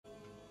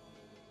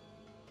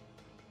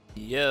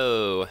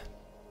Yo.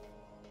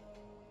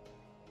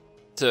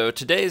 So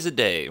today's a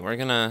day. We're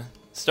gonna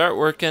start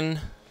working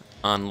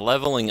on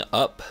leveling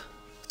up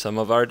some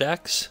of our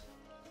decks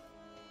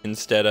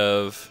instead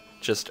of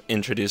just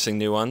introducing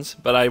new ones.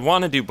 But I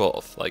want to do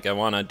both. Like, I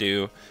want to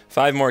do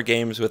 5 more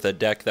games with a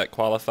deck that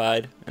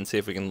qualified and see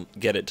if we can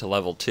get it to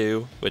level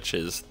 2, which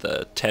is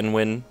the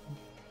 10-win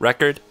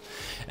record.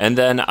 And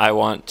then I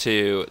want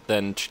to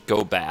then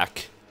go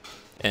back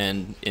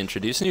and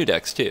introduce new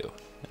decks too.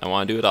 I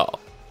want to do it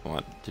all. I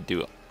want to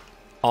do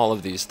all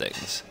of these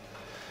things.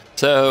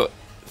 So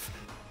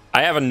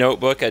I have a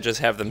notebook. I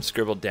just have them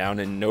scribbled down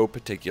in no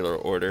particular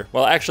order.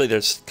 Well, actually,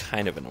 there's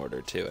kind of an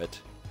order to it.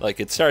 Like,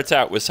 it starts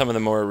out with some of the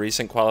more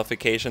recent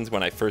qualifications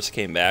when I first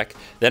came back.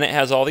 Then it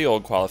has all the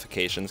old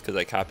qualifications because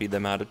I copied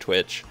them out of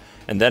Twitch.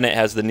 And then it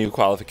has the new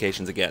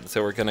qualifications again.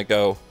 So we're going to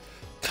go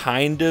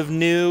kind of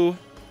new,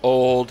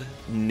 old,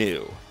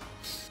 new.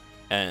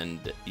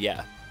 And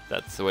yeah,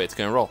 that's the way it's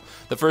going to roll.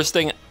 The first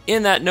thing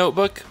in that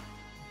notebook,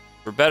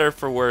 for better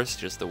for worse,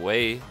 just the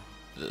way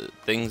the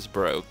things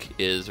broke,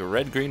 is a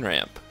red-green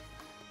ramp.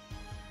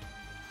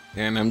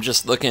 And I'm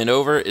just looking it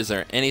over. Is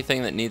there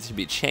anything that needs to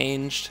be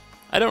changed?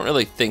 I don't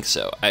really think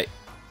so. I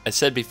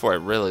said before I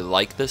really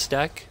like this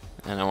deck,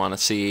 and I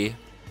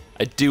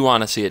do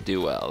want to see it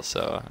do well,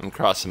 so I'm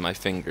crossing my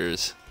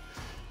fingers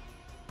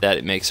that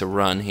it makes a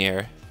run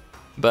here.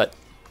 But,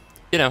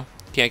 you know,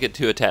 can't get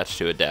too attached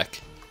to a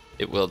deck.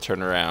 It will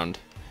turn around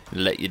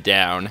and let you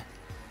down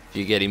if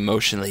you get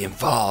emotionally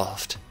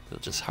involved.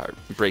 It'll just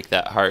break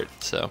that heart,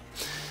 so.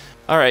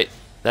 Alright,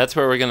 that's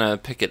where we're going to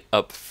pick it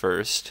up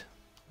first.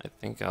 I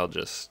think I'll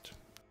just,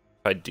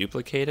 if I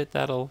duplicate it,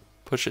 that'll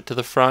push it to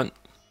the front,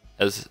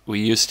 as we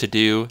used to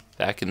do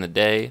back in the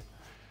day.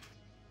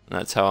 And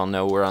that's how I'll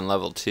know we're on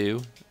level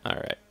 2.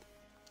 Alright.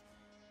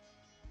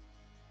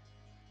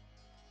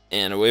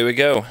 And away we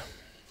go.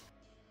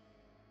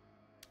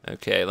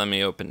 Okay, let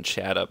me open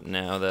chat up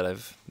now that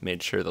I've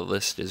made sure the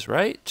list is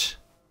right.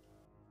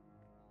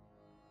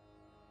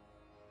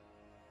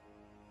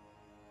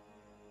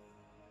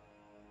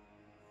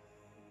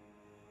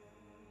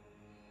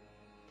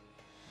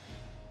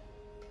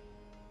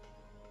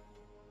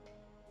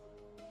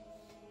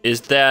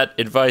 Is that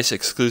advice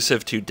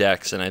exclusive to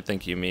decks? And I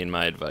think you mean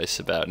my advice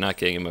about not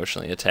getting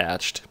emotionally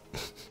attached.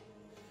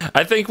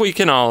 I think we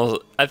all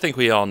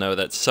know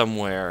that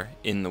somewhere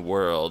in the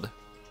world,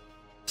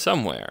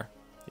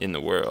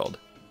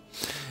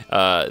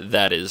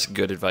 that is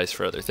good advice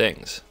for other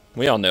things.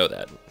 We all know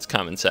that. It's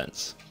common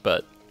sense.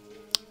 But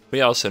we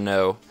also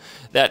know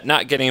that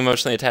not getting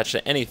emotionally attached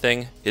to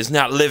anything is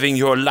not living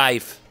your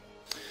life.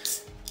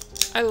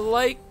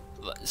 I'd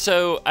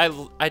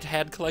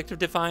had Collective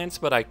Defiance,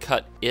 but I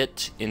cut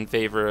it in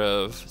favor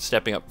of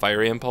stepping up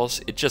Fiery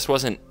Impulse. It just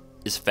wasn't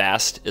as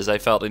fast as I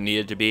felt it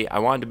needed to be. I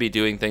wanted to be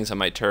doing things on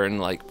my turn,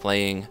 like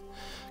playing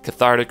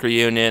Cathartic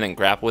Reunion and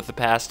Grapple with the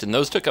Past, and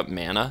those took up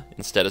mana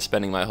instead of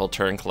spending my whole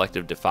turn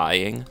Collective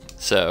Defying.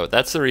 So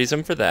that's the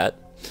reason for that.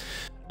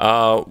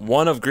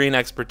 One of Green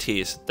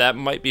Expertise. That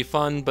might be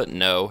fun, but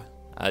no.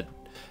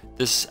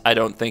 This, I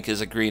don't think,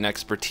 is a Green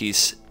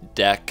Expertise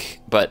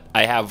deck, but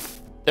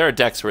there are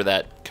decks where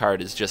that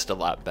card is just a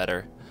lot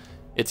better.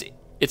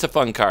 It's a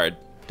fun card,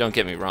 don't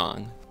get me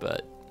wrong,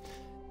 but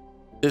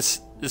this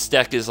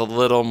deck is a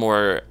little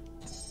more,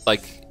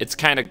 like, it's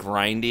kind of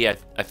grindy.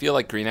 I feel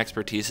like Green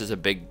Expertise is a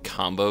big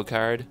combo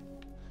card.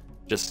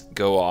 Just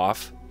go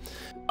off.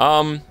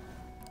 No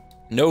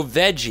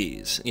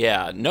veggies.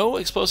 Yeah, no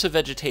explosive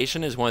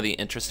vegetation is one of the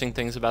interesting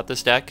things about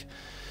this deck.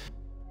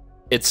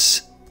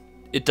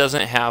 It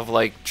doesn't have,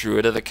 like,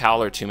 Druid of the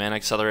Cowl or 2-mana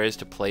accelerators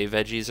to play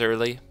veggies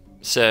early.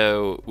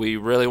 So we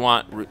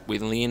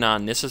lean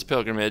on Nissa's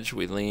Pilgrimage,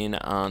 we lean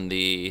on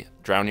the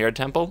Drownyard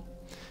Temple,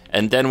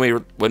 and then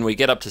when we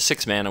get up to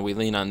 6 mana, we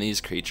lean on these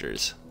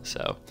creatures.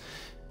 So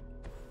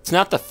it's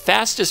not the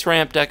fastest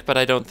ramp deck, but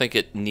I don't think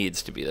it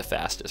needs to be the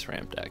fastest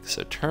ramp deck.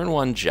 So turn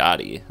 1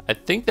 Jotty. I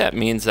think that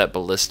means that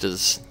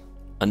Ballista's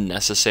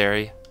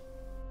unnecessary.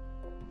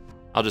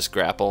 I'll just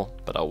grapple,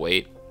 but I'll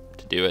wait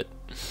to do it.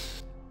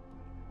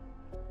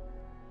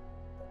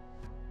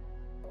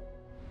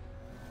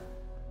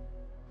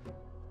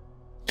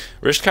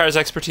 Rishkar's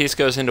expertise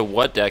goes into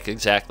what deck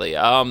exactly?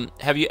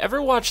 Have you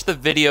ever watched the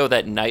video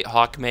that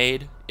Nighthawk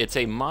made? It's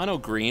a mono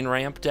green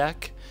ramp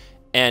deck,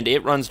 and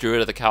it runs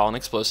Druid of the Cowl and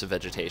explosive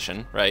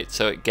vegetation, right?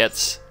 So it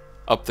gets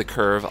up the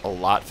curve a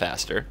lot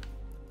faster.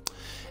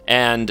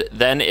 And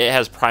then it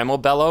has Primal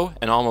Bellow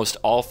and almost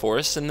all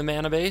forests in the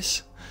mana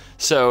base,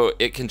 so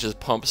it can just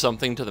pump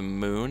something to the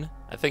moon.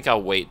 I think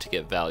I'll wait to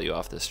get value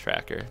off this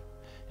tracker,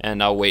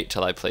 and I'll wait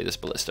till I play this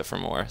Ballista for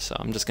more, so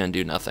I'm just going to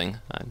do nothing.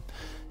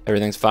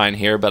 Everything's fine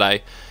here,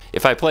 but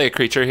if I play a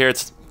creature here,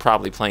 it's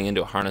probably playing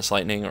into a Harness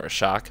Lightning or a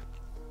Shock.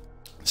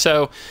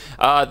 So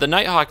the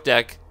Nighthawk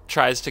deck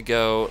tries to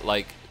go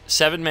like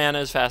 7 mana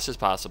as fast as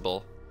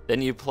possible.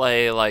 Then you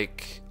play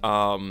like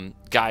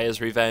Gaea's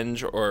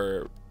Revenge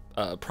or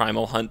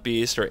Primal Hunt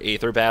Beast or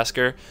Aether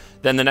Basker.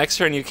 Then the next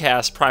turn you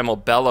cast Primal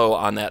Bellow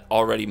on that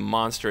already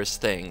monstrous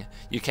thing.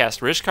 You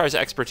cast Rishkar's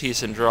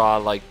Expertise and draw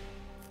like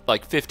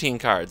like 15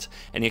 cards,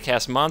 and you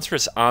cast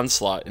Monstrous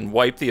Onslaught and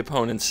wipe the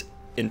opponent's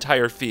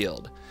entire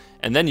field,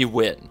 and then you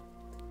win.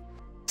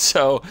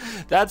 So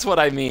that's what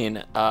I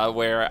mean,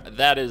 where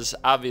that is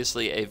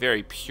obviously a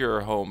very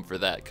pure home for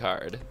that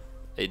card.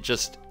 It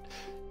just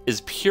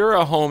is pure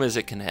a home as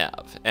it can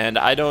have, and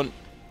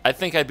I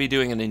think I'd be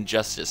doing an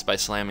injustice by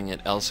slamming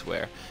it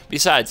elsewhere.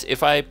 Besides,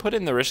 if I put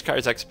in the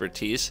Rishkar's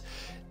Expertise,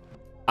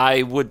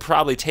 I would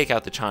probably take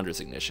out the Chandra's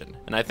Ignition,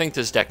 and I think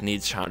this deck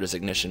needs Chandra's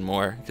Ignition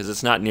more, because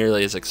it's not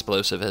nearly as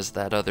explosive as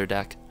that other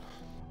deck.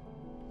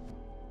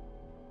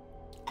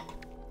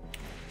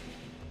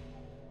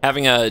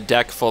 Having a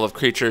deck full of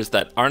creatures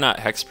that are not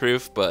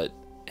hexproof, but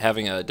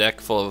having a deck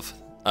full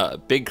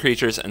of big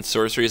creatures and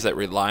sorceries that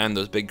rely on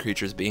those big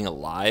creatures being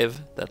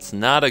alive, that's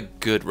not a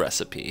good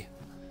recipe.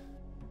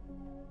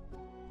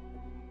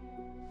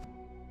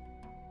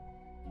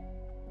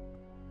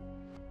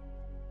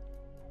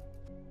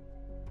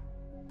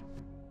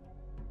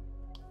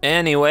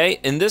 Anyway,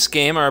 in this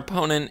game, our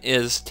opponent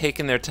is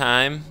taking their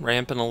time,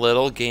 ramping a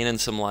little, gaining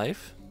some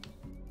life.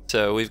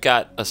 So we've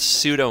got a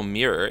pseudo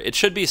mirror. It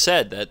should be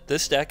said that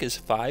this deck is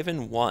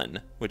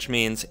 5-1, which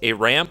means a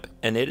ramp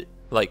and it,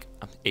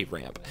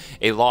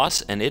 a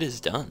loss and it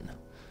is done.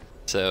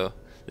 So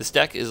this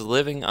deck is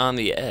living on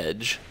the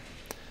edge,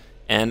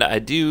 and I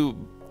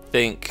do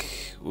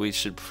think we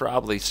should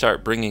probably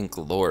start bringing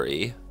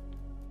glory,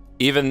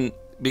 even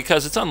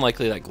because it's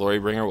unlikely that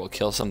Glorybringer will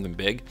kill something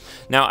big.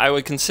 Now, I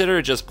would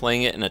consider just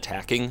playing it and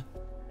attacking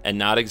and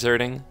not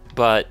exerting,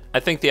 but I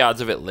think the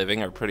odds of it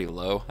living are pretty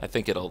low. I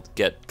think it'll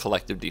get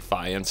Collective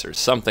Defiance or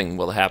something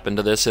will happen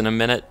to this in a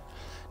minute.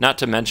 Not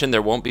to mention,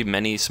 there won't be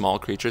many small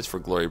creatures for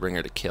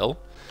Glorybringer to kill.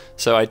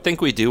 So I think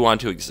we do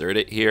want to exert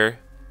it here,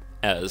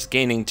 as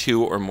gaining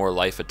 2 or more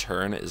life a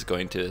turn is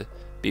going to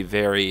be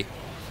very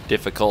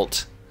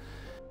difficult.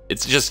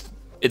 It's just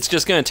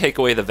going to take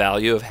away the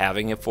value of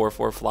having a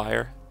 4/4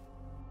 flyer.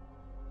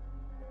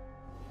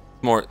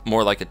 More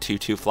like a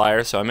 2/2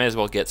 flyer, so I may as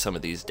well get some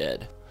of these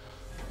dead.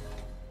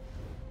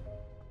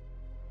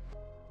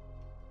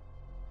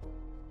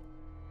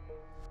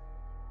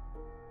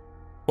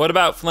 What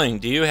about Fling?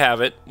 Do you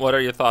have it? What are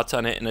your thoughts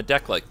on it in a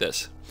deck like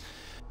this?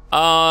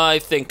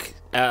 I think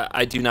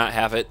I do not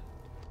have it.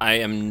 I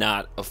am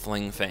not a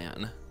Fling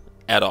fan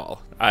at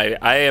all. I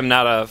am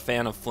not a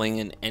fan of Fling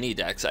in any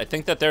decks. I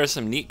think that there are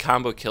some neat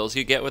combo kills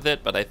you get with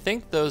it, but I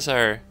think those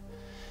are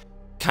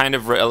kind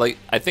of like,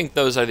 I think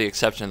those are the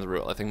exception to the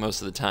rule. I think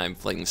most of the time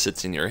Fling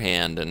sits in your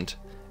hand and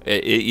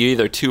you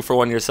either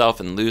 2-for-1 yourself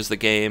and lose the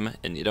game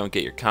and you don't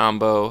get your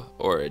combo,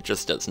 or it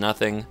just does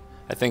nothing.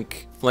 I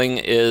think Fling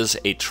is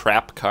a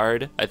trap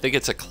card. I think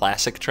it's a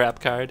classic trap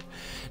card.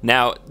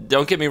 Now,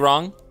 don't get me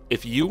wrong,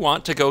 if you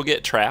want to go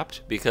get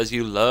trapped because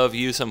you love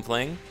you some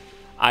Fling,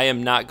 I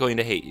am not going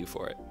to hate you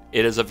for it.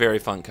 It is a very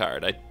fun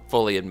card, I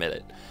fully admit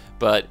it.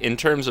 But in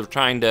terms of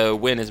trying to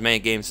win as many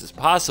games as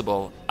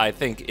possible, I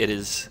think it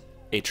is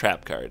a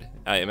trap card.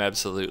 I am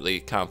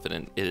absolutely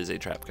confident it is a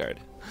trap card.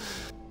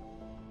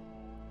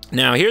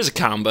 Now here's a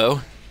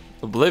combo.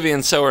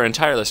 Oblivion, Sower, and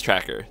Tireless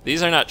Tracker.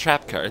 These are not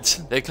trap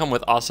cards. They come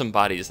with awesome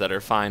bodies that are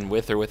fine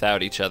with or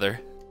without each other.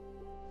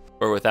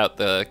 Or without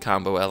the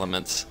combo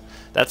elements.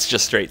 That's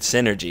just straight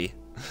synergy.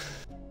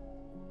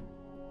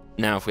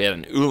 Now if we had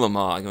an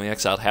ulamog and we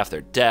exiled half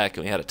their deck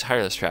and we had a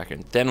Tireless Tracker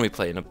and then we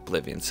played an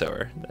Oblivion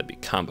Sower, that'd be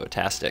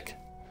combo-tastic.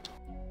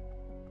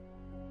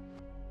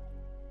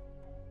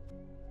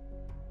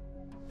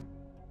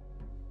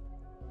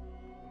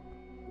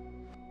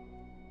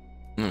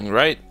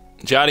 Right,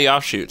 Jotty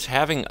Offshoots,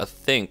 having a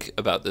think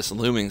about this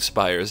Looming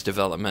Spire's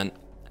development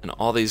and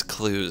all these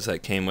clues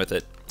that came with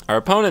it. Our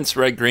opponent's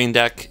red-green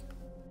deck,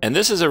 and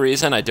this is a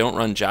reason I don't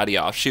run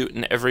Jotty Offshoot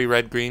in every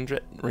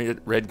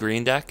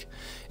red-green deck,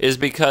 is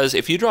because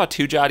if you draw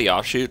 2 Jotty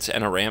Offshoots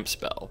and a ramp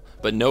spell,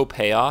 but no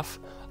payoff,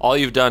 all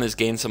you've done is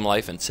gain some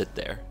life and sit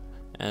there.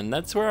 And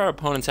that's where our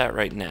opponent's at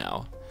right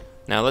now.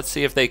 Now let's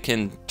see if they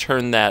can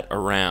turn that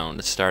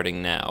around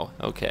starting now.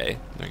 Okay,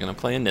 they're going to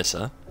play a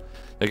Nissa.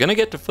 They're going to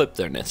get to flip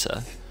their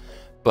Nissa,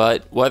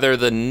 but whether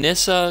the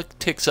Nissa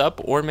ticks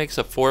up or makes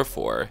a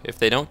 4/4, if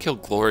they don't kill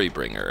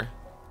Glorybringer,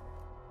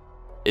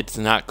 it's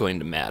not going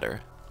to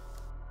matter.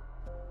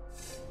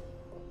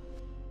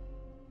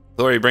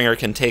 Glorybringer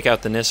can take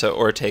out the Nissa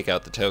or take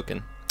out the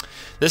token.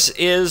 This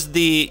is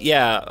the,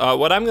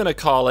 what I'm going to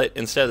call it,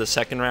 instead of the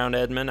second round,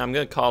 Edmund, I'm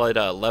going to call it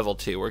level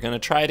 2. We're going to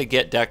try to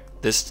get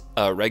this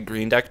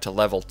red-green deck to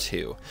level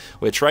 2,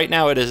 which right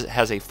now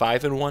has a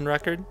 5-1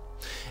 record.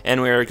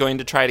 And we're going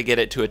to try to get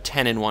it to a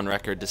 10-1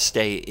 record to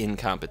stay in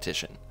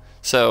competition.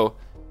 So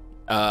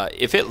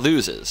if it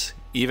loses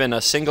even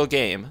a single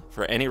game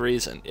for any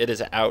reason, it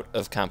is out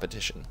of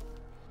competition.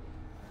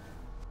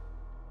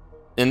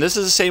 And this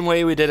is the same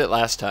way we did it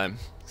last time,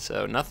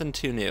 so nothing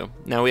too new.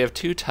 Now we have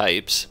 2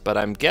 types, but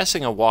I'm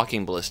guessing a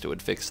Walking Ballista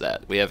would fix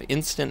that. We have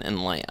instant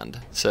and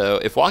land. So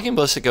if Walking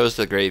Ballista goes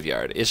to the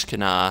graveyard,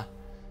 Ishkanah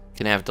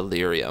can have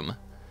Delirium,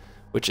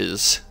 which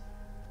is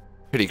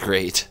pretty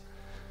great.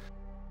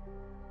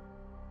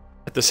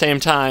 At the same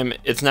time,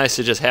 it's nice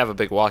to just have a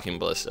big Walking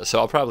Ballista, so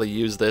I'll probably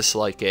use this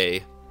like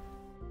a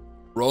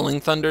Rolling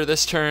Thunder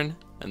this turn,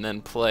 and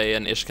then play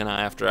an Ishkanah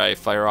after I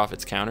fire off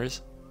its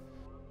counters.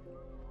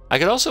 I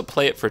could also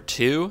play it for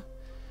 2,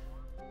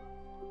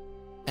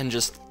 and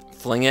just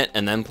fling it,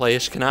 and then play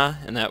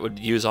Ishkanah, and that would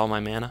use all my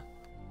mana.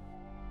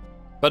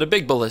 But a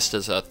big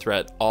Ballista's a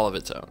threat all of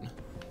its own,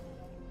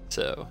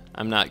 so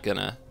I'm not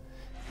gonna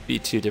be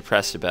too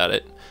depressed about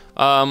it.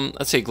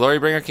 Let's see,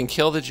 Glorybringer can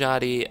kill the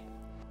Jati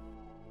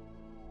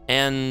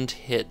and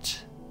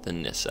hit the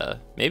Nissa.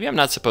 Maybe I'm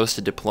not supposed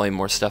to deploy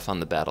more stuff on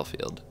the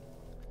battlefield.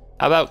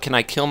 How about, can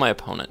I kill my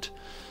opponent?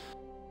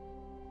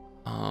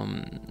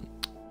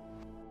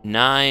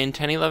 9,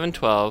 10, 11,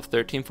 12,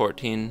 13,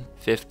 14,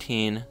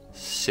 15,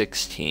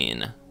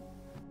 16.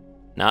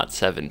 Not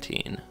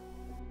 17.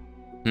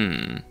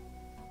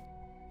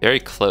 Very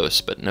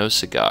close, but no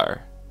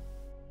cigar.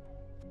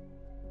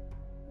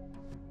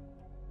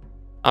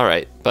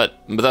 Alright,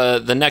 but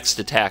the next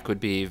attack would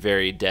be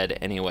very dead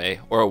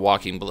anyway, or a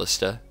walking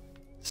ballista.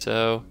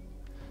 So,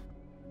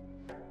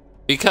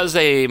 because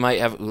they might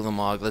have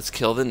ulamog, let's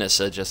kill the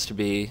Nissa just to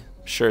be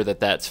sure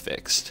that that's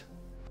fixed.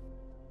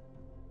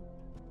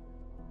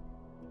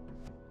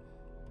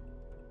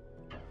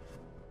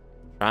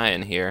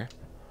 Trying here.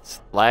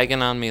 It's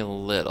lagging on me a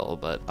little,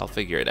 but I'll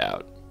figure it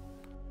out.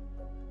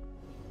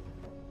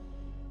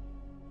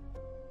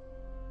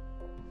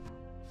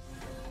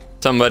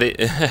 Somebody,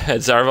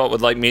 Zarvolt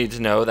would like me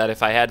to know that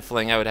if I had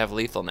Fling, I would have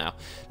lethal now.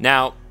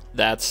 Now,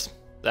 that's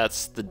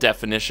the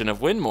definition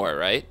of win more,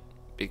 right?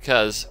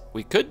 Because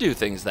we could do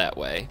things that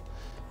way,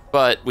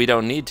 but we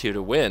don't need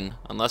to win,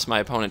 unless my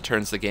opponent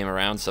turns the game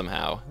around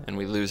somehow, and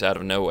we lose out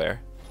of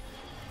nowhere.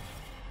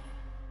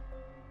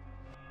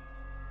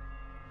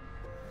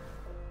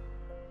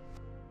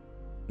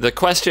 The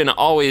question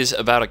always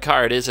about a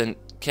card isn't,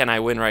 can I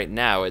win right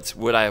now? It's,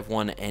 would I have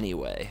won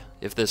anyway,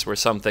 if this were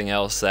something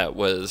else that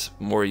was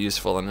more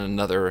useful in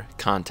another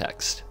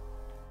context.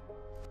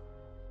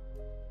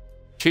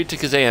 Treat to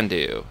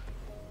Kazandu.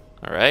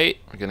 Alright,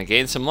 we're gonna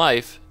gain some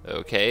life.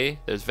 Okay,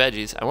 there's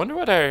veggies. I wonder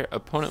what our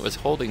opponent was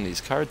holding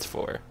these cards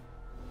for.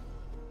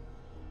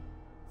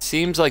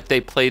 Seems like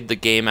they played the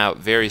game out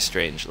very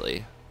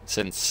strangely,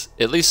 since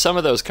at least some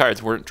of those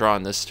cards weren't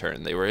drawn this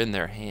turn. They were in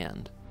their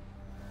hand.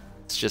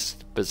 It's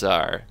just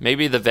bizarre.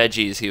 Maybe the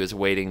veggies he was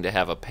waiting to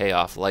have a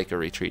payoff like a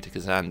retreat to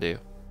Kazandu.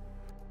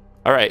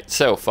 Alright,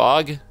 so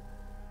fog.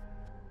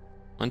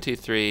 1, 2,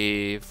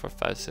 3, 4,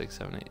 5, 6,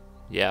 7, 8.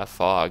 Yeah,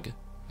 fog,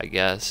 I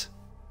guess.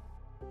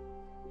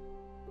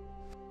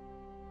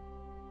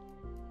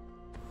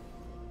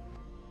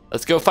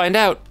 Let's go find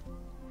out.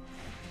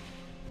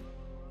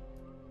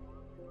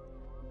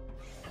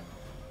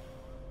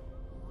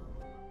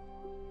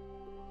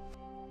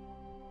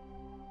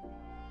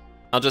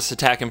 I'll just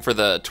attack him for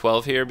the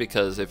 12 here,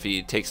 because if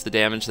he takes the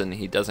damage, then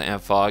he doesn't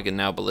have fog, and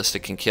now Ballista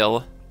can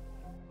kill.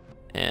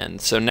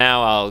 And so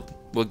now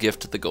we'll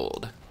gift the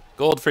gold.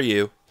 Gold for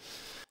you.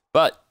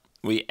 But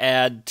we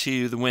add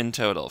to the win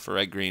total for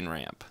red-green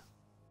ramp.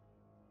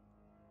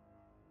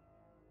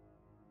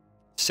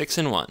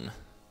 6-1.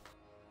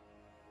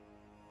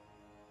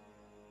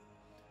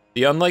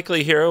 The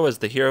unlikely hero was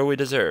the hero we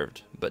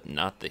deserved, but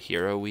not the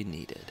hero we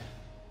needed.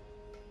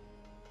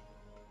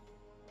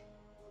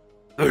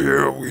 The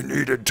hero we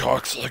needed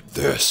talks like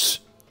this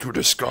to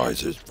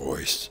disguise his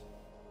voice.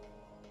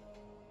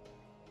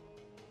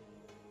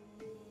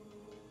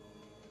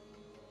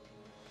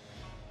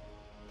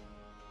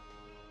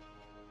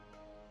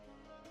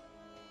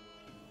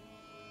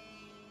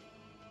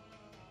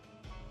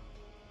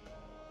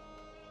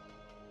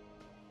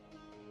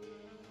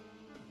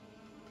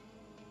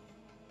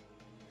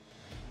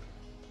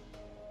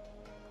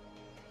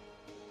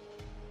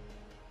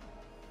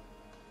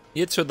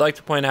 Yitz would like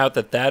to point out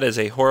that that is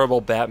a horrible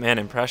Batman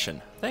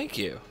impression. Thank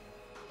you.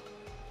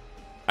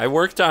 I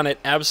worked on it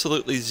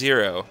absolutely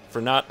zero.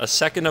 For not a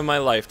second of my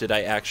life did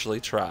I actually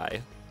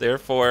try.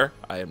 Therefore,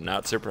 I am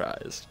not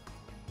surprised.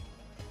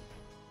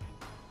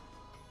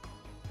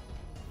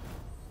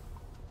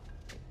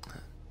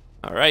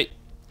 Alright.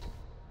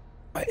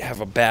 Might have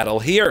a battle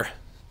here.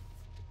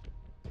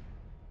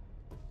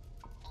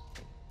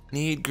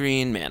 Need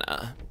green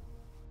mana.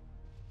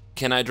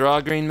 Can I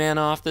draw green mana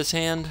off this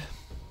hand?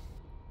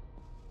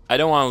 I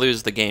don't want to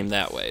lose the game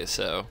that way,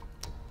 so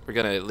we're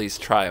going to at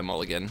least try a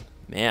mulligan.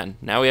 Man,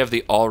 now we have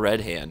the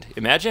all-red hand.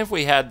 Imagine if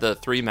we had the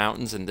 3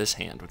 mountains in this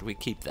hand. Would we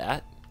keep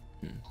that?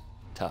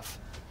 Tough.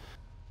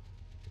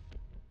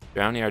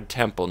 Drownyard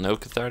Temple. No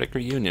cathartic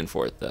reunion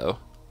for it, though.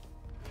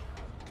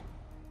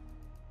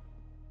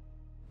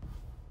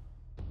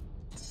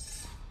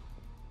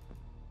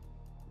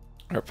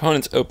 Our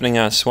opponent's opening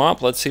on a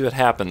swamp. Let's see what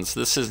happens.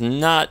 This is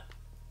not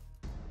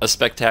a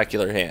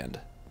spectacular hand.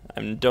 I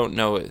don't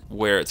know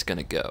where it's going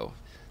to go.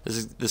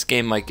 This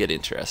game might get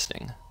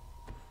interesting.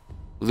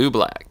 Blue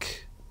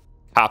black.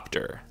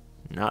 Copter.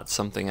 Not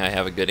something I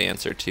have a good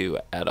answer to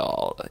at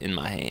all in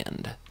my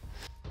hand.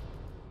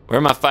 Where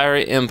are my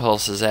fiery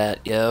impulses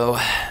at, yo?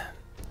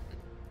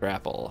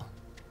 Grapple.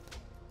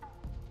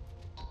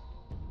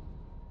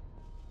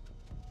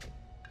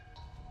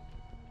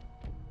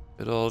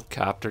 Good old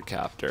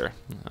copter.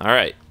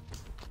 Alright.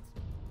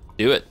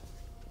 Do it.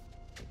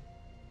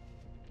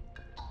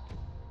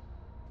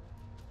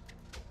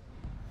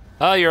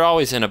 Oh, you're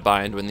always in a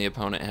bind when the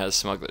opponent has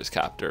Smuggler's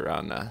Copter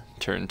on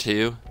turn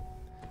 2.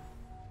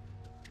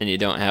 And you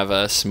don't have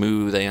a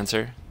smooth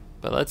answer.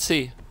 But let's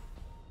see.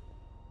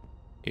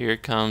 Here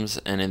comes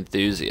an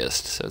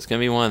enthusiast. So it's going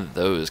to be one of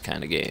those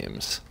kind of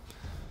games.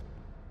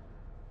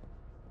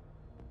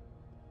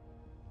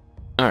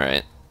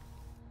 Alright.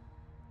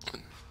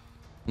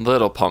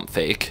 Little pump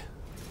fake.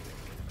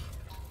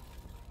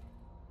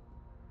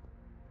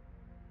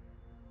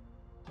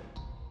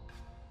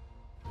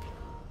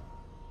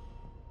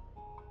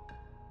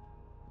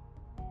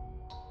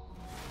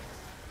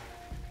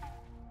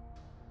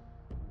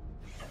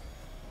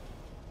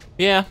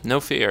 Yeah, no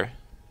fear.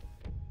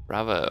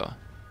 Bravo.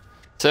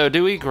 So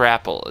do we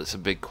grapple is a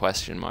big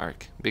question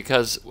mark.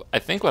 Because I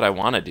think what I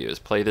want to do is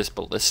play this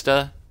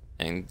ballista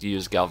and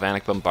use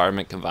galvanic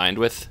bombardment combined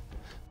with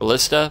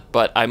ballista,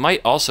 but I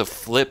might also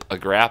flip a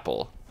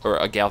grapple or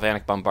a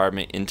galvanic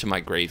bombardment into my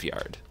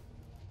graveyard.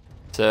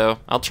 So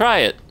I'll try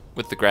it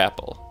with the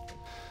grapple.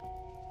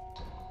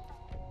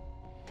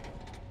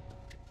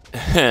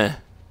 Yeah,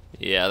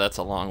 that's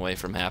a long way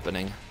from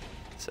happening.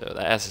 So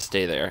that has to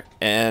stay there.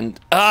 And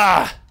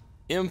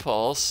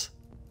impulse.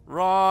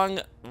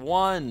 Wrong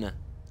one.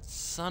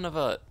 Son of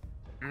a...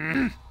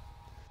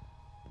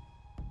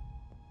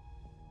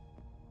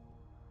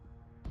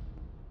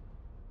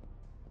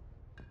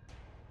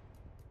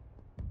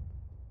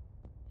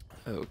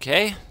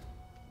 Okay.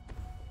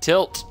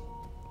 Tilt.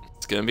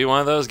 It's gonna be one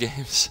of those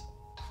games.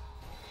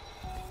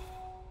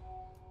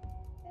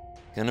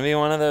 Gonna be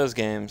one of those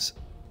games.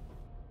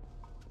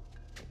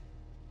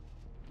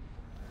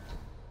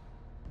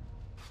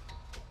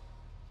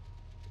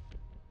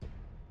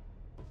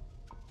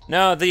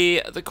 No,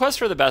 the quest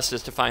for the best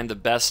is to find the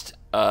best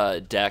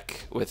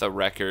deck with a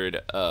record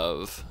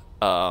of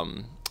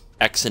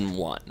X and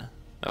 1.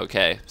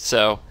 Okay,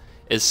 so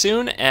as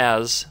soon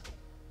as...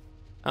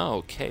 Oh,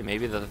 okay,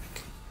 maybe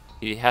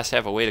he has to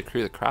have a way to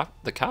crew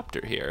the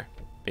copter here.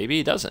 Maybe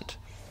he doesn't.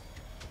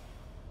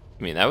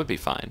 I mean, that would be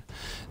fine.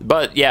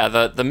 But yeah,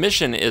 the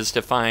mission is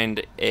to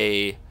find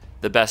the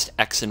best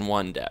X and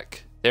 1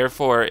 deck.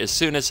 Therefore, as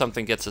soon as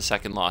something gets a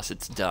second loss,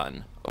 it's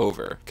done.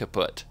 Over.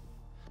 Kaput.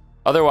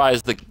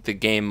 Otherwise, the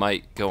game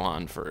might go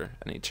on for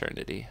an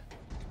eternity.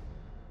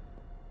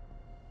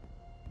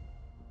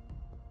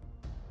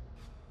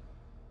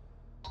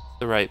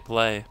 The right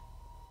play.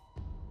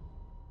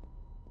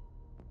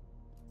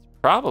 It's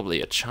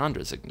probably a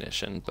Chandra's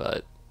ignition,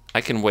 but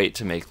I can wait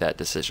to make that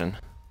decision.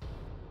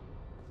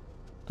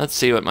 Let's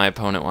see what my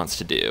opponent wants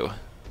to do.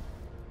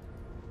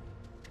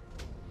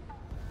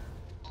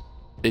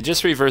 They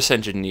just reverse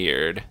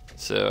engineered,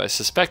 so I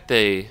suspect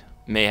they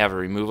may have a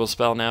removal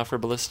spell now for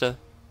Ballista.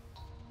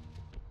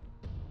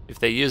 If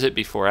they use it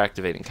before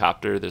activating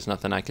Copter, there's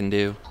nothing I can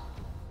do.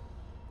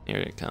 Here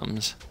it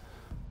comes.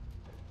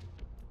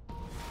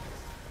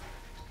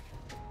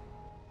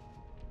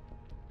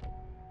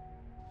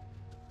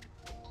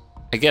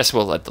 I guess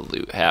we'll let the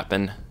loot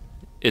happen.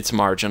 It's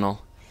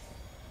marginal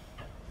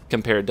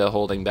compared to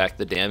holding back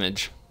the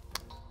damage.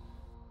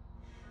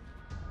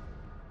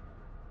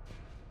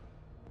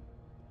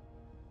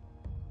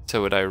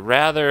 So would I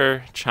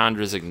rather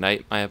Chandra's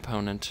ignite my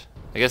opponent?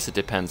 I guess it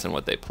depends on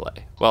what they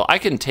play. Well, I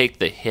can take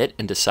the hit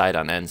and decide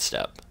on end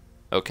step.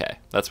 Okay,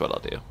 that's what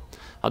I'll do.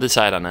 I'll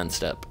decide on end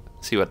step,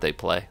 see what they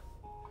play.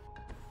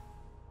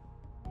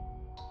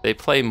 They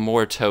play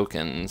more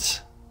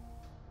tokens.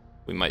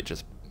 We might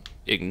just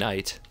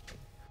ignite.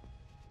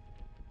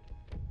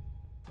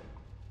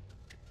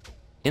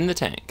 In the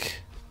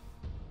tank.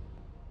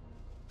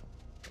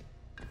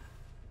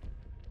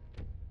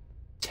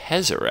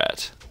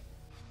 Tezzeret.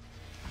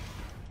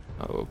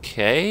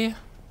 Okay.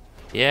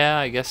 Yeah,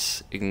 I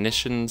guess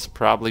ignition's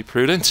probably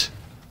prudent.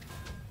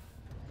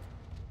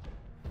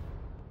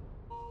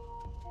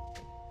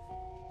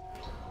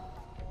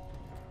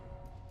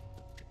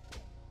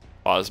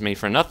 Pause me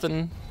for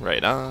nothing.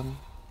 Right on.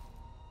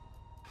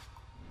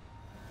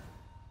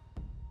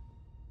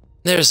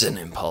 There's an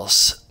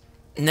impulse.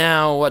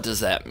 Now, what does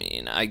that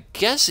mean? I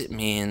guess it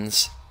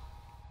means...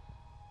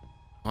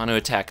 Want to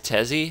attack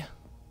Tezzy?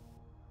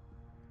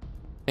 I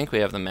think we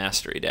have the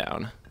mastery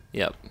down.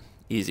 Yep,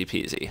 easy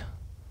peasy.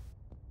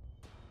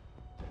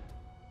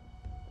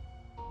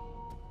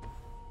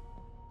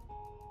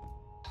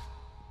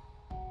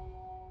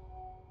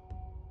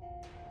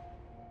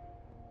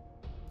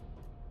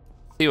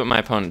 See what my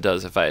opponent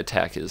does if I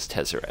attack his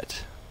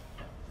Tezzeret.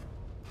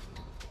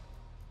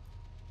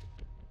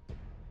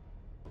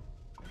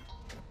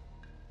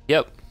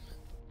 Yep,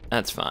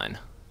 that's fine.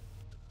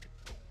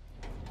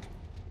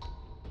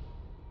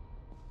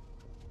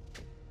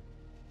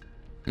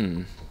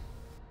 I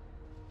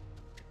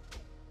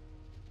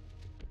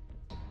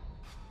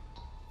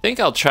think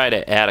I'll try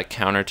to add a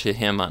counter to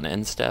him on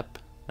end step.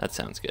 That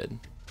sounds good.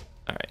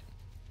 Alright.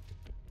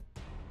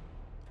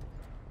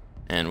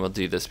 And we'll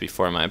do this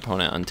before my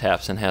opponent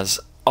untaps and has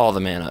all the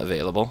mana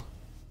available.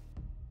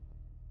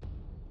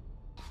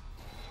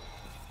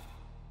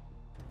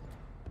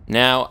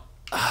 Now,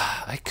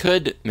 I I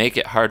could make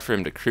it hard for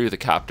him to crew the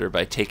copter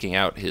by taking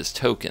out his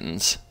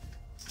tokens.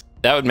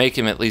 That would make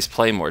him at least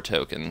play more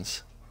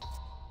tokens.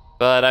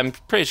 But I'm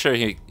pretty sure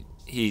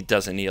he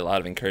doesn't need a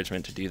lot of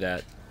encouragement to do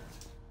that.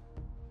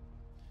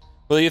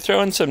 Will you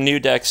throw in some new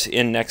decks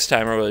in next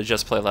time, or will you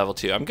just play level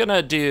 2? I'm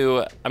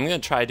gonna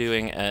try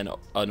doing an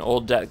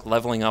old deck,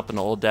 leveling up an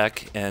old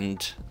deck,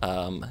 and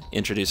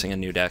introducing a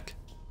new deck.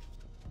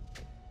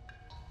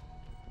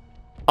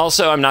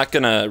 Also, I'm not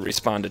gonna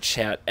respond to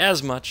chat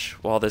as much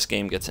while this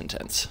game gets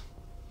intense.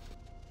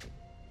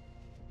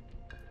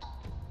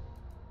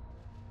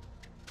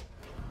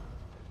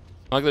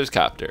 Smuggler's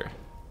Copter.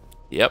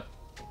 Yep.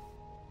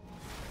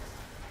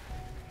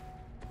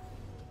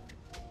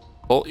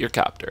 Bolt your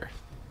copter.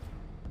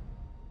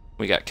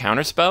 We got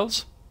counter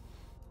spells.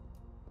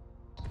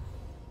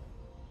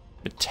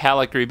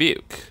 Metallic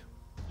Rebuke.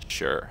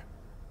 Sure.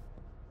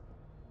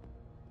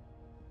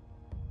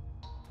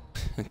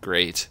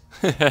 Great.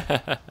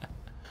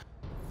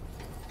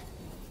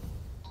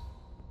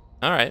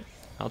 Alright,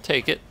 I'll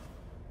take it.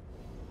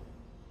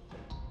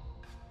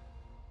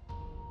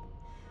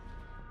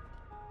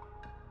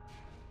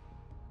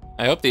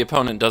 I hope the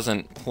opponent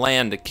doesn't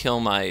plan to kill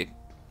my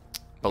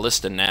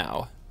ballista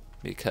now,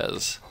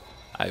 because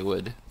I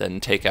would then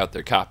take out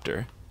their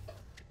copter.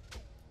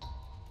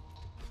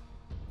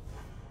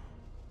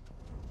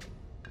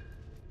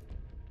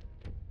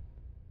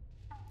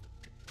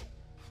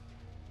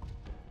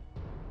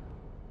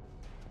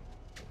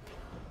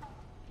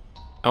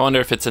 I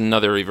wonder if it's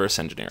another reverse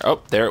engineer.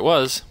 Oh, there it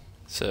was.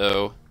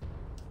 So,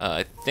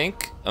 I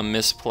think a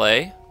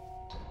misplay.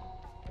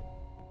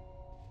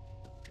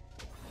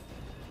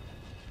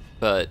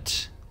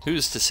 But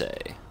who's to say?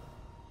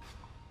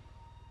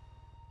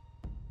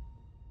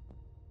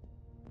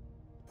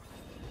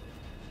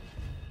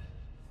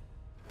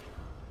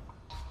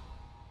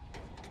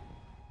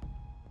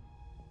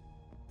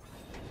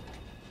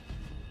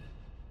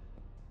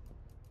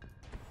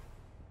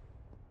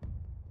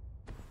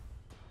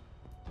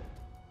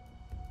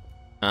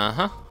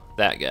 Uh-huh,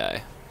 that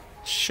guy.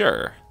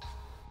 Sure.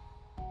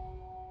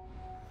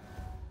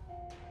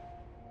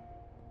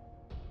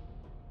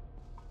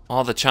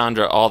 All the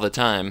chandra all the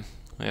time.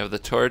 We have the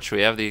torch,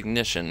 we have the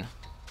ignition.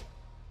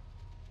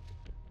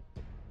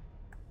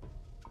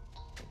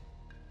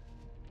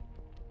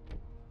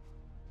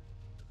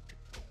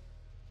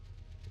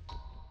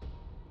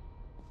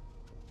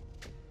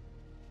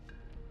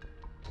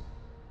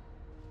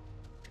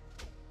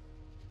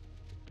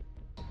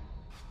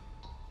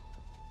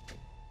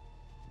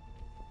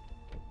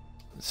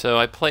 So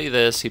I play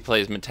this, he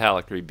plays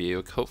Metallic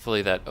Rebuke.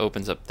 Hopefully that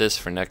opens up this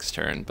for next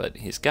turn, but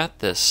he's got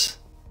this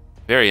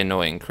very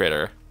annoying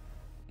critter.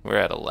 We're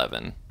at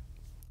 11.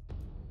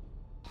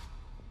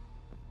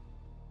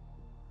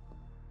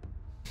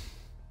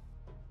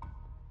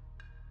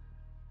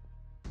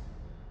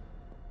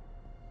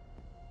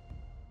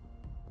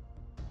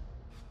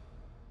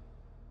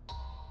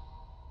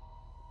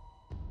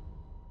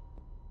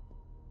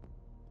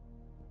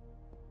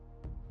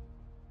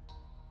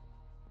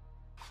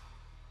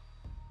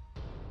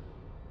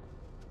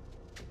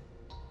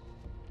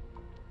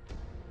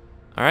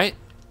 All right.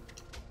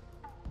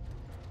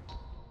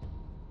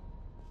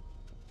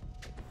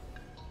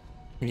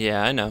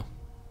 Yeah, I know.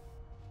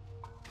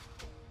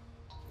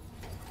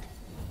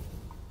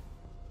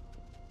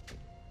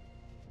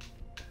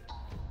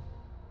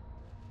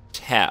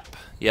 Tap.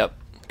 Yep,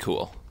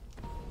 cool.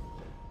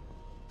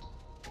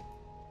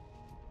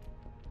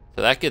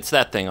 So that gets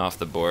that thing off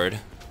the board,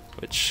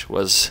 which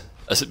was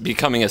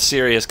becoming a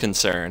serious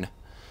concern.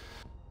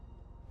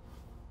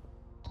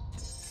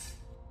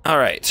 All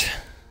right,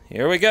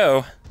 here we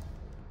go.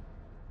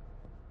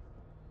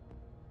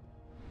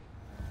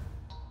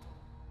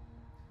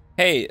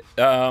 Hey,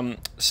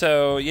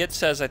 so Yit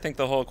says, I think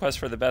the whole quest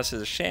for the best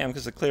is a sham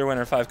because the clear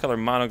winner 5-color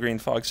mono green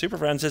fog super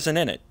friends isn't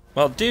in it.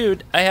 Well,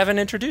 dude, I haven't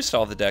introduced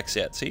all the decks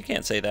yet, so you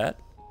can't say that.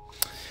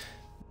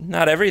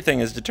 Not everything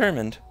is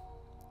determined.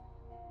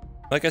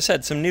 Like I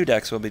said, some new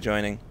decks will be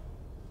joining.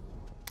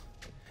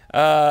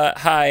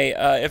 Hi,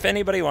 if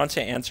anybody wants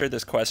to answer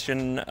this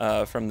question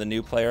from the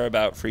new player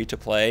about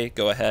free-to-play,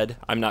 go ahead.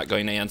 I'm not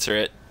going to answer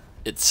it.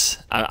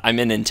 I'm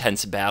in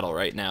intense battle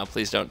right now.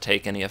 Please don't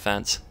take any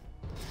offense.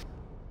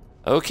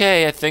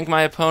 Okay, I think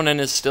my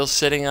opponent is still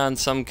sitting on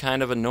some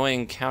kind of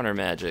annoying counter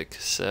magic,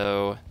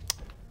 so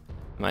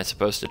am I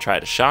supposed to try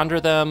to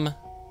chandra them,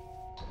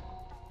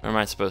 or am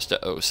I supposed to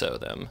oso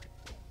them?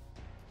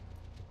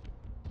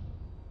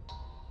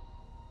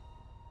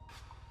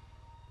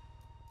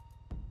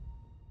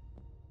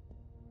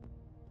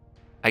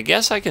 I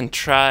guess I can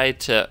try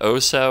to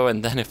oso,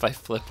 and then if I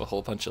flip a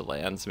whole bunch of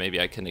lands,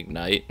 maybe I can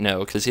ignite.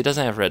 No, because he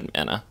doesn't have red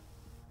mana.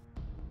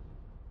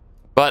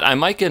 But I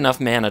might get enough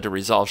mana to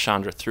resolve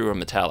Chandra through a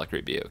Metallic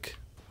Rebuke.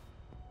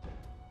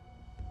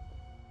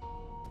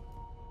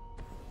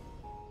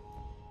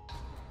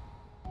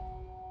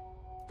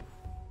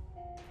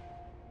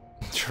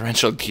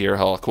 Torrential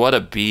Gearhulk, what a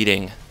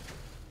beating.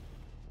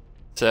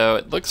 So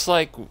it looks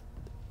like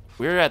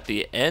we're at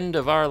the end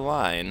of our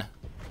line,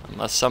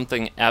 unless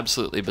something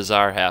absolutely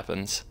bizarre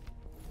happens.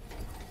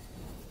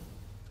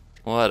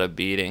 What a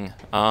beating.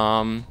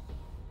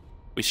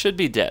 We should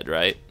be dead,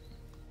 right?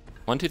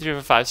 1, 2, 3,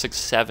 4, 5, 6,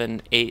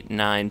 7, 8,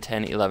 9,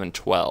 10, 11,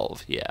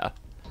 12. Yeah.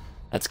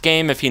 That's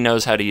game if he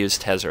knows how to use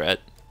Tezzeret.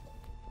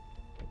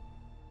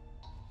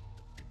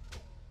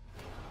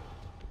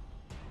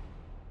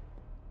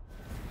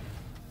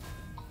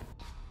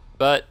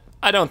 But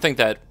I don't think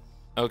that...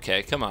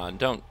 Okay, come on.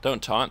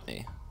 Don't taunt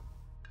me.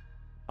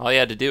 All he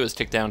had to do was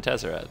tick down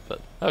Tezzeret, but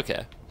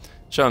okay.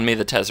 Showing me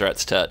the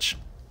Tezzeret's touch.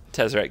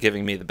 Tezzeret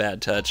giving me the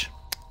bad touch.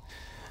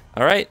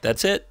 Alright,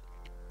 that's it.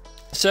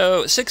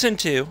 So, 6 and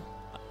 2.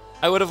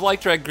 I would have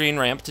liked Red Green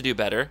Ramp to do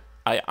better.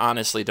 I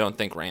honestly don't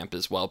think Ramp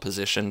is well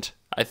positioned.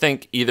 I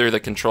think either the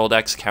control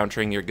deck's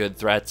countering your good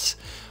threats,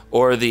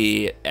 or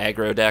the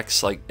aggro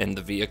decks, like, and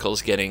the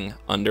vehicles getting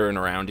under and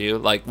around you.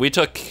 Like, we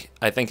took,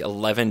 I think,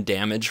 11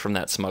 damage from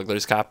that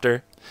Smuggler's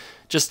Copter.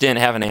 Just didn't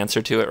have an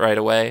answer to it right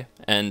away,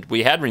 and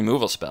we had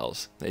removal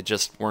spells. They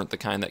just weren't the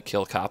kind that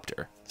kill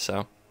Copter.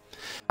 So,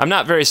 I'm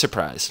not very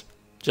surprised.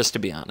 Just to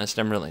be honest,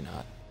 I'm really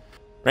not.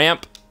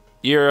 Ramp,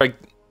 you're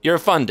a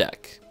fun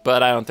deck,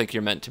 but I don't think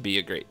you're meant to be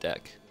a great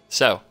deck.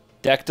 So,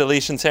 deck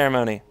deletion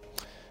ceremony.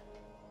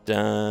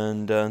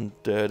 Dun dun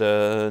dun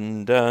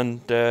dun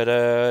dun dun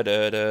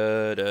dun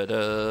dun dun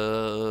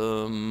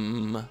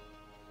dun.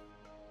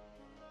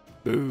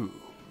 Boo.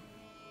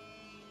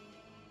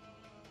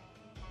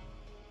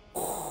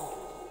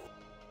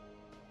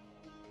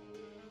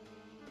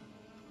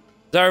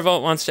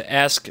 Zarvolt wants to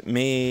ask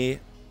me...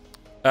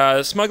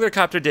 Smuggler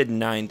Copter did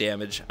 9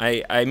 damage.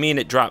 I mean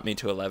it dropped me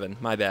to 11.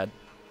 My bad.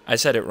 I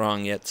said it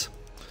wrong yet.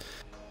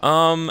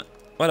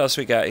 What else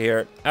we got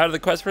here? Out of the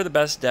quest for the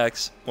best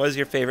decks, what is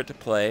your favorite to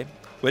play?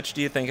 Which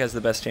do you think has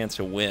the best chance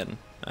to win?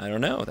 I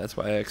don't know. That's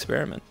why I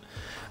experiment.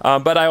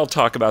 But I will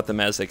talk about them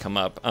as they come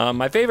up.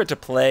 My favorite to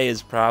play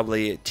is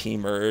probably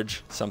Team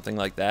Urge, something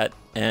like that.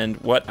 And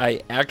what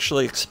I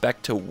actually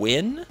expect to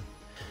win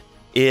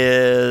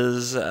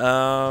is...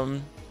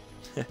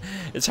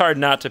 it's hard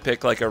not to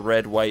pick like a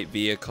red-white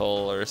vehicle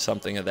or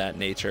something of that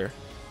nature.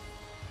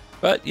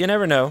 But you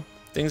never know.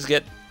 Things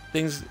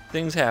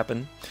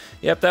happen.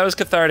 Yep, that was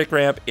Cathartic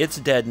Ramp. It's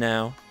dead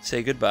now.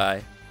 Say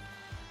goodbye.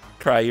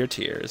 Cry your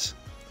tears.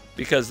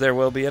 Because there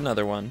will be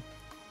another one.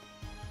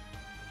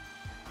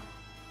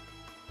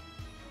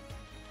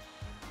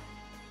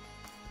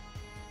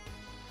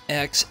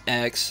 X,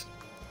 X,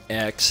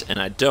 X,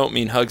 and I don't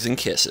mean hugs and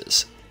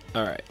kisses.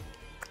 Alright.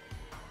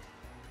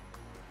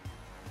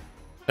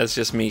 That's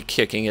just me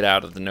kicking it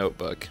out of the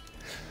notebook.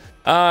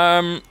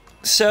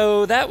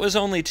 So that was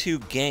only 2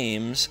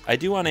 games. I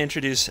do want to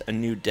introduce a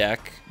new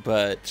deck,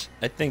 but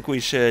I think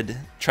we should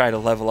try to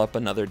level up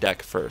another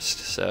deck first.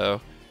 So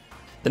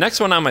the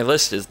next one on my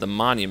list is the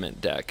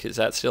Monument deck. Is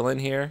that still in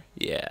here?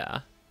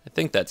 Yeah, I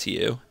think that's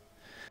you.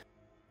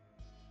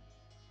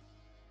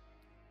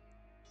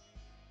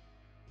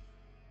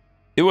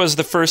 It was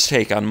the first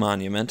take on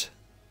Monument.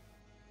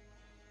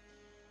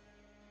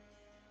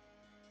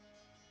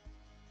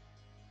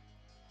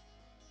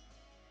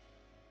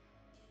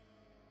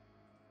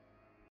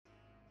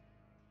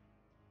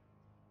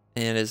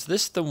 And is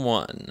this the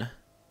one?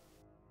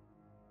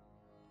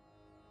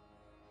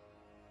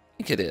 I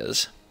think it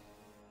is.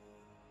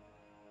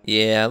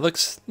 Yeah,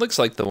 looks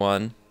like the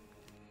one.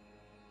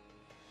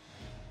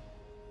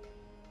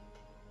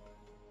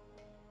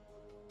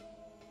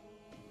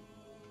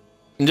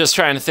 I'm just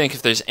trying to think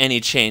if there's any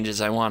changes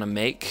I want to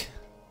make.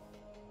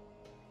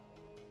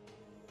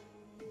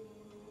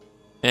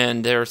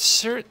 And there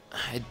are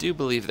I do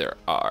believe there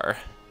are.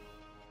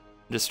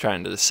 I'm just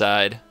trying to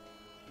decide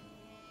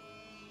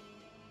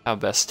how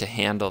best to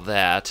handle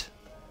that.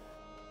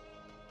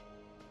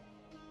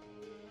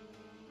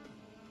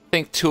 I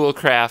think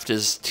Toolcraft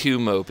is too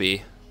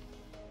mopey.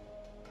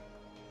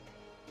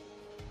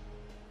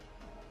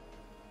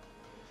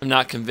 I'm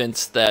not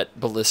convinced that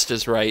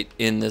Ballista's right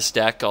in this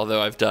deck,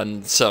 although I've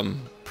done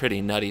some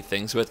pretty nutty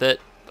things with it.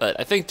 But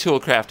I think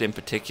Toolcraft in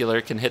particular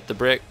can hit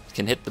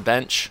the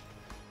bench.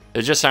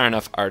 There just aren't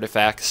enough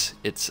artifacts.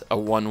 It's a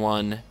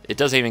 1/1. It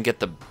doesn't even get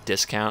the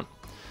discount.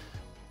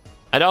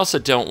 I also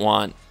don't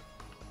want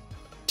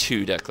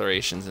 2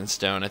 declarations in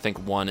stone. I think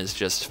 1 is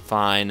just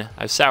fine.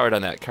 I've soured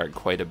on that card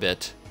quite a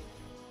bit.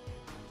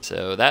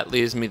 So that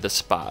leaves me the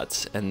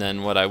spots. And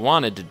then what I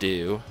wanted to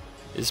do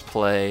is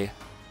play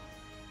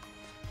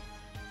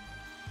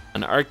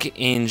an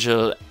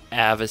Archangel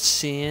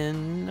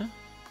Avicen.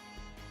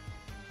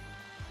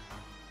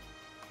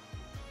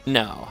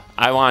 No,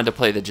 I wanted to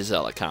play the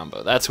Gisela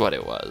combo. That's what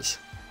it was.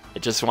 I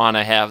just want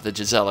to have the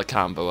Gisela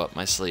combo up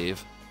my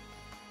sleeve.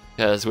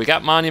 Because we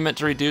got Monument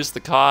to reduce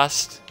the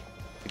cost.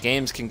 The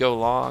games can go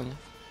long.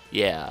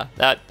 Yeah,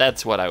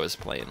 that's what I was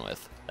playing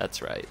with.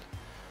 That's right.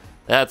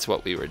 That's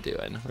what we were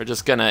doing. We're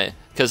just gonna...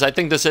 Because I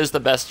think this is the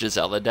best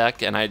Gisela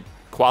deck, and I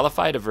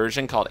qualified a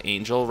version called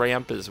Angel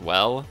Ramp as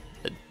well.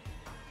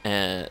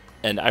 And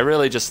I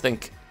really just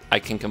think I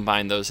can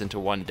combine those into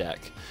one deck.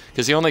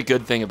 Because the only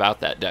good thing about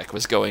that deck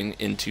was going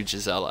into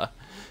Gisela.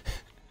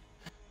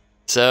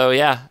 So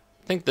yeah,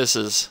 I think this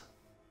is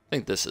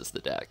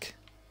the deck.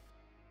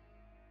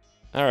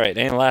 Alright,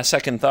 any last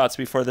second thoughts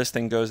before this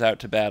thing goes out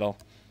to battle?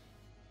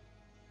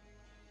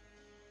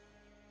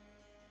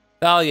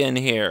 Thalion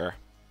here.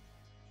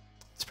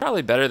 It's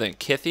probably better than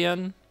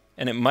Kythian,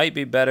 and it might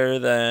be better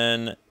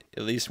than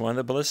at least one of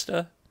the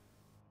ballista.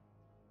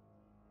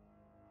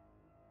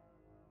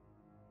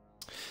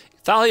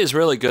 Thalia is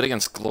really good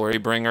against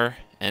Glorybringer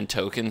and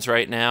tokens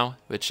right now,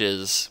 which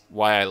is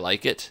why I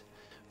like it.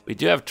 We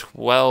do have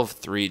 12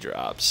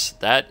 3-drops.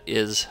 That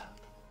is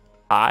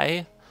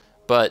high,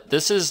 but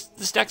this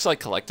deck's like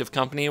Collective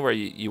Company where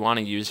you want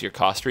to use your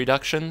cost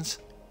reductions.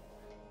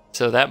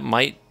 So that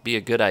might be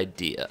a good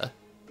idea.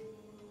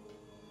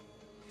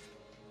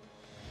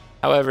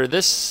 However,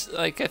 this,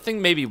 like, I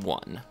think maybe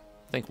 1.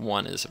 I think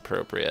 1 is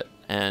appropriate.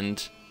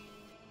 And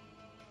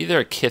either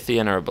a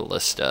Kythian or a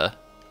ballista.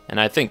 And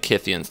I think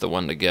Kythian's the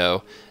one to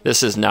go.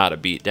 This is not a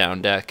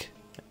beatdown deck.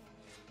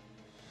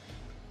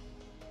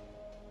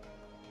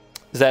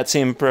 Does that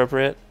seem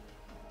appropriate?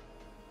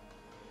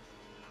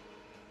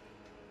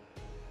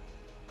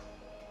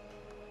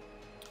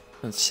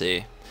 Let's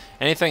see.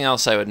 Anything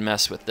else I would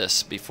mess with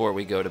this before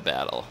we go to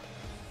battle?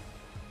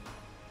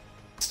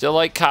 Still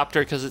like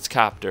Copter because it's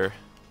Copter.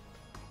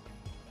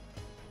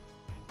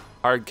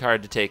 Hard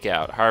card to take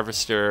out.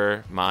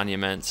 Harvester,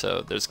 Monument,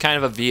 so there's kind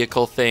of a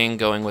vehicle thing,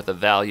 going with a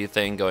value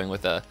thing, going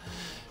with a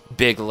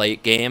big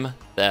late game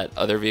that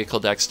other vehicle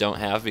decks don't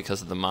have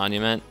because of the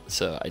Monument,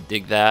 so I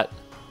dig that.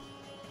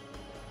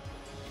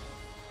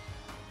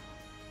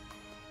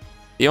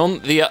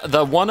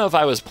 The one of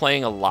I was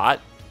playing a lot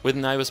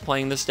when I was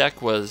playing this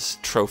deck was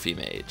Trophy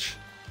Mage.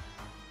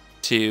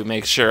 To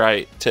make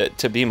sure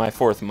to be my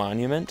 4th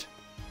Monument.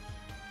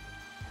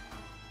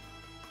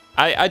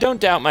 I don't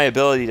doubt my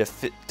ability to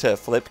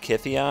flip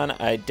Kythian.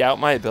 I doubt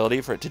my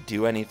ability for it to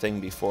do anything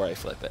before I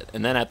flip it.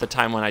 And then at the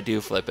time when I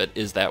do flip it,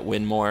 is that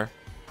win more?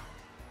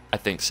 I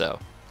think so.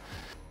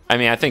 I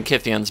mean, I think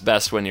Kythian's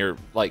best when you're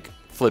like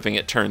flipping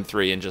it turn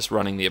 3 and just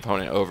running the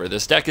opponent over.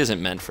 This deck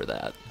isn't meant for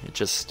that. It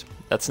just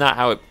that's not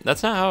how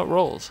it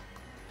rolls.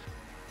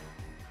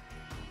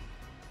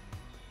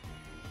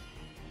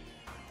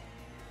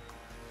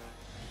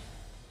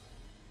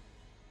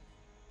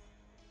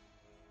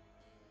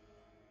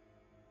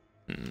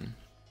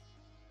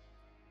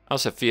 I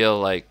also feel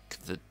like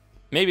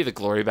maybe the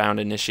Glorybound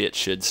Initiate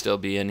should still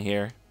be in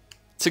here.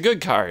 It's a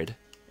good card.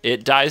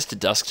 It dies to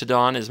Dusk to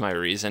Dawn is my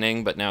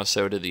reasoning, but now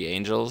so do the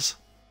Angels.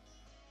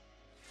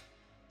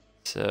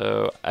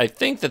 So I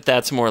think that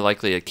that's more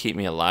likely to keep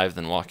me alive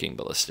than Walking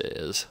Ballista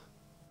is.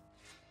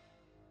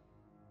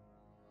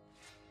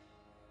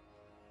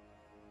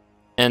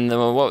 And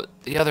the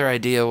other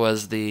idea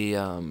was the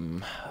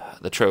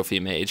Trophy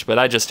Mage, but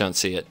I just don't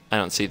see it. I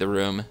don't see the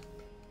room.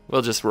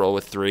 We'll just roll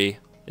with 3.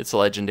 It's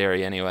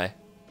legendary anyway.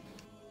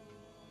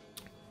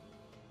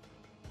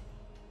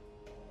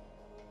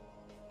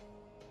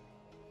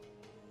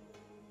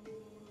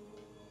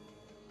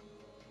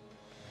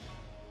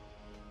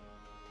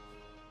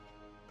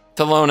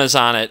 Thellona's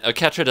on it.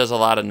 Oketra does a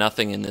lot of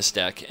nothing in this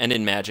deck, and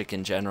in Magic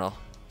in general.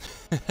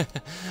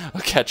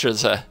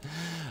 Oketra's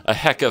a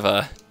heck of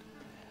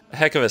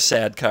a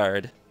sad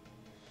card.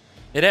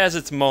 It has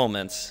its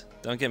moments.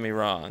 Don't get me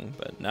wrong,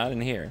 but not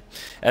in here.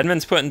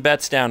 Edmund's putting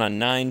bets down on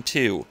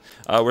 9-2.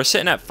 We're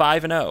sitting at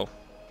 5-0.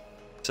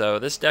 So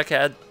this deck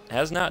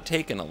has not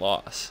taken a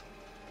loss.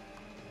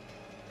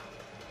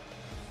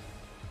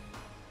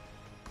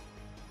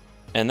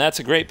 And that's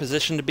a great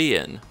position to be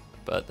in.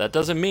 But that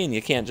doesn't mean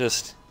you can't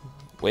just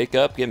wake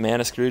up, get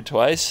mana screwed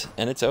twice,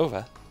 and it's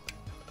over.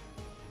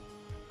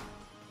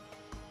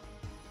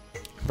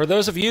 For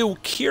those of you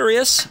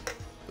curious,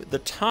 the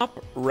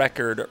top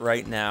record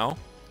right now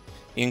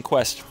in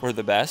Quest for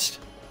the Best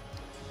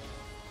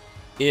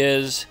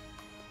is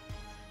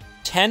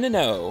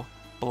 10-0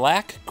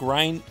 black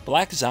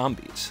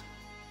zombies.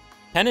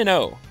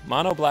 10-0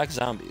 mono black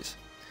zombies.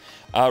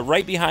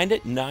 Right behind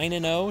it,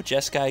 9-0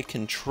 Jeskai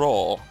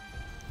Control.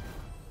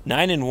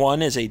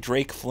 9-1 is a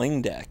Drake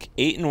Fling deck.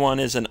 8-1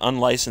 is an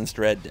unlicensed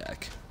red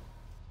deck.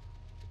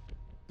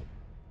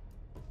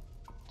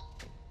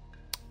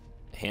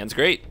 Hand's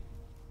great.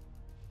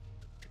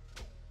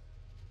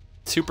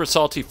 Super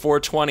Salty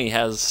 420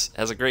 has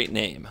a great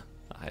name.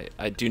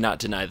 I do not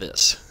deny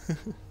this.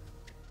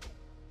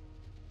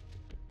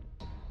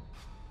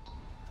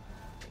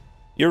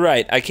 You're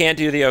right, I can't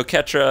do the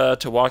Oketra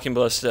to Walking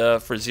Ballista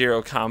for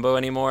 0 combo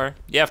anymore.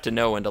 You have to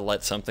know when to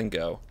let something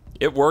go.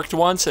 It worked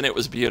once and it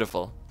was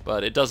beautiful,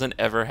 but it doesn't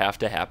ever have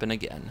to happen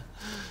again.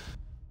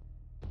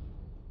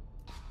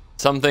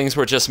 Some things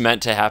were just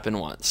meant to happen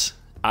once.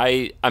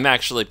 I'm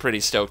actually pretty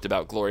stoked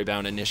about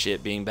Glorybound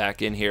Initiate being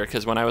back in here,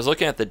 because when I was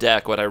looking at the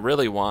deck, what I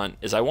really want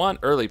is I want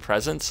early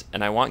presence,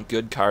 and I want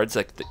good cards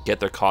that get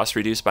their cost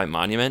reduced by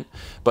Monument,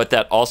 but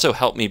that also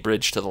help me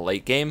bridge to the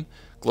late game.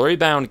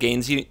 Glorybound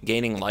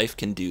gaining life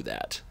can do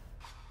that.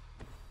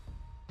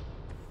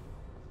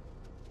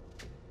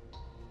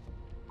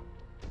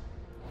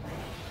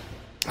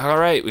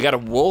 Alright, we got a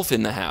wolf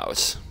in the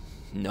house.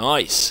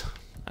 Nice.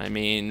 I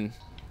mean,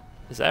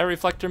 is that a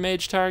Reflector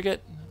Mage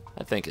target?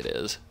 I think it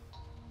is.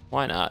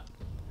 Why not?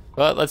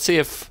 But let's see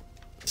if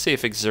Let's see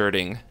if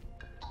exerting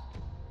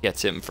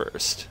gets him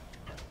first.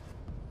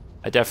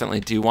 I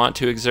definitely do want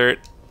to exert.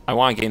 I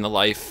want to gain the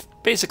life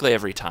basically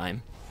every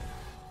time.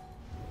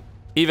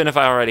 Even if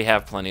I already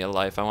have plenty of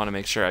life, I want to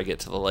make sure I get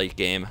to the late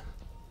game.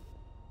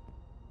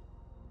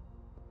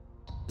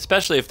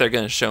 Especially if they're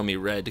going to show me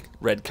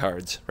red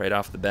cards right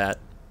off the bat.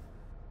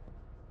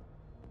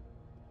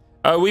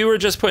 We were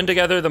just putting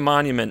together the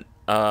monument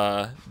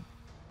deck,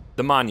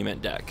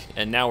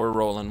 and now we're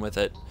rolling with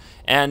it.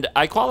 And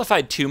I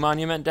qualified 2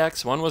 monument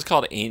decks. One was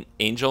called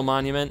Angel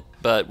Monument,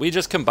 but we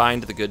just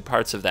combined the good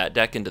parts of that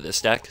deck into this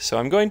deck. So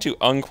I'm going to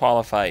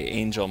unqualify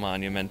Angel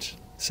Monument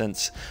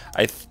since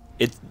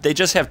they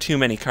just have too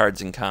many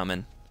cards in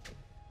common.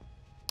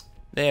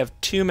 They have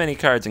too many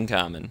cards in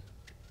common.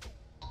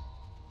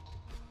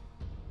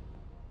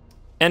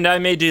 And I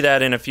may do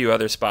that in a few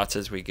other spots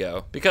as we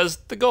go, because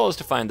the goal is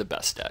to find the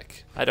best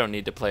deck. I don't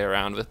need to play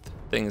around with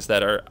things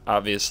that are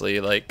obviously,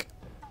 like,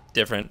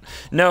 different.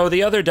 No,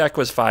 the other deck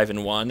was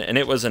 5-1, and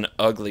it was an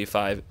ugly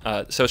 5.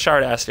 So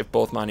Shard asked if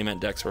both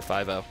Monument decks were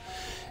 5-0.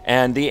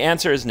 And the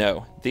answer is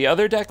no. The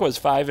other deck was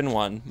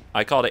 5-1.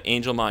 I called it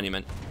Angel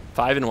Monument.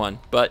 5-1,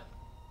 but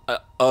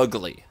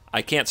ugly.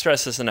 I can't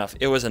stress this enough.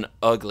 It was an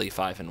ugly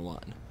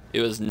 5-1.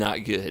 It was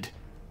not good.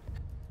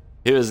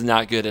 It was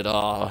not good at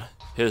all.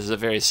 It was a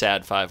very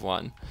sad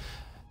 5-1.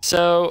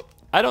 So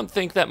I don't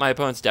think that my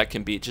opponent's deck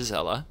can beat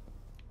Gisela.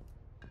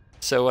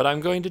 So what I'm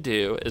going to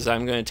do is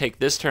I'm going to take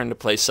this turn to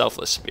play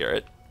Selfless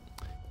Spirit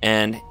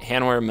and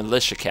hanweir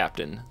Militia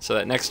Captain, so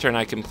that next turn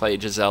I can play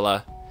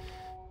Gisela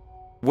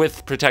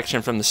with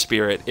protection from the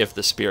Spirit if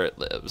the Spirit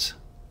lives.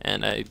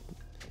 And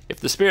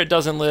if the Spirit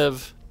doesn't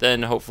live,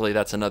 then hopefully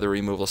that's another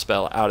removal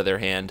spell out of their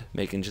hand,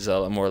 making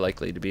Gisela more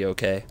likely to be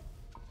okay.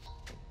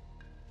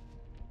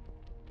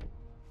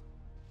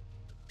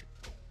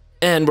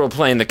 And we're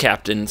playing the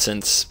Captain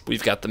since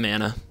we've got the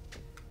mana.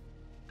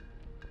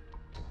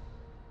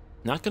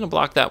 Not going to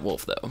block that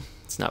wolf, though.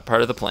 It's not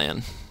part of the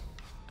plan.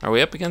 Are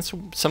we up against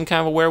some kind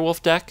of a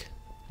werewolf deck?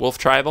 Wolf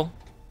tribal?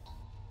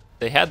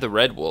 They had the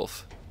red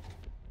wolf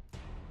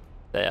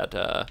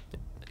that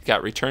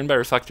got returned by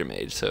Reflector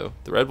Mage, so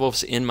the red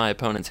wolf's in my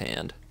opponent's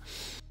hand.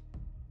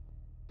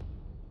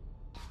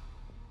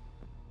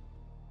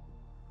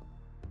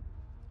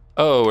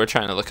 Oh, we're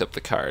trying to look up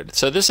the card.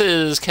 So this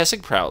is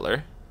Kessig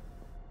Prowler.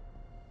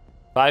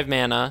 5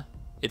 mana.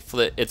 It's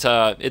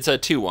a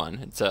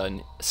 2/1. It's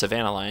a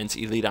Savannah Lions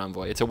Elite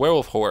Envoy. It's a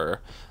werewolf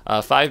horror.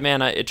 5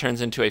 mana. It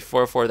turns into a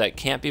 4/4 that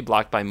can't be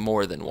blocked by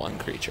more than one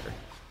creature.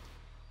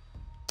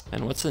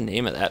 And what's the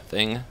name of that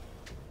thing?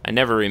 I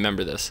never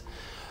remember this.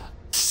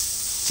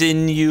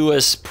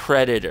 Sinuous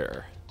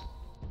Predator.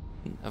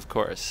 Of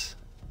course.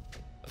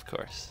 Of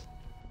course.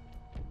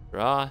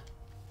 Draw.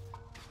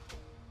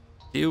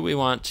 Do we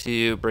want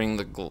to bring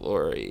the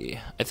glory?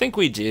 I think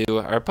we do.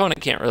 Our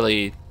opponent can't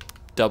really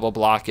double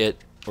block it,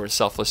 or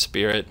Selfless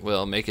Spirit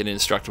will make it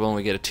indestructible and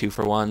we get a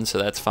 2-for-1, so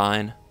that's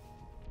fine.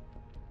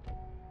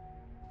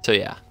 So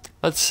yeah,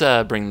 let's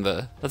bring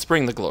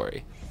the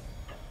glory.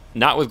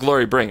 Not with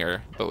Glory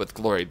Bringer, but with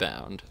Glory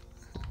Bound.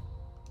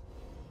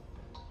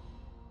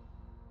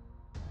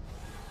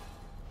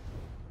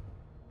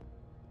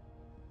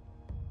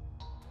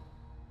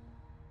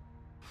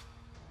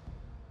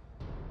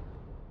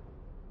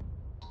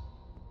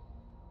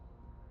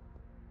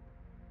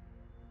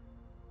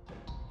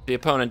 The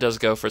opponent does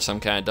go for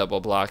some kind of double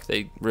block,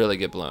 they really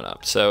get blown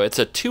up. So it's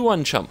a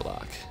 2/1 chump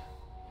block,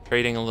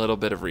 trading a little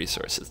bit of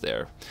resources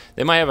there.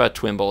 They might have a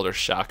Twin Boulder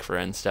Shock for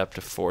end step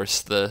to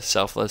force the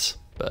Selfless,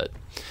 but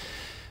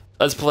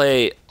let's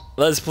play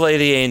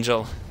the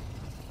Angel.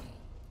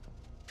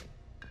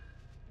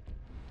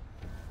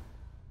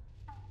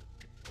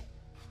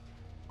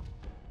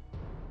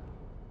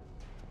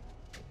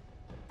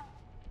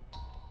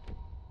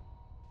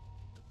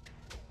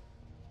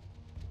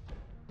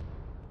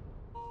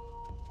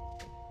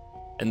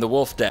 And the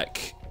wolf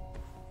deck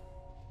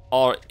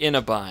are in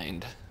a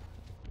bind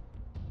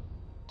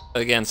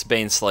against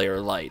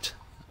Baneslayer Light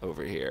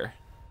over here.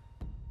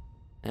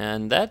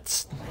 And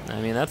that's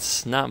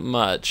not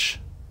much.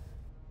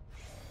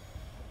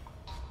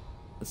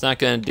 It's not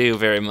going to do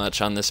very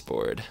much on this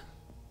board.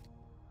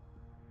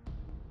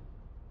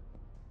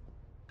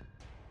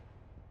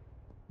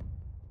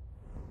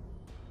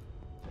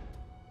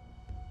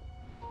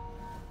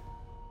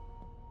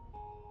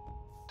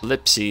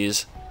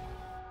 Ellipses.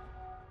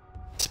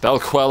 Spell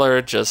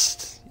Queller,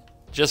 just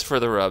for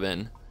the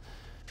rub-in.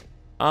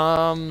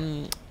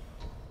 I'm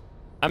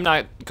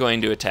not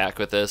going to attack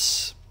with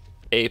this.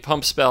 A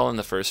pump spell in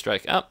the first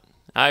strike. Oh,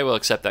 I will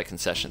accept that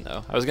concession,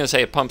 though. I was going to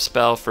say a pump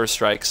spell, first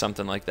strike,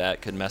 something like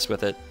that could mess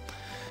with it.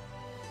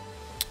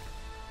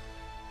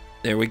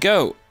 There we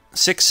go.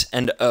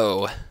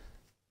 6-0.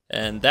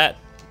 And that,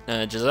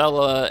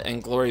 Gisela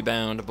and Glory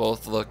Bound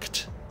both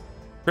looked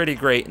pretty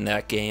great in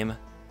that game.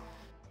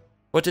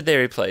 What did they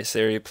replace?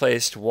 They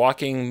replaced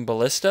Walking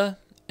Ballista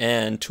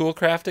and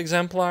Toolcraft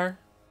Exemplar.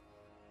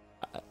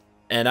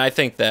 And I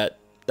think that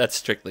that's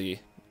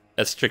strictly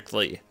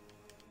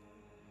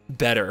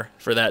better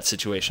for that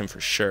situation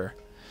for sure.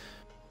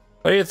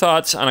 What are your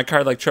thoughts on a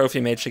card like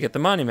Trophy Mage to get the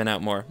monument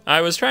out more?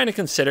 I was trying to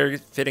consider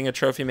fitting a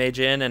Trophy Mage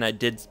in, and I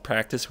did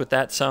practice with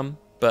that some,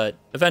 but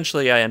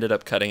eventually I ended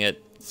up cutting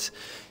it. It's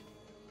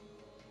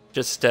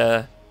just,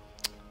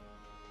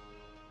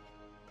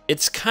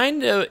 it's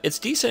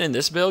decent in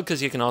this build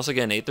because you can also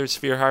get an Aether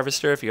Sphere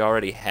Harvester if you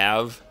already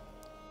have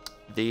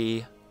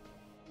the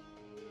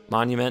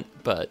monument,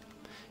 but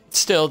it's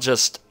still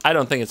just, I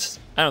don't think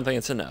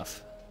it's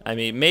enough. I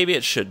mean, maybe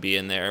it should be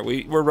in there.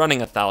 We're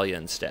running a Thalia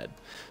instead.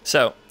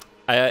 So,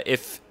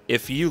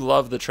 if you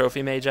love the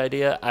Trophy Mage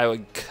idea, I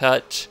would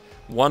cut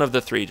one of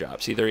the 3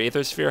 drops, either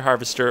Aether Sphere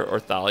Harvester or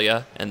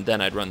Thalia, and then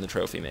I'd run the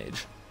Trophy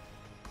Mage.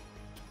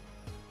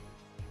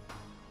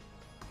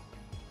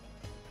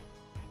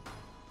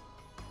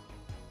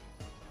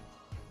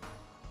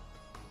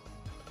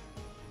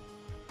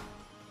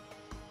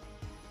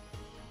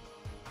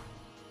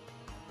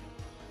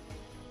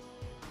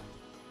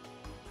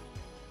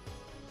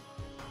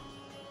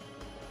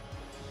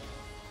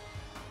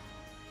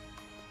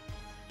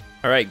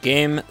 All right,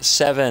 game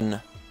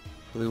 7,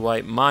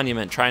 Blue-White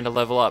Monument, trying to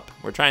level up.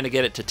 We're trying to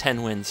get it to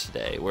 10 wins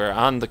today. We're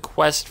on the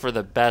quest for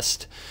the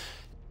best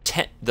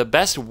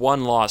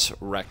 1-loss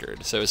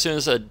record. So as soon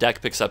as a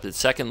deck picks up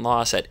its 2nd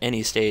loss at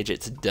any stage,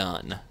 it's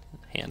done.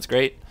 Hand's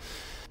great.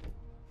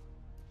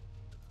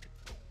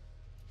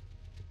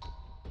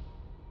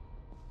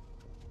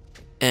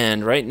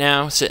 And right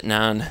now, sitting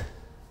on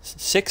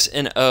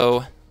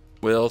 6-0.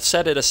 We'll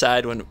set it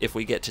aside if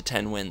we get to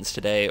 10 wins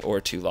today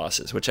or 2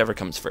 losses, whichever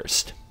comes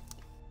first.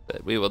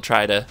 But we will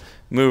try to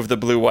move the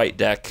blue-white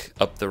deck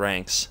up the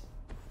ranks.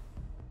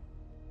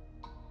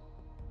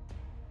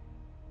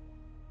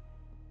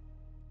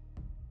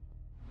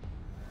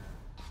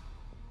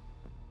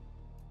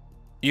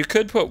 You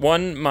could put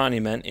 1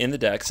 monument in the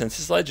deck since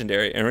it's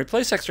legendary and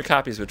replace extra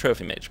copies with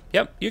Trophy Mage.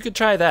 Yep, you could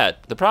try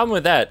that. The problem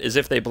with that is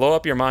if they blow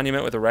up your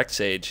monument with a Rex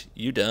Sage,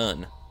 you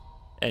done.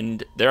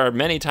 And there are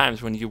many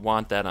times when you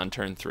want that on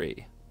turn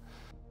 3.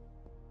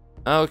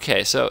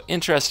 Okay, so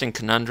interesting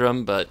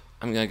conundrum, but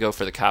I'm going to go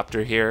for the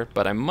Copter here,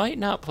 but I might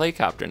not play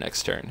Copter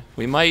next turn.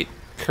 We might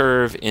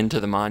curve into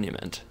the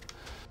monument,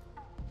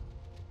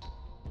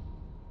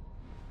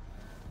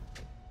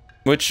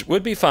 which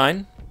would be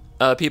fine.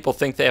 People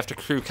think they have to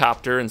crew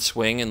Copter and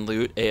swing and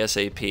loot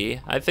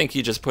ASAP. I think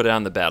you just put it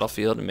on the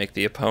battlefield and make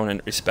the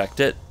opponent respect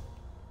it,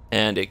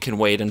 and it can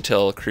wait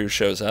until a crew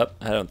shows up.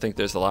 I don't think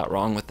there's a lot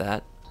wrong with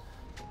that.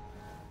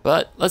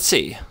 But let's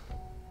see.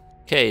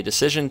 Okay,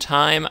 decision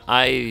time.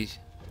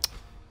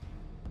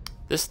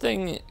 This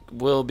thing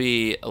will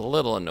be a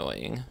little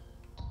annoying.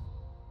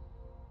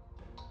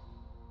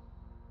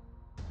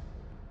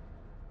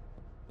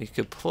 We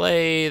could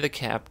play the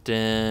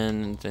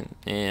captain.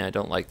 I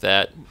don't like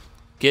that.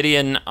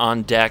 Gideon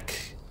on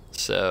deck,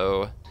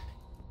 so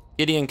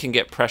Gideon can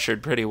get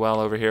pressured pretty well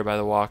over here by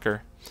the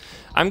walker.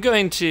 I'm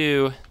going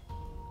to...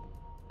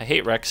 I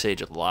hate Rex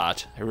Sage a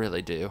lot. I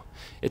really do.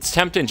 It's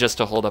tempting just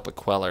to hold up a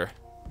Queller.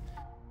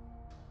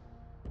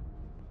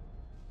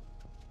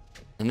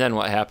 And then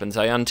what happens?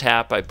 I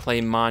untap, I play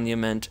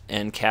Monument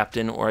and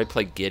Captain, or I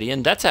play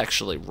Gideon. That's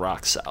actually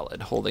rock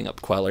solid, holding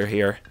up Queller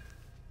here.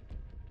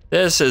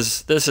 That's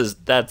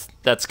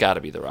got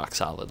to be the rock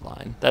solid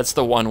line. That's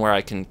the one where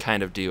I can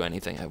kind of do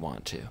anything I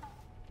want to.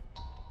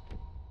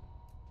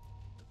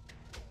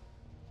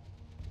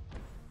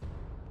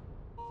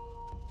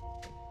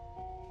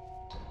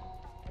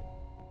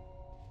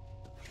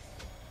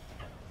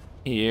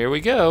 Here we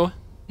go.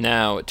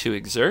 Now, to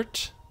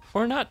exert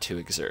or not to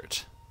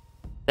exert?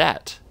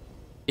 That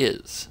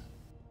is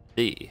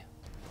the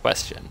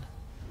question.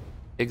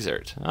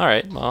 Exert. All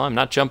right, well, I'm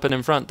not jumping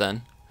in front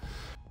then,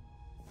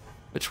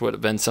 which would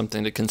have been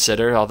something to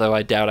consider, although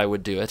I doubt I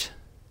would do it.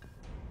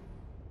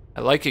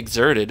 I like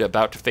exerted,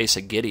 about to face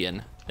a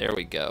Gideon. There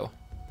we go.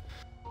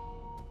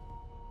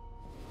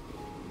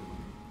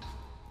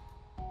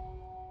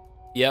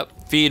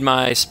 Yep, feed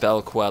my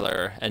spell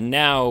Queller. And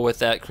now with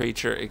that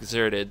creature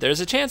exerted, there's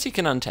a chance he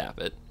can untap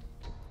it.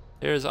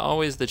 There's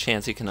always the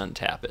chance he can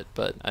untap it,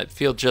 but I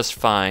feel just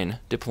fine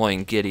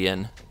deploying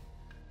Gideon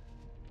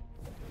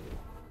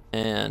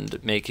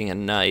and making a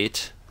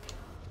knight.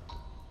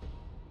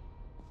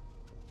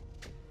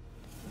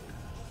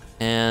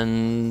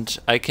 And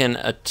I can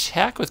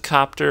attack with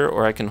Copter,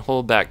 or I can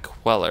hold back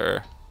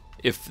Queller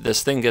if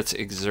this thing gets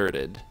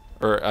exerted,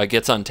 or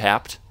gets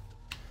untapped.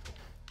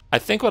 I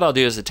think what I'll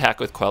do is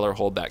attack with Queller,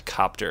 hold back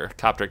Copter.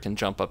 Copter can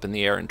jump up in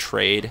the air and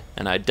trade,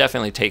 and I'd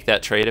definitely take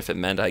that trade if it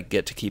meant I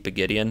get to keep a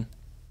Gideon.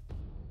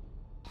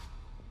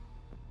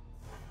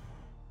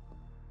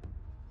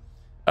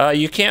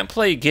 You can't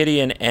play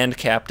Gideon and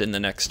Captain the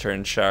next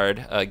turn,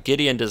 Shard.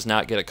 Gideon does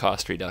not get a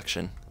cost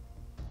reduction.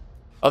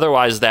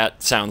 Otherwise,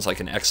 that sounds like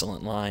an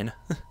excellent line.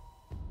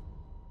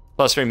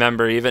 Plus,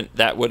 remember, even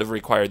that would have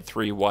required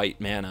 3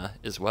 white mana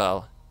as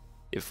well,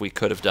 if we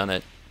could have done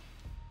it.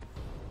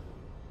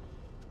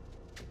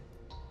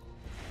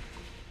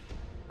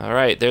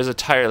 Alright, there's a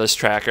tireless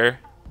tracker.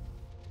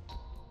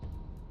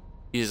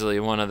 Easily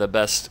one of the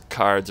best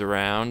cards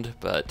around,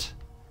 but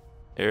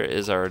There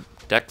is our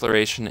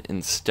declaration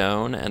in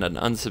stone and an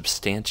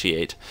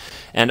unsubstantiate.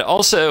 And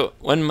also,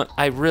 when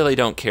I really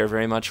don't care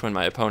very much when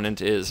my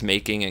opponent is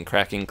making and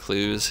cracking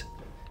clues,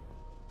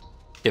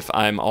 if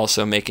I'm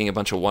also making a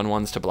bunch of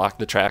 1/1s to block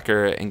the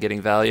tracker and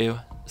getting value.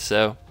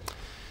 So,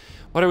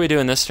 what are we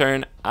doing this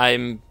turn?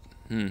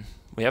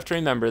 We have to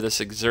remember this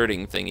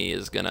exerting thingy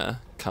is gonna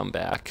come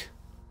back.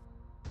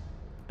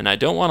 And I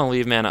don't want to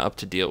leave mana up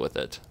to deal with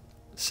it.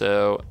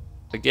 So,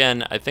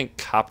 again, I think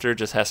Copter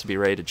just has to be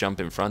ready to jump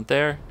in front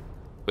there,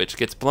 which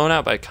gets blown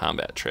out by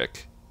combat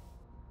trick,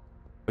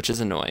 which is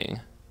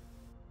annoying.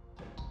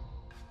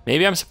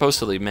 Maybe I'm supposed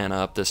to leave mana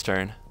up this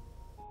turn.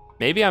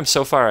 Maybe I'm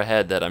so far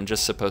ahead that I'm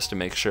just supposed to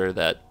make sure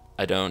that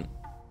I don't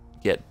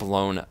get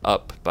blown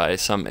up by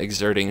some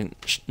exerting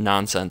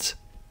nonsense.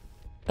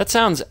 That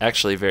sounds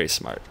actually very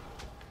smart.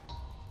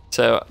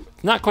 So,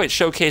 not quite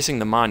showcasing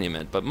the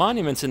monument, but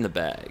monument's in the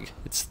bag.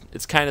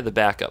 It's kind of the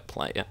backup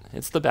plan.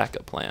 It's the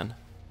backup plan.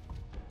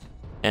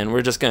 And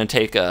we're just going to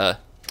take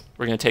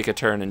a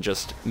turn and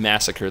just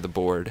massacre the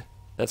board.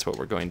 That's what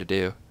we're going to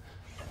do.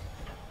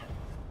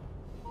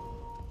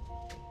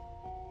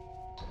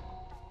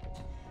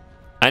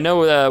 I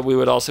know we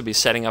would also be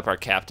setting up our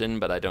captain,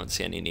 but I don't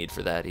see any need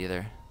for that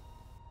either.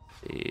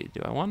 Let's see,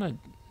 do I want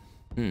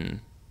to...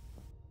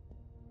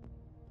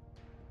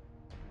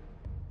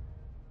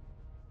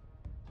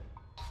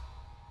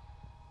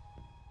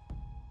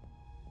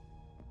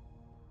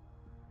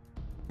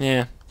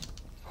 Yeah.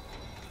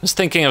 I was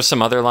thinking of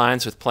some other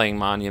lines with playing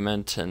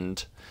Monument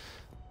and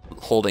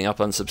holding up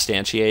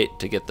Unsubstantiate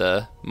to get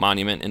the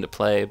Monument into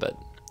play, but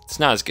it's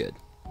not as good.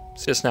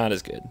 It's just not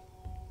as good.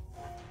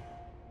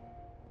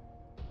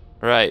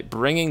 Right,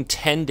 bringing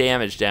 10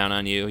 damage down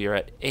on you. You're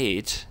at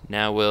 8.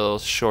 Now we'll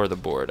shore the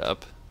board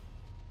up.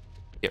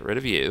 Get rid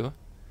of you.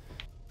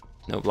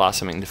 No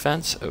Blossoming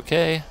Defense.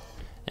 Okay.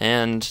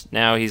 And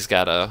now he's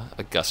got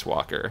a Gust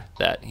Walker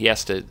that he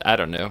has to, I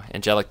don't know,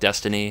 Angelic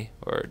Destiny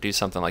or do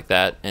something like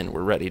that, and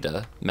we're ready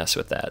to mess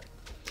with that.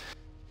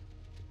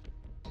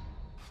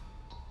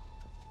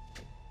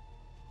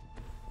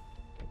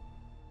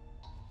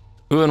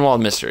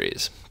 Ulvenwald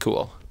Mysteries.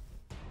 Cool.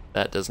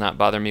 That does not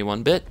bother me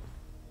one bit.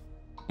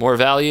 More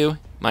value.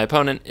 My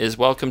opponent is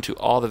welcome to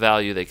all the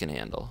value they can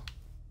handle,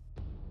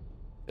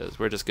 because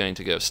we're just going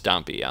to go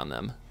stompy on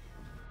them.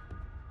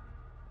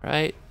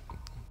 Right?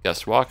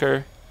 Gust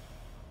Walker.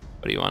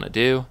 What do you want to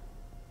do?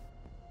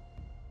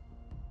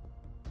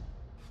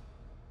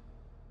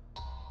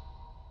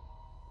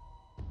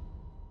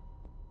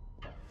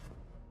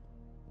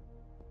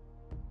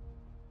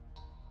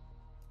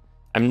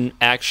 I'm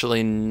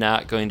actually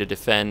not going to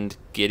defend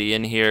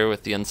Gideon here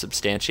with the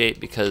Unsubstantiate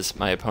because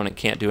my opponent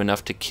can't do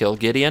enough to kill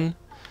Gideon.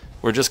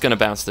 We're just going to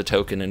bounce the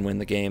token and win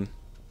the game.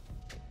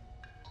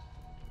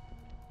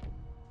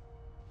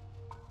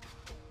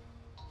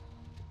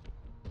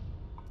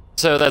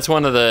 So that's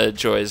one of the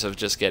joys of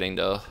just getting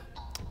to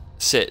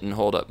sit and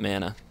hold up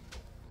mana.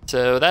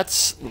 So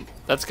that's going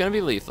to be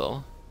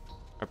lethal.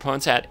 Our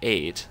opponent's at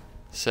 8.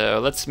 So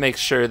let's make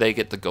sure they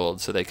get the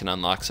gold so they can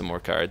unlock some more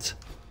cards.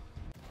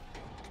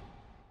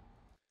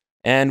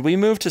 And we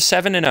moved to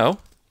 7-0.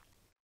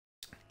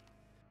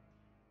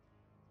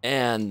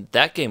 And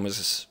that game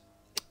was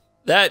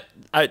that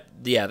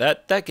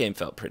game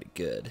felt pretty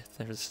good.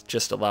 There was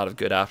just a lot of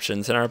good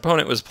options, and our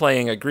opponent was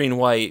playing a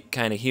green-white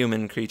kind of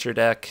human creature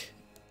deck.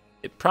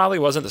 It probably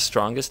wasn't the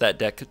strongest that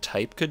deck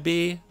type could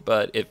be,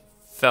 but it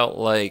felt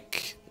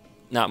like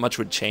not much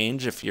would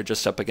change if you're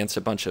just up against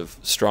a bunch of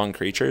strong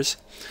creatures.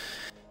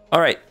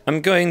 All right,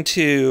 I'm going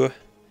to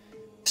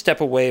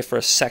step away for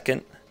a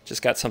second.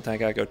 Just got something I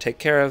gotta go take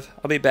care of.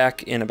 I'll be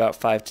back in about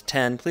 5 to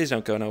 10. Please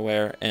don't go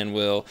nowhere, and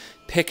we'll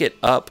pick it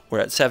up. We're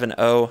at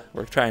 7-0.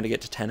 We're trying to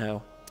get to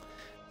 10-0.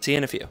 See you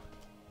in a few.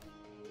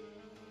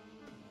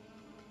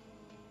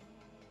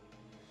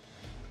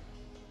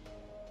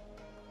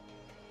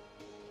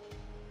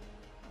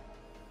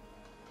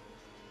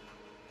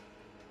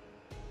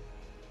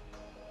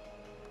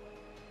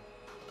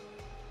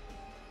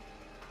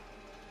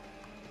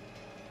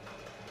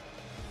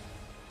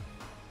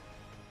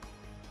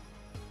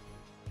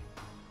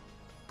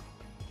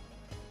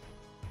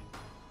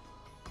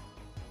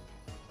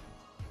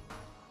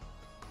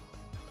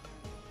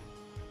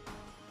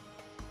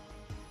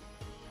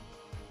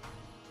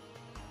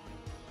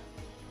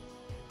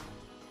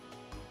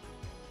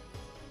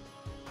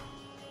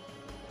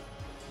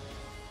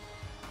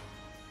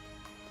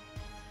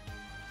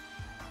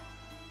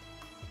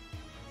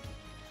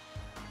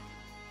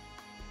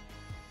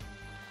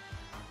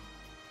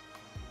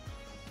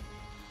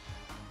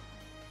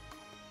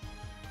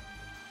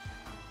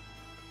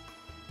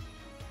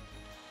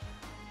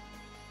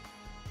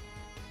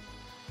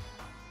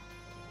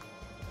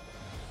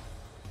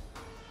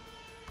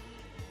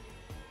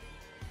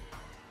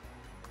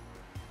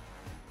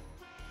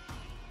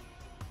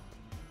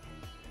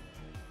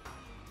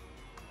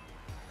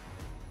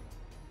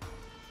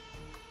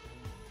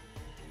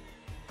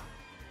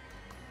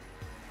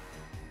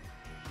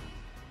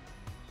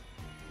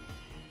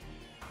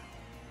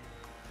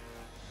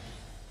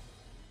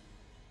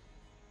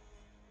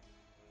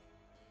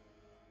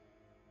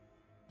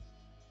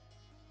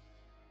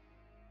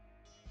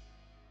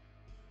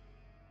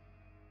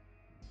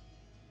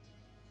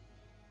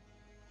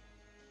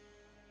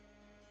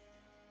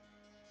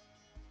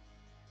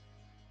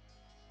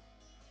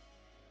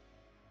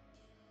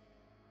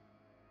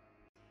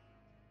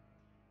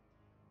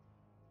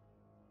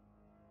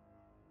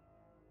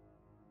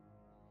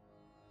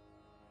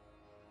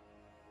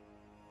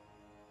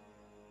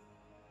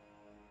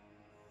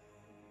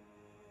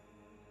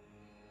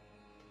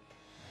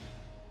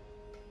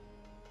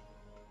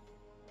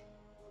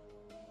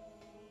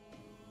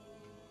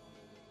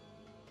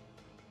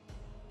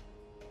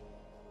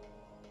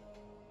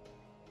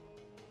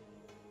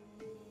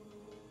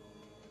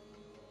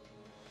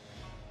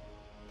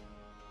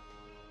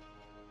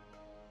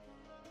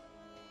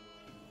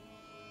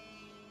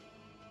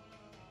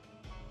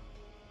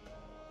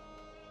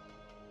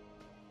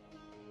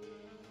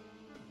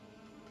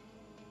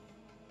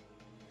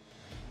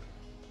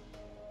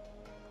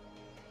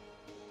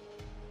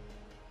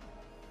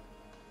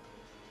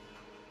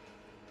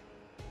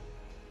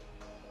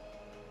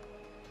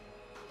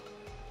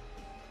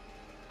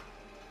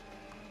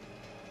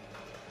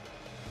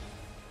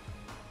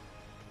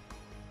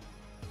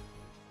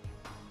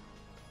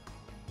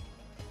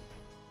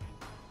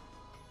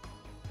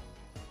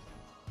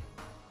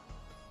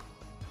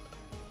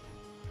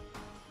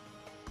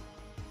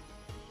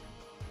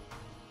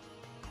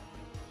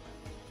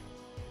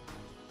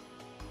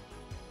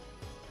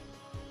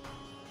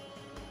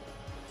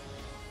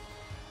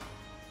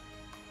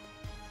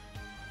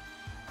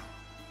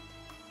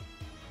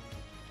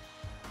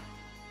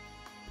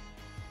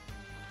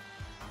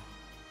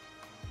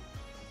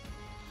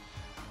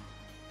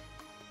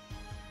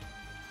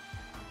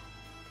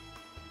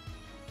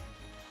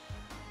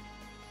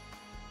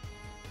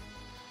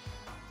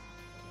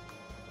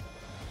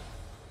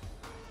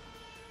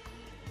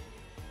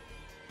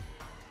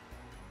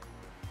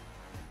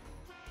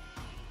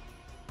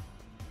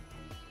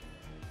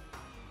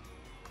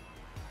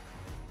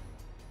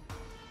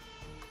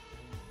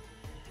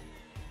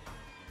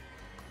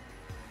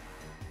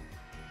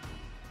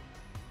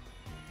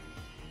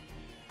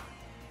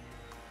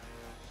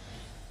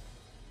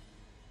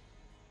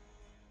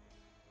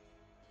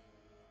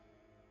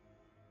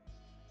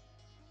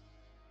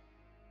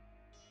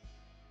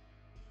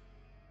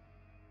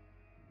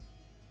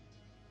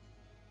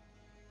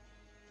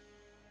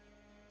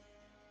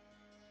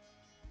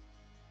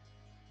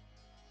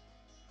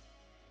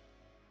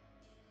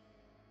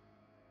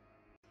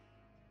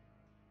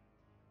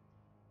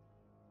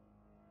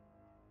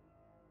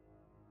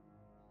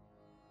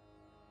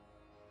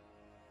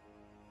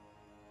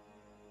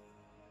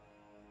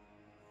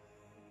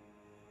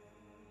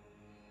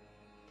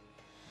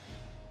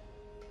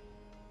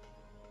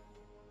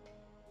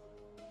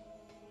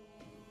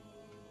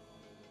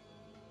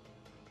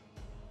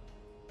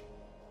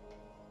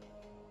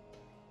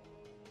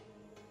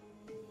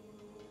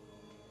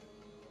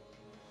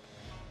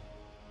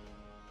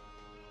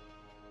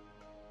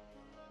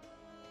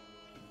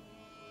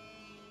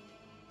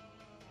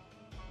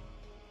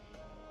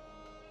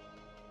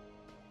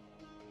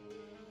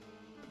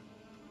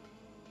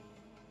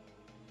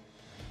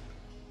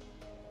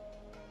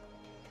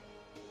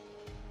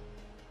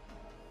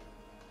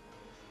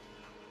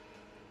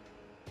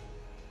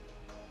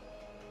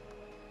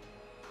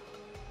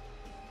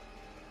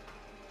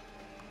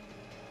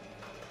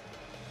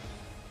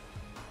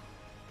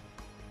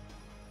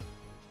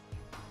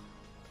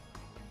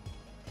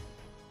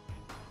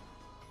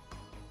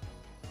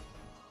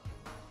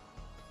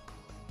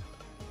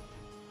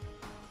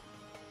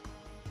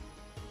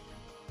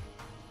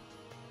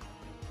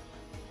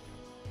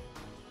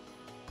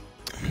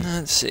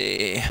 Let's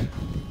see.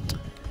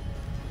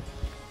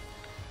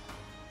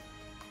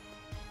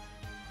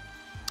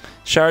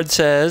 Shard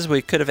says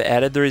we could have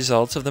added the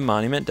results of the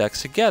monument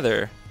decks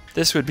together.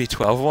 This would be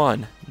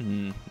 12-1.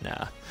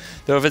 Nah.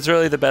 Though if it's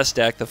really the best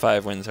deck, the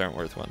 5 wins aren't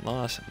worth 1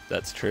 loss.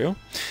 That's true.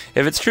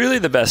 If it's truly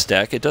the best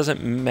deck, it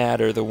doesn't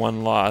matter the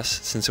 1 loss,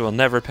 since it will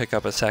never pick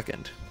up a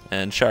second.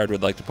 And Shard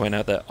would like to point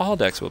out that all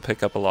decks will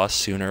pick up a loss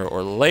sooner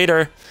or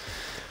later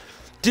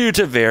due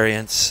to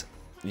variance.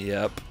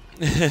 Yep.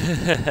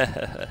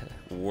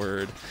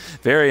 Word.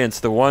 Variance,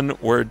 the one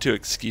word to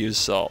excuse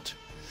salt.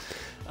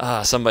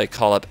 Somebody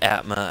call up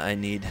Atma. I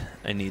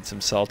need some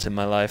salt in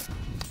my life.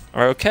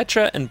 Are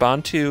Oketra and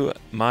Bantu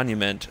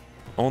Monument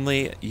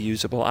only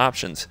usable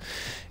options?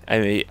 I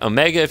mean,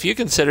 Omega, if you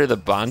consider the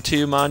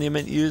Bantu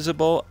Monument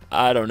usable,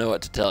 I don't know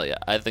what to tell you.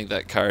 I think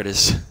that card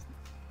is...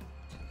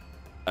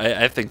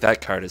 I think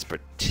that card is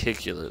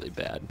particularly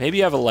bad. Maybe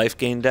you have a life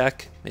gain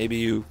deck. Maybe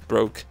you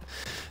broke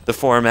the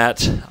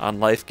format on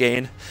life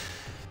gain.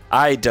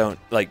 I don't,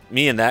 like,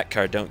 me and that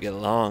card don't get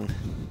along.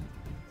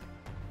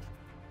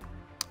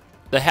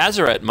 The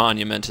Hazaret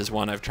Monument is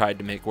one I've tried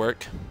to make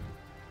work,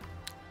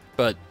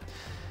 but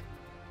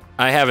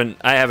I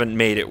haven't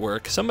made it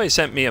work. Somebody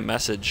sent me a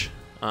message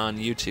on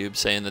YouTube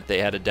saying that they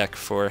had a deck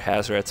for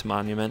Hazaret's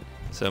Monument,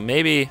 so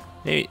maybe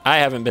I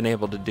haven't been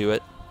able to do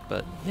it,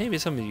 but maybe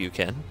some of you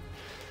can.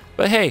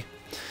 But hey,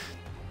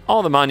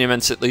 all the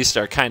monuments at least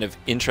are kind of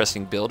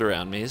interesting build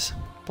around me's.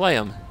 Play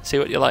them, see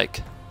what you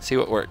like, see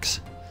what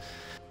works.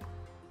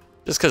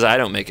 Just because I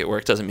don't make it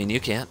work doesn't mean you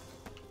can't.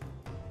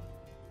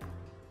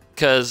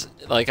 Because,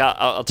 like,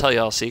 I'll tell you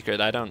all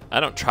secret, I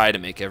don't try to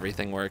make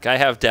everything work. I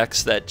have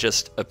decks that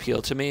just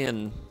appeal to me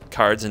and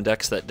cards and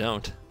decks that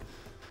don't.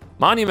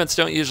 Monuments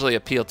don't usually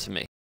appeal to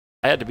me.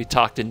 I had to be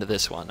talked into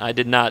this one. I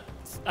did not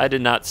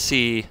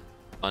see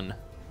one.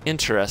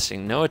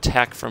 Interesting. No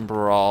attack from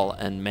Brawl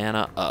and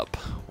mana up.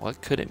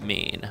 What could it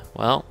mean?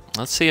 Well,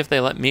 let's see if they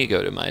let me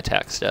go to my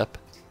attack step.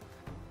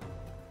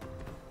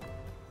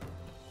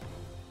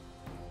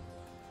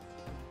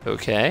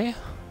 Okay.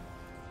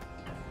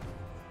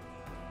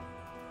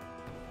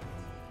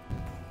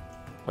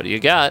 What do you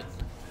got?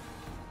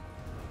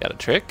 Got a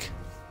trick?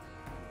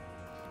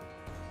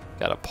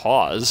 Got a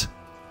pause.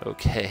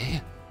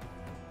 Okay.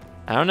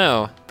 I don't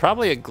know.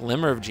 Probably a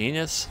Glimmer of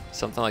Genius.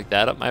 Something like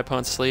that up my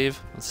opponent's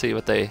sleeve. Let's see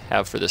what they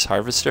have for this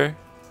Harvester.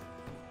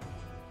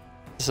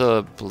 Is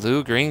a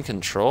blue-green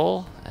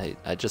control?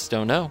 I just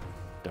don't know.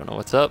 Don't know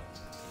what's up.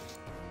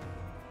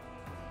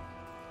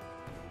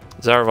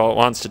 Zarvault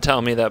wants to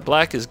tell me that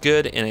black is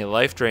good in a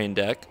life drain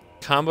deck.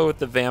 Combo with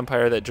the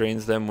vampire that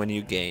drains them when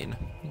you gain.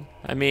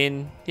 I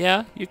mean,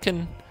 yeah, you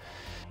can...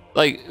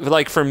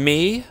 Like for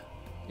me...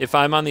 If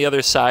I'm on the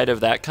other side of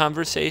that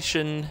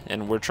conversation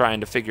and we're trying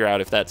to figure out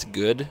if that's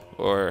good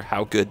or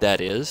how good that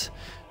is,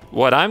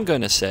 what I'm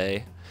going to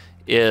say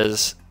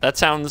is that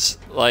sounds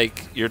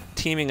like you're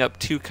teaming up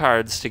 2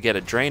 cards to get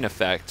a drain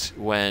effect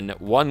when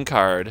one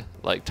card,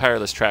 like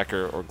Tireless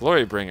Tracker or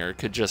Glorybringer,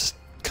 could just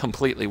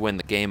completely win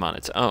the game on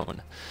its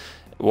own.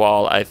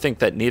 While I think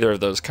that neither of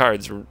those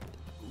cards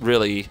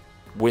really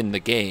win the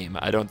game,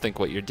 I don't think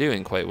what you're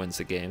doing quite wins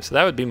the game. So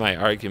that would be my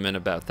argument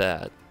about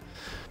that.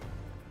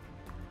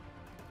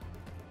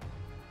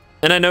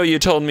 And I know you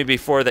told me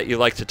before that you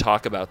like to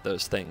talk about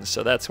those things,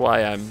 so that's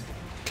why I'm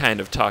kind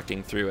of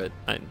talking through it.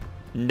 I'm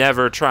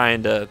never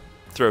trying to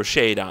throw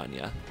shade on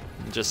you.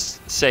 I'm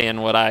just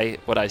saying what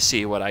I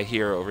see, what I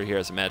hear over here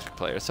as a Magic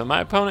player. So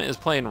my opponent is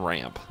playing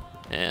Ramp,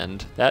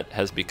 and that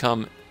has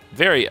become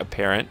very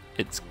apparent.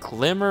 It's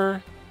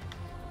Glimmer,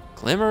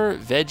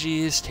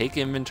 Veggies, Take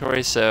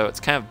Inventory, so it's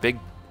kind of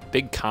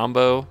big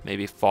combo,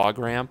 maybe Fog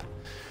Ramp.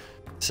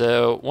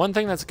 So one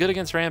thing that's good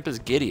against Ramp is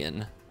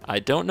Gideon. I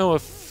don't know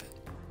if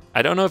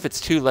it's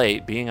too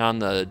late, being on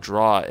the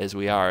draw as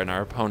we are, and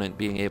our opponent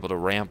being able to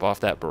ramp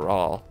off that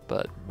Baral,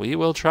 but we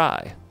will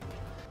try.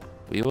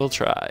 We will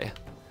try.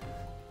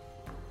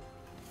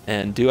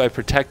 And do I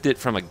protect it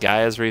from a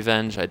Gaeas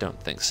Revenge? I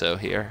don't think so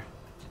here.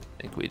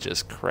 I think we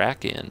just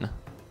crack in.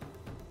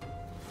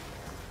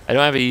 I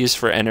don't have a use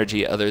for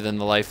energy other than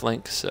the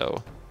lifelink,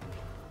 so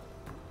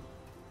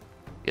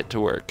get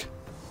to work.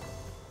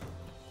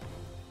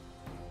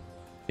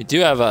 We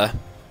do have a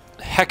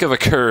heck of a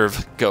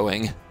curve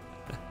going.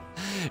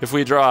 If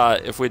we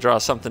draw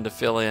something to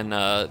fill in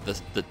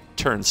the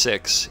turn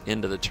 6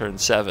 into the turn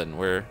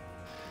 7,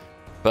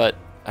 but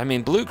I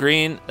mean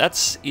blue-green,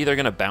 that's either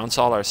gonna bounce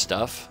all our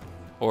stuff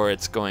or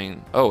it's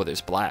going, oh, there's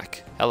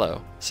black.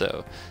 Hello.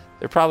 So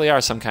there probably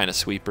are some kind of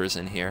sweepers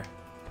in here.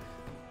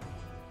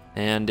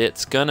 And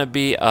it's gonna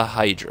be a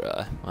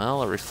hydra.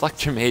 Well, a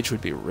reflector mage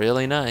would be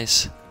really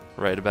nice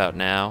right about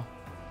now.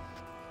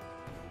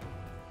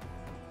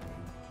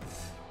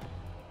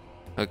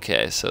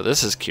 Okay, so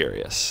this is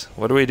curious.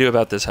 What do we do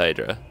about this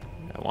Hydra?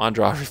 I want to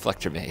draw a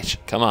Reflector Mage.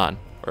 Come on.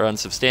 Or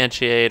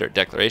Unsubstantiate or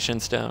Declaration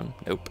Stone.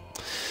 Nope.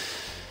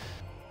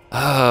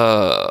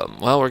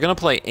 Well, we're going to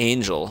play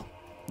Angel.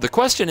 The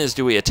question is,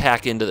 do we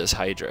attack into this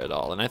Hydra at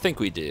all? And I think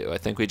we do. I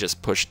think we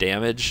just push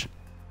damage.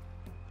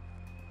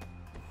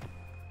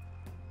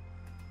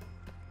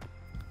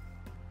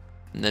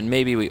 And then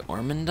maybe we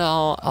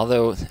Ormondal,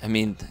 although, I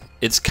mean,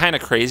 it's kind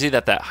of crazy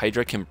that that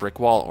Hydra can brick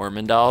wall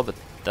Ormondal, but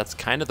that's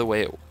kind of the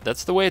way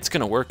that's the way it's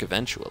going to work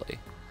eventually.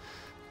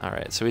 All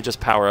right, so we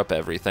just power up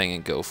everything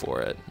and go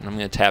for it. And I'm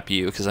going to tap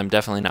you because I'm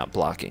definitely not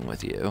blocking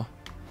with you.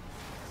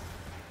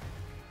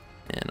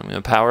 And I'm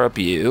going to power up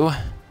you.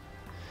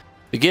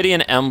 The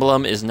Gideon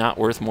emblem is not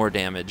worth more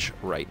damage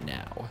right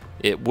now.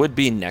 It would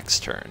be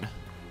next turn,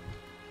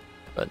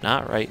 but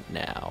not right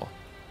now.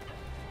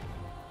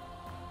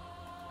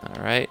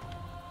 All right.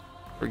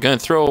 We're going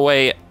to throw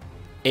away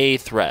a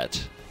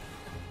threat.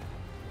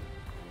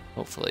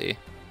 Hopefully.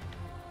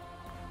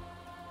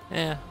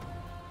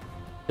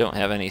 Don't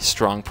have any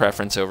strong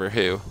preference over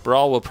who.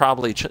 Brawl will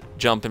probably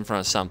jump in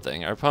front of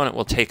something. Our opponent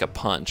will take a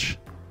punch,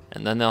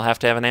 and then they'll have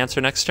to have an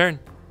answer next turn.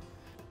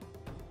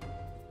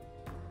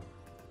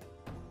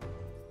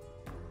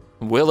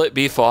 Will it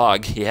be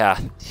fog? Yeah,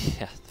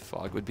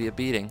 fog would be a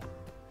beating.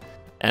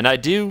 And I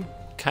do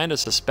kind of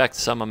suspect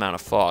some amount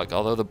of fog,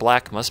 although the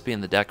black must be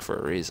in the deck for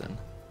a reason.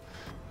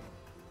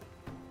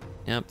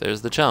 Yep,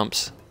 there's the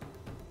chumps.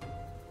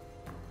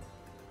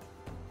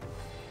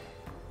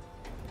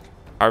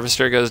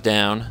 Harvester goes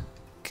down.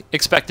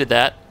 Expected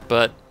that,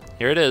 but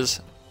here it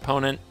is.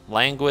 Opponent,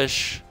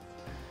 Languish,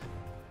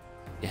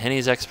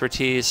 Henny's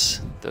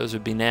Expertise. Those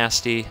would be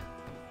nasty.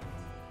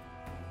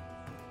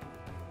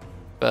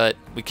 But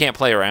we can't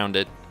play around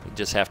it. We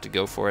just have to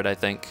go for it, I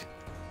think.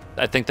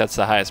 I think that's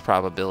the highest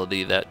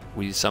probability that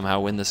we somehow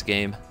win this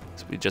game.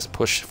 So we just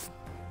push,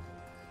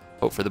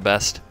 hope for the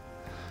best.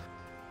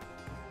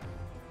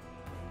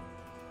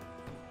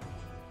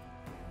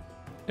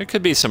 There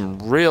could be some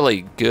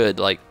really good,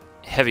 like,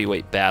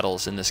 heavyweight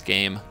battles in this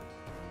game.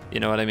 You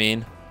know what I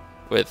mean?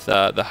 With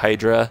the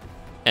Hydra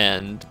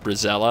and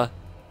Brizella.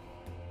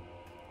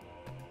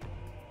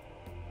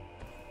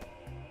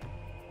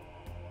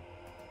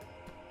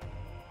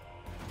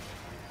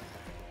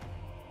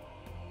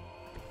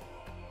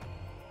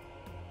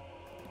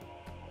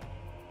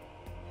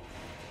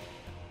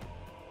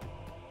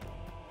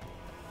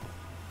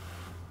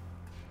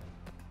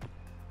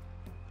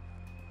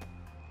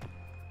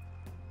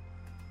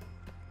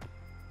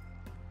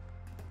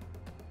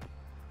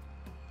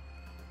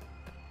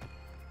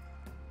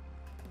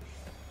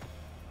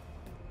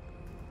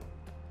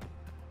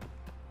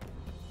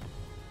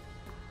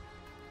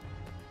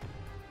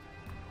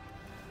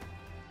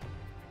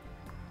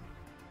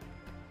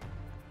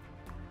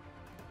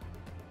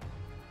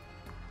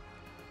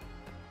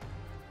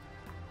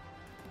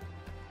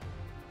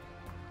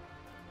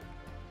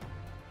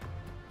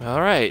 All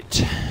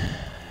right.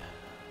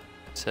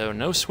 So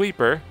no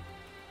sweeper.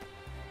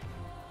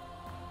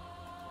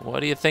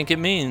 What do you think it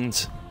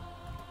means?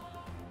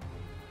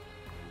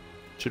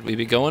 Should we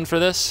be going for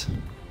this?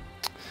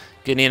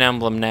 Gideon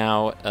emblem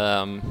now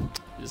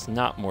is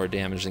not more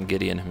damage than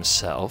Gideon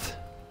himself.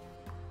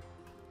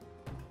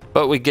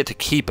 But we get to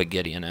keep a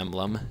Gideon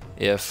emblem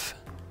if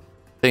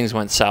things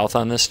went south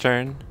on this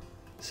turn.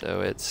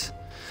 So it's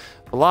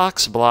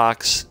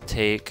blocks,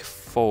 take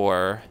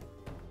 4.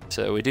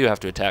 So we do have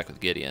to attack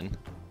with Gideon.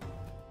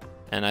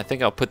 And I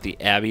think I'll put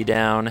the Abbey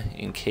down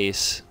in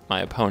case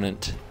my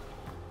opponent...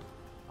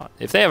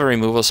 If they have a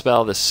removal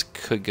spell, this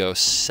could go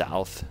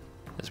south,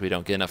 as we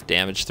don't get enough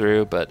damage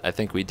through, but I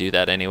think we do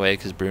that anyway,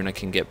 because Bruna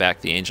can get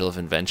back the Angel of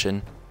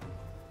Invention.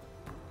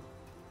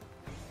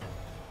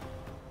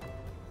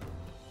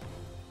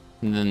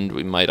 And then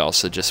we might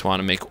also just want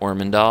to make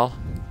Ormondal.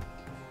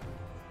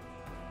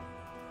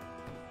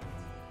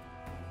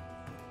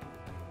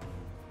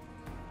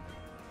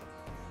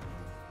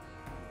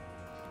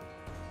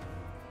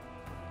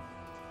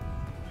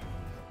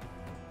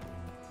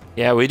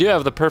 Yeah, we do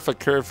have the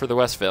perfect curve for the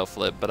Westvale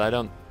flip, but I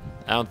don't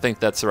think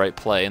that's the right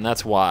play, and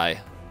that's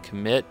why.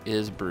 Commit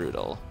is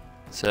brutal.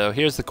 So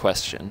here's the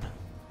question.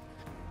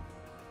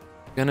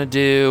 Gonna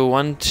do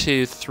 1,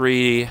 2,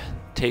 3,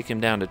 take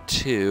him down to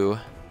 2.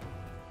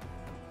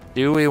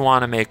 Do we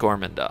want to make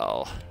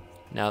Ormondal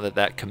now that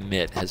that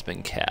commit has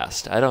been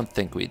cast? I don't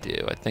think we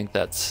do. I think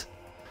that's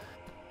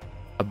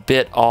a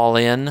bit all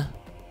in.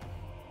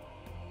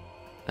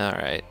 All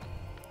right.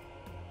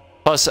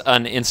 Plus,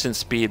 an instant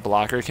speed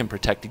blocker can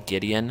protect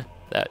Gideon.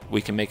 That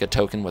we can make a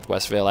token with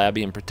Westvale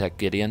Abbey and protect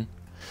Gideon.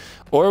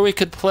 Or we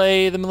could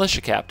play the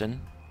Militia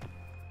Captain.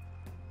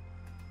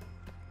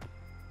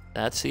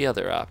 That's the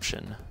other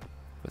option.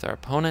 With our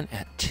opponent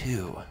at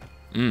 2.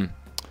 I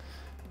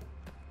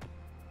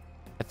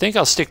think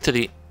I'll stick to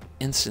the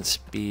instant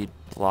speed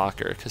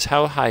blocker, because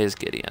how high is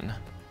Gideon?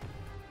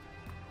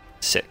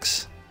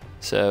 6.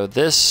 So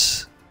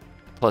this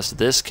plus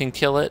this can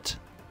kill it.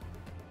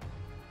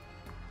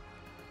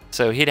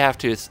 So he'd have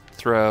to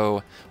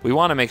throw... We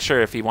want to make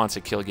sure if he wants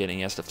to kill Gideon,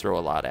 he has to throw a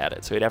lot at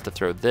it. So he'd have to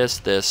throw this,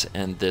 this,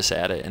 and this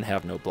at it and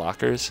have no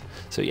blockers.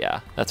 So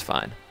yeah, that's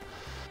fine.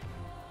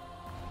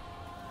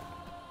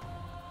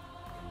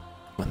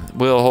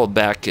 We'll hold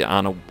back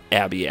on a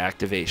Abbey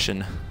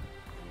activation.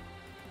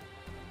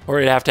 Or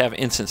he'd have to have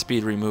instant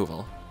speed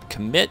removal.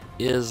 Commit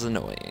is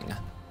annoying,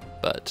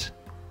 but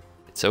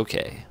it's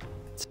okay.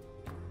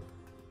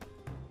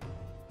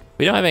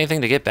 We don't have anything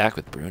to get back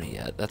with Bruni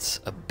yet. That's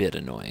a bit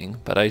annoying,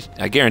 but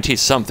I guarantee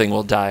something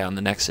will die on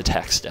the next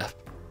attack step.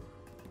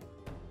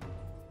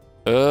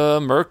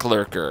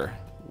 Merklurker.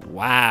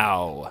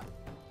 Wow.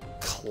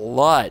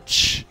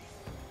 Clutch.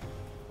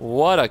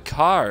 What a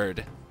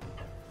card.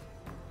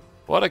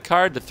 What a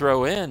card to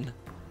throw in.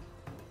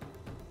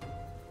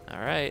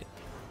 Alright.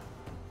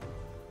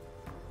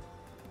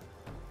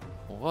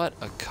 What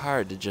a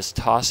card to just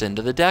toss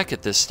into the deck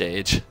at this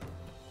stage.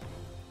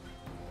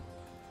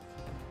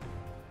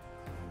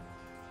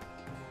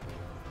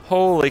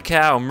 Holy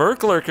cow,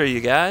 Merklurker, you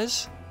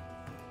guys.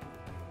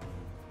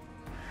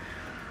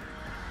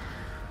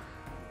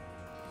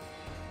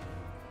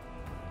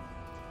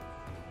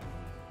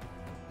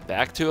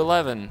 Back to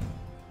 11.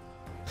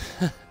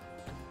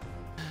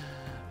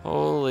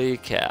 Holy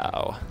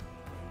cow.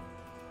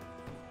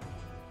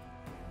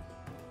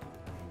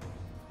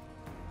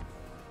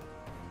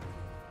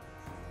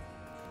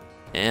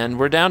 And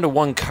we're down to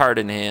 1 card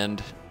in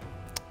hand.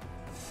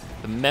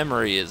 The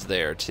memory is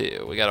there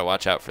too. We gotta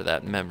watch out for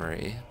that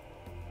memory.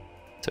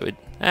 So it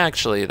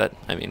actually,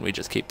 I mean, we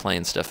just keep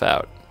playing stuff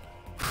out.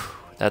 Whew,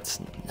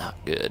 that's not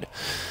good.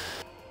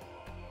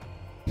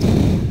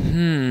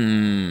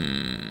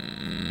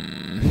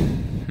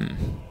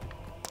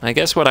 I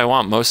guess what I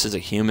want most is a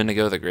human to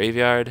go to the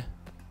graveyard.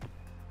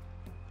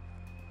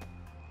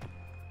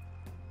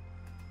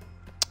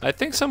 I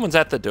think someone's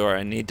at the door.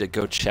 I need to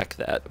go check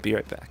that. I'll be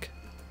right back.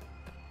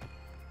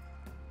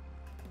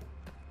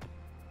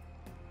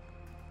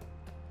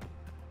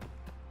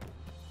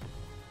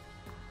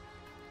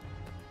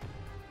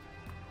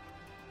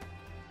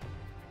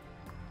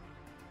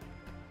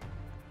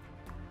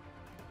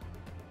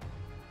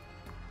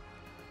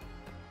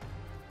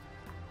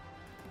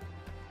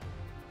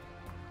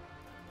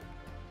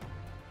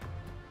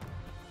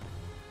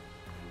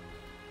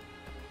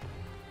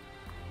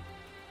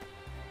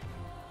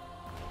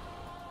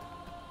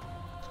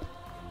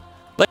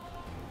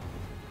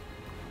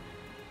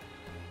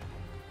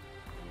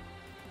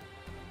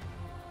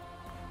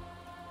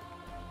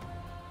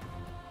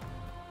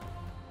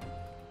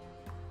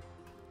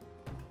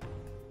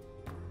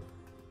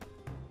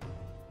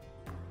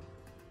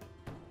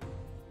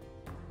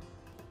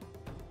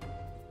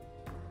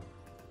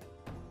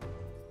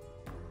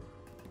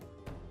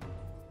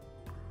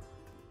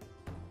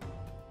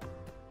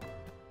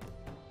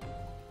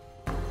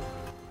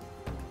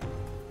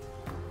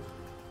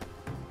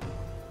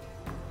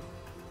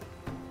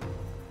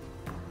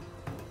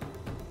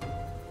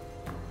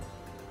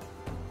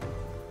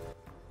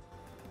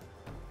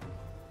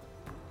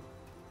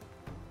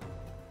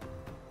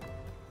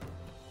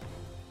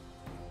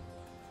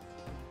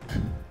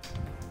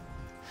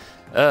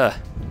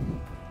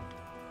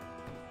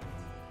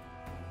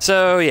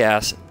 So,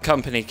 yeah,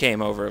 company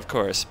came over, of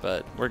course,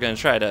 but we're going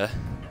to try to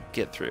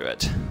get through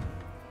it.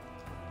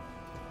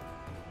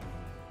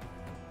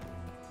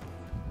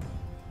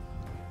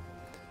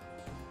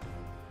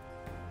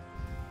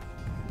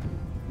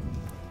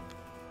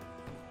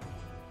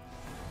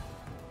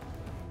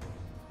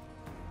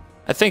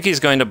 I think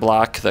he's going to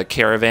block the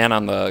caravan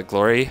on the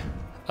glory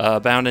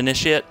bound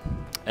initiate,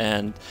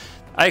 and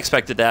I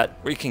expected that.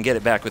 We can get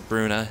it back with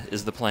Bruna,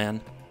 is the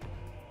plan.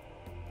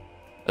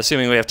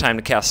 Assuming we have time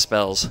to cast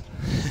spells.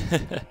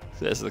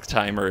 As the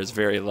timer is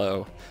very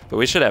low. But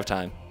we should have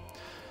time.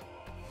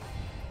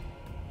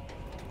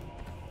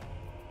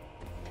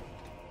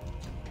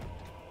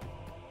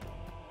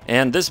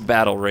 And this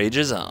battle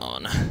rages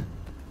on.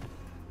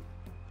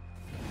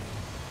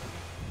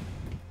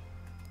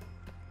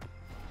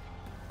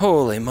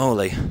 Holy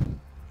moly.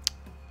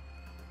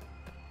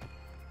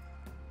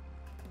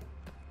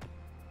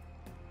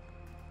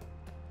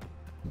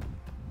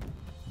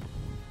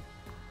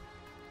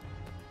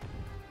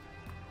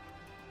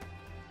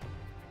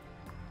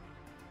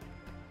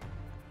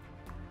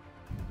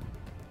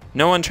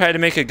 No one tried to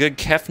make a good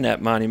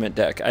Kefnet monument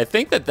deck. I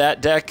think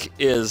that deck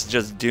is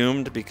just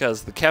doomed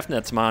because the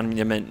Kefnet's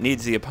monument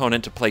needs the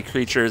opponent to play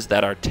creatures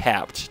that are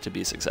tapped to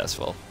be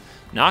successful.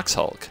 Nox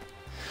Hulk.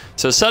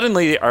 So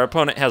suddenly our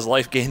opponent has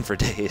life gain for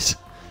days.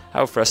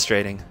 How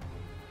frustrating.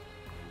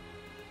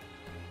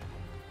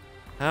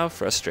 How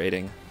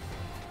frustrating.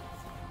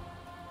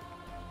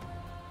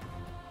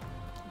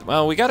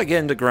 Well, we gotta get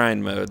into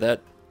grind mode.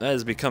 That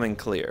is becoming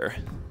clear.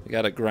 We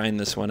gotta grind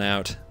this one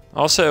out.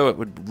 Also, it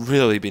would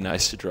really be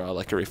nice to draw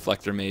like a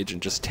Reflector Mage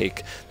and just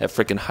take that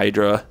frickin'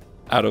 Hydra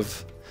out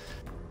of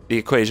the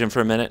equation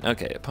for a minute.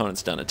 Okay,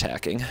 opponent's done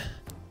attacking.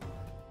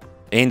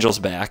 Angel's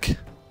back.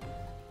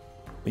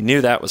 We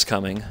knew that was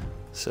coming.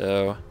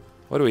 So,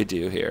 what do we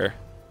do here?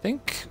 I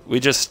think we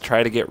just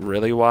try to get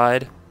really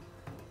wide.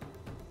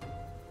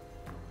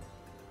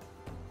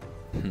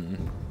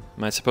 Am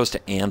I supposed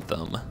to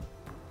Anthem?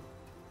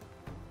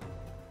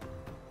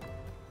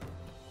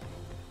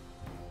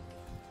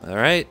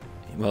 Alright.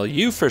 Well,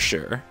 you for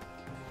sure.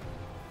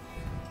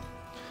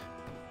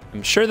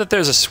 I'm sure that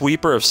there's a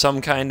sweeper of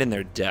some kind in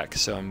their deck,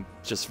 so I'm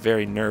just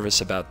very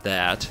nervous about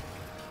that.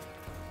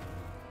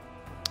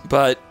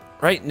 But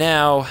right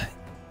now,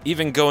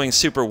 even going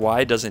super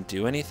wide doesn't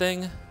do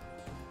anything.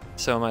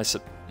 So am I...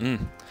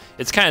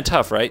 It's kind of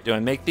tough, right? Do I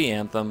make the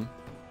anthem,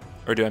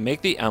 or do I make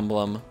the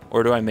emblem,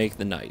 or do I make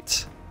the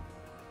knights?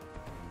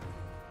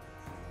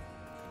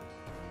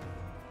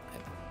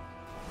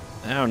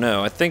 I don't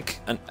know. I think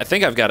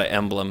I've got an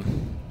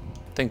emblem.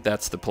 I think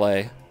that's the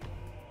play.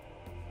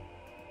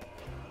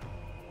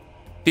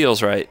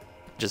 Feels right.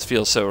 Just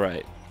feels so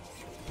right.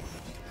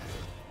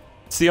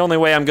 It's the only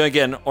way I'm going to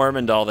get an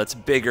Ormondal that's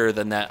bigger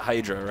than that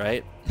Hydra,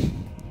 right?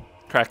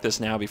 Crack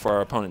this now before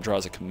our opponent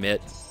draws a commit.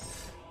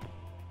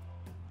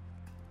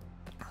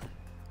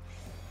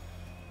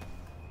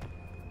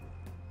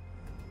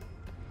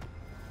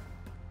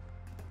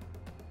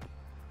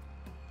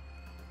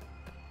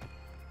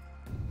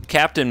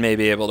 Captain may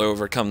be able to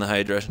overcome the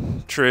Hydra.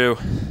 True.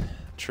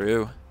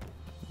 True.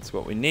 That's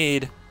what we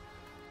need.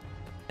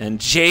 And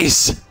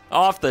Jace,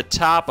 off the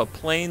top, a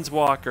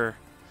Planeswalker.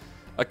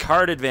 A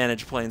card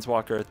advantage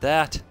Planeswalker at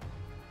that.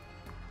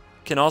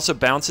 Can also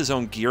bounce his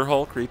own Gear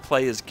Hulk,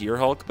 replay his Gear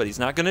Hulk, but he's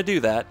not going to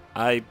do that.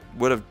 I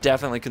would have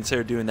definitely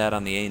considered doing that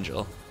on the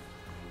Angel.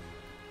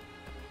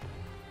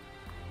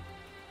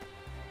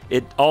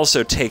 It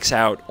also takes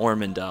out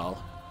Ormondal.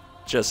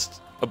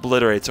 Just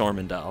obliterates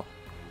Ormondal.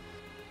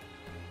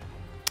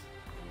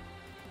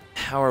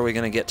 How are we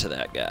going to get to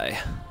that guy?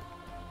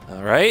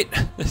 All right.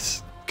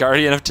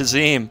 Guardian of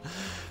Tazim.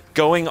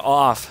 Going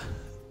off.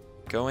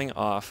 Going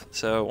off.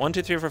 So 1,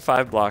 2, 3, 4,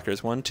 5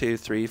 blockers. 1, 2,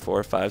 3,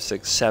 4, 5,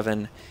 6,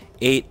 7,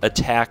 8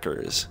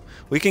 attackers.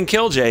 We can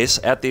kill Jace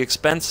at the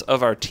expense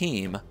of our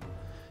team.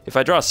 If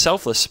I draw a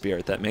Selfless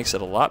Spirit, that makes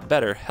it a lot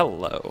better.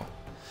 Hello.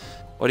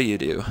 What do you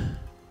do?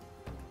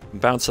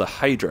 Bounce the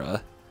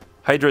Hydra.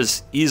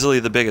 Hydra's easily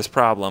the biggest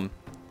problem.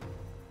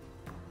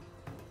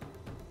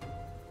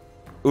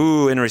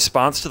 Ooh, in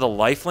response to the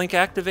lifelink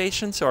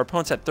activation, so our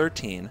opponent's at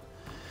 13.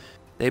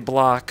 They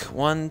block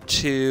 1,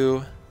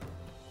 2...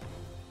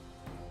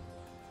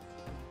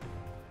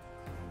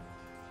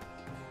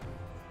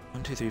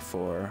 1, 2, 3,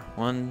 4.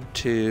 1,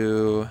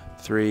 2,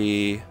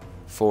 3,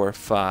 4,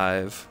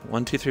 5.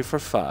 1, 2, 3, 4,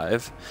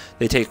 5.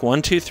 They take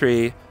 1, 2,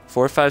 3,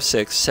 4, 5,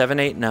 6, 7,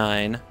 8,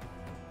 9,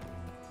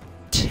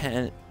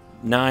 10,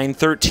 9,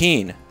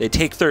 13. They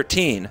take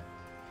 13.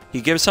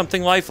 He gives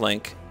something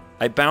lifelink.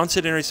 I bounce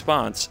it in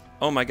response.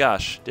 Oh my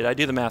gosh, did I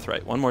do the math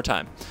right? One more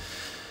time.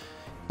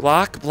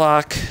 Block,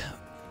 block,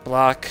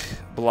 block,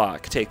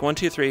 block. Take 1,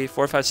 2, 3,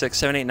 4, 5, 6,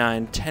 7, 8,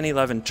 9, 10,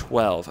 11,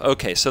 12.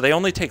 Okay, so they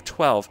only take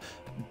 12,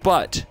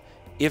 but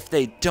if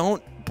they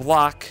don't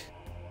block,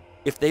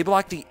 if they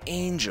block the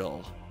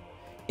Angel,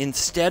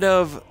 instead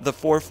of the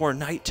 4/4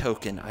 Knight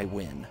token, I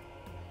win.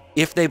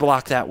 If they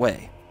block that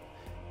way.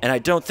 And I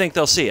don't think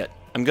they'll see it.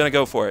 I'm going to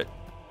go for it.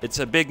 It's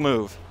a big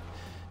move.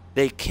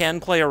 They can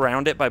play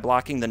around it by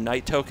blocking the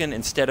Knight token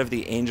instead of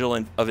the Angel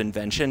of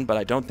Invention, but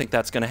I don't think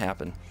that's going to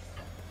happen.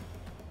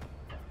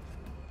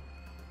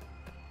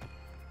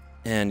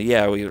 And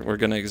yeah, we're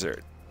going to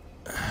exert.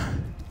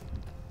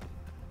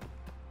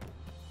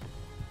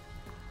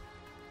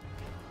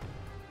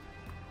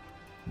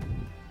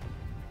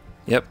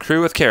 Yep,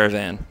 crew with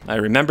caravan. I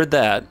remembered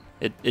that.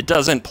 It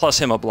doesn't plus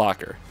him a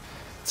blocker.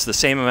 It's the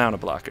same amount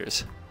of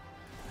blockers.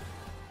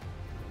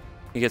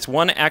 He gets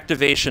 1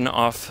 activation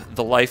off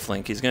the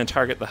lifelink. He's going to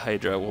target the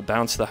Hydra. We'll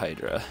bounce the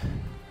Hydra.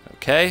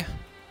 Okay.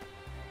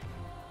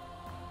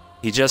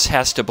 He just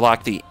has to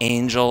block the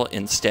Angel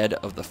instead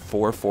of the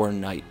 4/4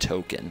 Knight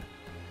token.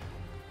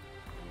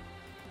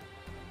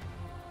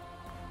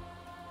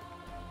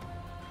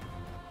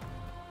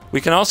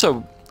 We can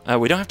also...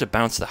 we don't have to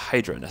bounce the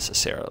Hydra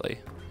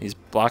necessarily. He's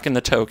blocking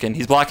the token.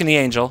 He's blocking the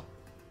Angel.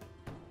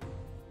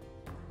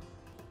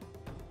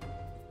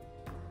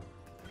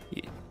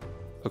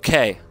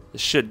 Okay. This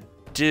should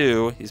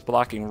do. He's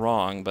blocking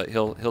wrong, but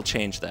he'll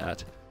change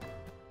that.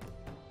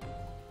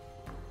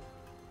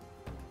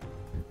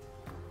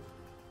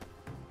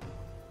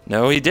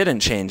 No, he didn't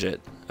change it.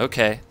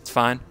 Okay, it's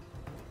fine.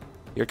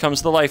 Here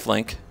comes the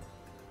lifelink.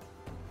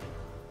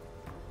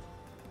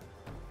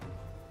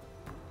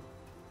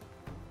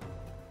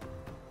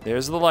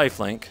 There's the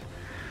lifelink.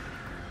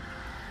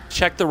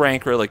 Check the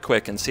rank really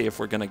quick and see if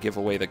we're going to give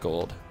away the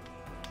gold.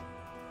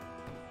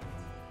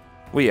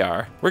 We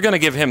are. We're going to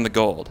give him the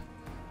gold.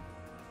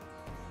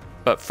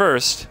 But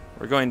first,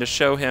 we're going to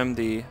show him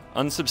the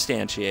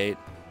unsubstantiate.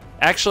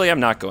 Actually, I'm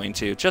not going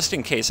to, just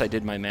in case I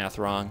did my math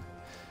wrong.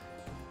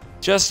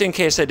 Just in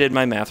case I did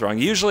my math wrong.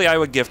 Usually I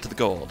would gift the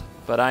gold,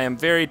 but I am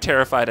very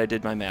terrified I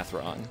did my math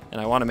wrong,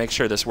 and I want to make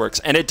sure this works.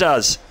 And it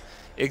does.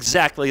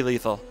 Exactly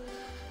lethal.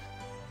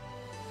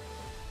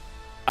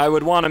 I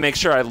would want to make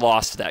sure I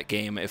lost that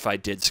game if I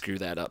did screw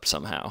that up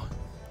somehow.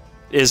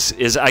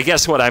 Is I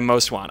guess what I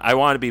most want. I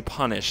want to be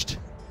punished.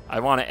 I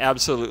want to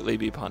absolutely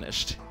be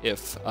punished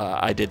if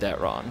I did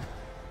that wrong.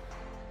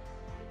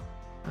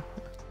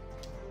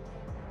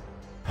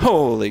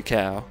 Holy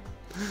cow.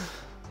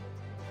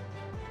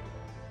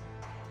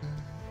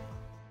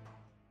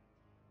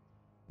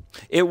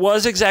 It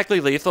was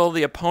exactly lethal.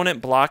 The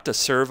opponent blocked a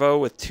servo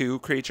with 2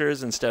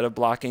 creatures instead of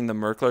blocking the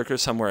Murklurker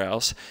somewhere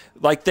else.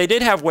 Like, they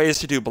did have ways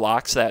to do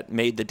blocks that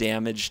made the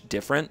damage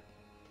different.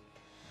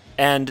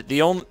 And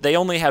they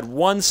only had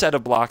one set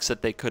of blocks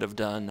that they could have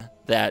done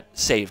that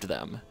saved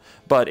them.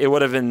 But it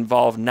would have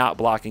involved not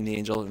blocking the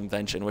Angel of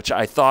Invention, which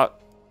I thought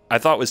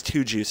was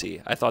too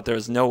juicy. I thought there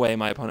was no way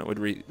my opponent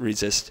would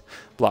resist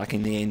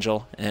blocking the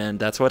Angel, and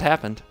that's what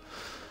happened.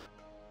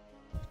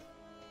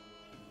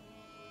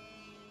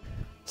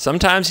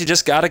 Sometimes you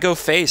just gotta go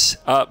face.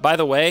 By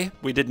the way,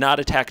 we did not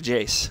attack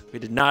Jace. We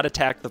did not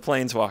attack the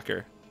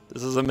Planeswalker.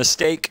 This is a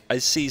mistake I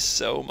see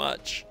so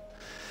much.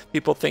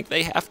 People think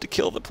they have to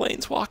kill the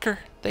Planeswalker.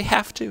 They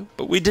have to,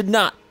 but we did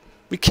not.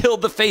 We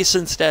killed the face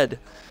instead.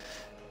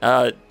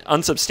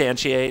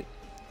 Unsubstantiate,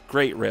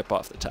 great rip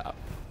off the top.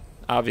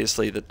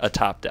 Obviously a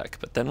top deck,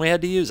 but then we had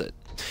to use it.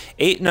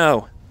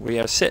 8-0. We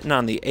are sitting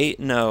on the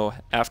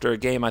 8-0 after a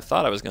game I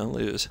thought I was going to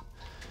lose.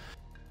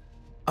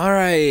 All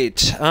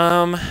right.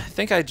 I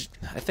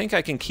think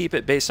I can keep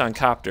it based on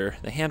Copter.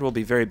 The hand will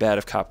be very bad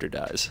if Copter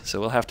dies,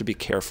 so we'll have to be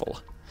careful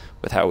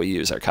with how we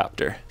use our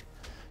Copter.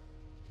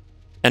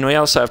 And we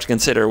also have to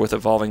consider with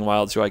Evolving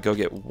Wilds, do I go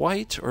get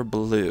white or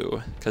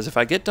blue? Because if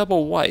I get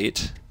double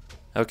white...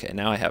 Okay,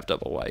 now I have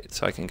double white,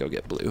 so I can go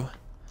get blue.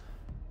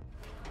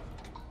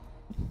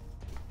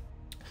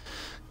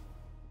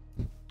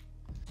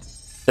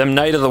 Them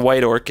Knight of the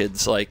White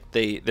Orchids, like,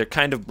 they're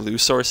kind of blue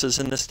sources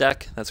in this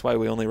deck. That's why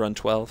we only run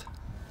 12.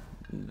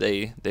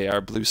 They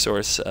are blue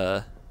source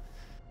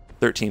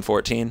 13,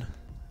 14.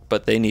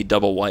 But they need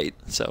double white,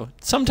 so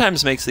it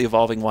sometimes makes the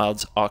Evolving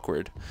Wilds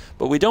awkward.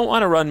 But we don't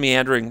want to run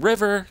Meandering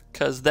River,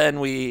 because then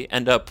we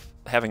end up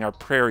having our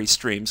prairie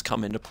streams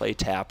come into play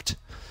tapped,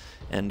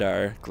 and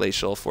our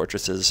glacial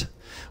fortresses,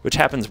 which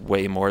happens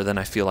way more than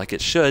I feel like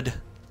it should,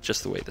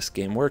 just the way this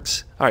game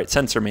works. All right,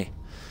 censor me.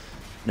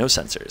 No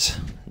censors.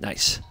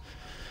 Nice.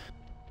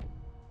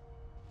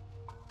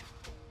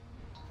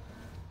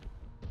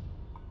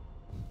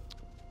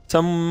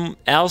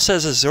 Al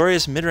says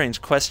Azorius midrange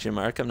question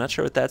mark. I'm not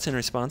sure what that's in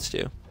response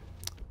to.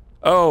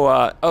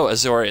 Oh,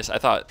 Azorius. I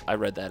thought I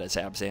read that as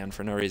Abzan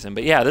for no reason.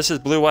 But yeah, this is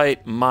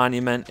blue-white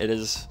monument. It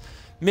is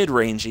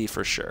mid-rangey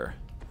for sure.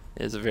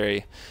 It is a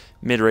very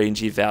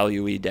mid-rangey,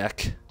 value-y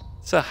deck.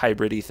 It's a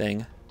hybrid-y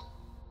thing.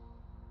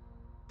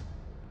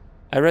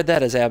 I read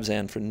that as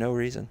Abzan for no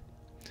reason.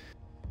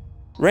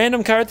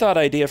 Random card thought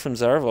idea from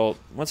Zarvolt.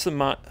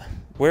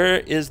 Where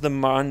is the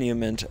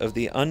monument of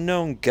the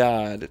unknown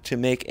god to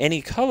make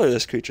any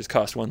colorless creatures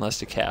cost 1 less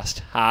to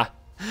cast? Ha!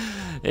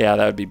 Yeah,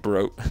 that would be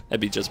broke.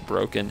 That'd be just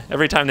broken.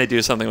 Every time they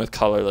do something with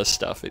colorless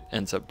stuff, it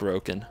ends up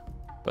broken.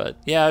 But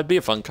yeah, it'd be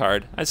a fun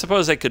card. I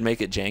suppose they could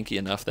make it janky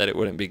enough that it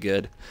wouldn't be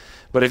good.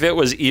 But if it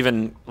was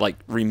even like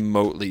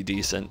remotely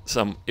decent,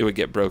 it would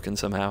get broken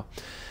somehow.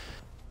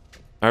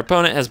 Our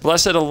opponent has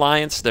Blessed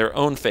Alliance, their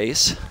own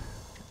face,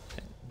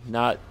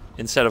 not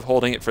instead of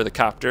holding it for the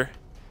Copter.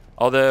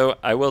 Although,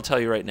 I will tell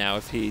you right now,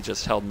 if he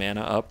just held mana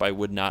up, I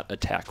would not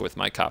attack with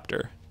my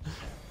Copter.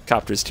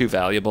 Copter's too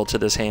valuable to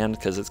this hand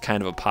because it's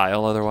kind of a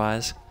pile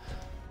otherwise.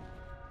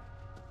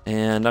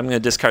 And I'm going to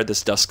discard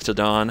this Dusk to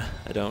Dawn.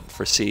 I don't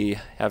foresee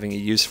having a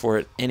use for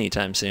it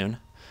anytime soon.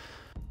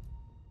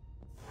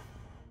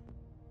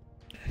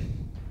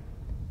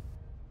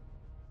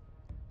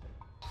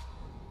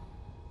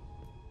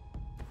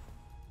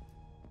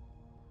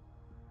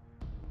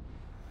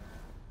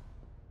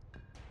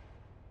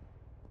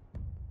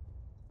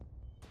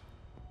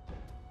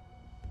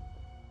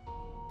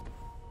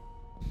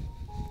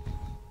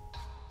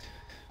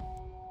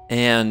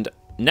 And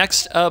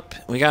next up,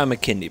 we got a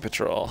McKinley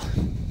Patrol.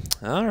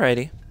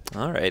 Alrighty,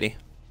 alrighty.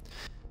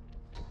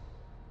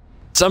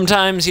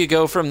 Sometimes you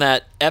go from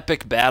that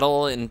epic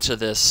battle into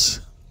this,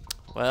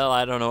 well,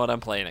 I don't know what I'm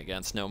playing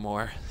against no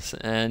more.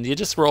 And you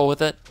just roll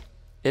with it.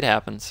 It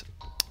happens.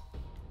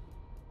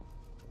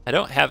 I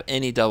don't have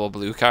any double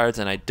blue cards,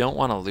 and I don't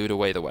want to loot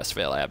away the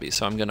Westvale Abbey,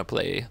 so I'm going to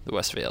play the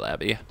Westvale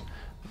Abbey.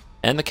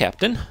 And the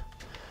Captain.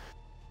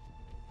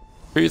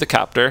 Through the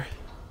Copter.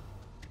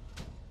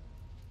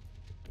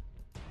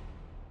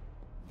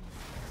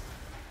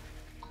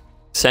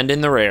 Send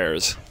in the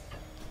rares.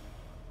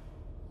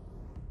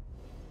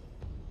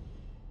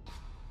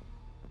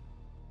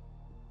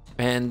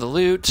 And the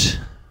loot.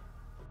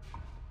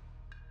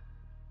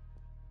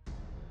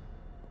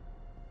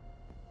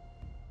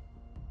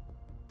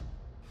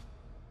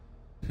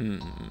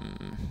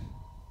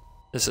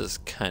 This is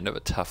kind of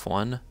a tough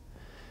one.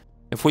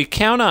 If we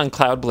count on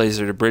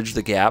Cloudblazer to bridge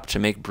the gap to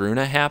make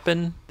Bruna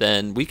happen,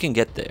 then we can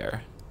get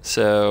there.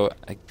 So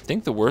I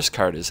think the worst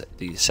card is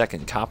the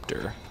second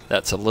Copter.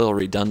 That's a little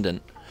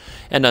redundant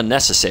and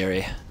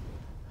unnecessary.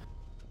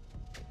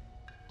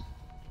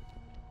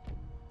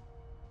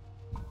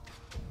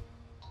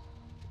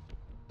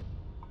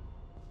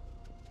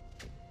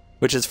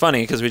 Which is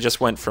funny because we just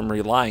went from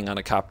relying on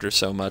a Copter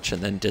so much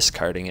and then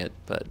discarding it,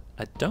 but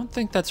I don't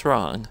think that's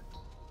wrong.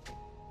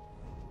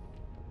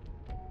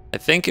 I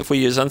think if we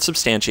use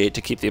Unsubstantiate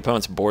to keep the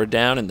opponent's board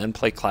down and then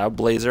play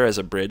Cloudblazer as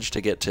a bridge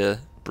to get to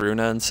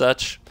Bruna and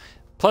such,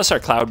 plus our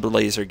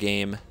Cloudblazer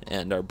game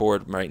and our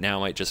board right now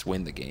might just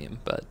win the game,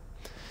 but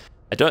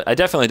I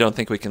definitely don't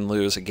think we can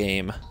lose a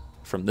game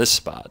from this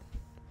spot.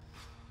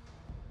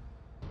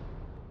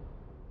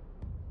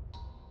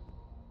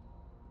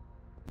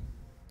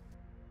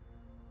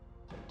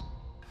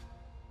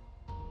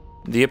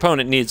 The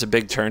opponent needs a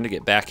big turn to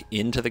get back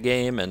into the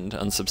game, and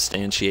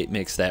unsubstantiate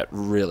makes that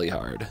really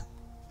hard.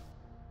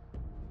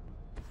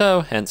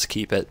 So, hence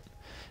keep it.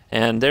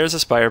 And there's a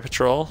Spire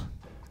Patrol.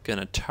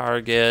 Gonna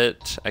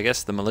target, I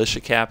guess, the militia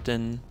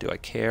captain. Do I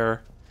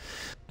care?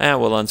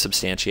 We'll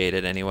unsubstantiate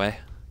it anyway.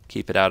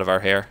 Keep it out of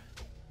our hair.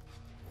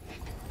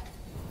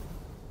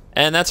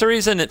 And that's a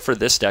reason, for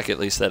this deck at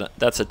least,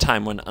 that's a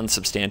time when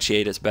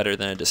unsubstantiate is better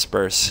than a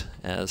disperse,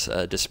 as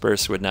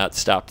disperse would not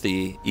stop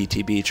the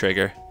ETB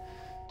trigger.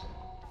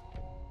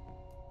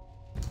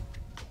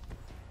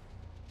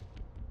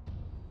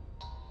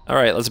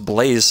 Alright, let's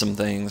blaze some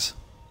things.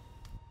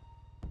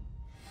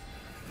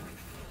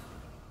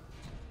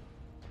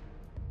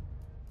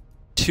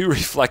 Two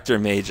reflector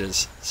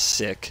mages.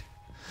 Sick.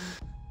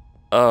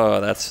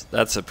 Oh,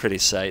 that's a pretty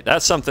sight.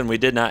 That's something we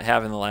did not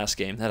have in the last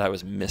game that I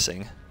was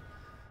missing.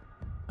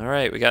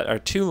 Alright, we got our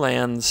 2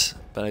 lands,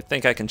 but I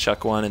think I can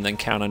chuck one and then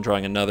count on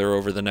drawing another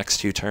over the next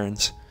 2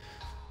 turns.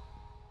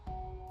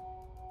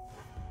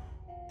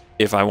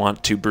 If I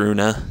want to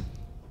Bruna.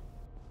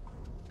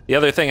 The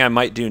other thing I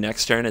might do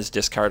next turn is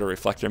discard a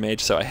reflector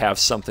mage so I have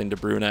something to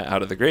Bruna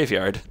out of the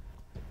graveyard.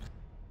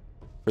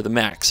 For the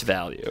max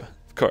value,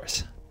 of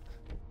course.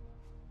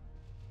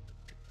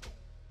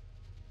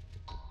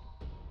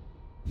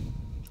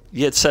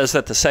 It says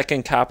that the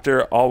second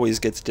copter always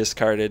gets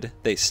discarded.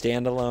 They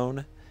stand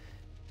alone.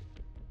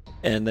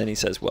 And then he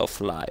says, well,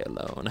 fly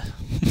alone.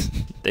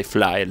 They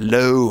fly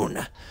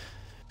alone.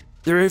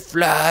 They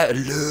fly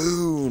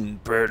alone.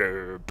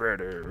 Birder,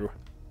 birder.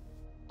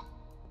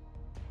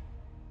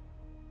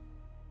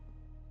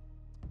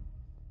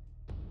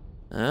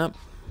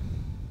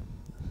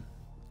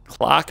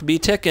 Clock be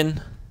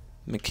ticking.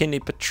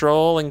 McKinney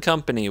Patrol and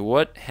Company,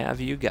 what have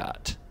you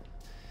got?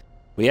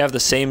 We have the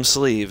same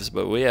sleeves,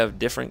 but we have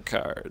different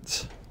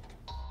cards.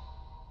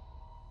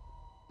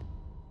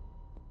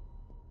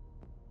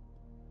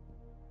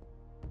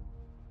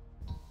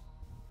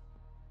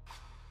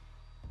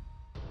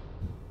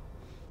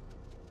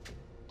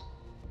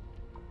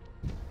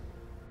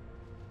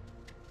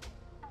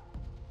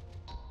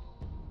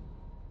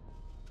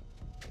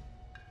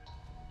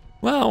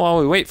 Well, while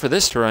we wait for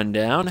this to run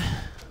down,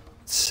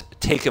 let's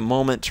take a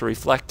moment to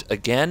reflect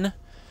again.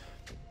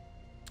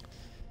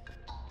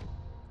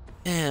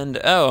 And,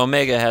 oh,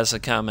 Omega has a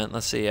comment.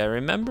 Let's see. I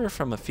remember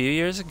from a few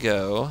years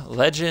ago,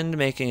 Legend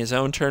making his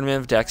own tournament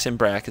of decks in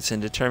brackets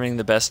and determining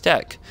the best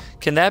deck.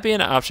 Can that be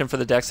an option for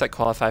the decks that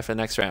qualify for the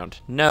next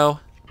round?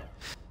 No,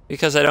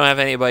 because I don't have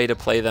anybody to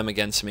play them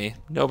against me.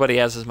 Nobody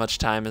has as much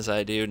time as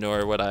I do, nor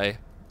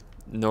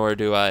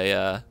do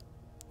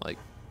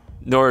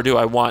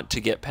I want to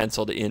get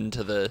penciled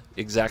into the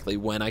exactly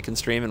when I can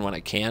stream and when I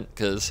can't,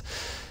 because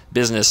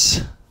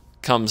business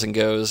comes and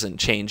goes and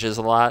changes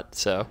a lot,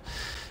 so...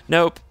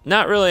 Nope,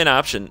 not really an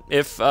option.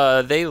 If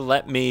they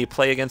let me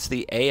play against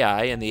the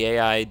AI and the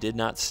AI did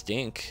not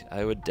stink,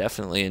 I would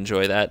definitely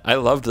enjoy that. I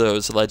loved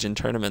those Legend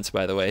tournaments,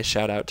 by the way.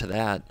 Shout out to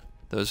that.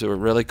 Those were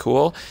really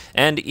cool.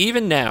 And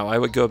even now, I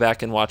would go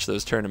back and watch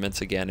those tournaments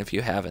again if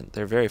you haven't.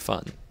 They're very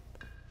fun.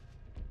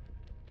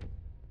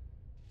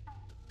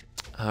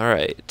 All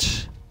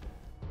right.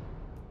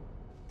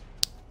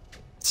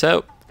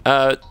 So,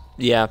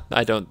 yeah,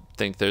 I don't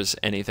think there's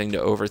anything to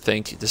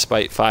overthink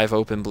despite 5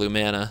 open blue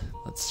mana.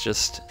 Let's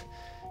just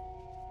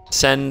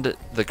send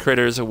the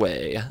critters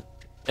away,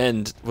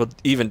 and we'll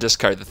even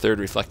discard the 3rd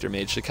reflector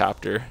mage to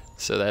copter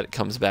so that it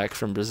comes back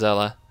from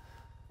Brazella.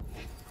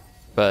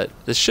 But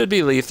this should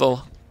be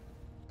lethal.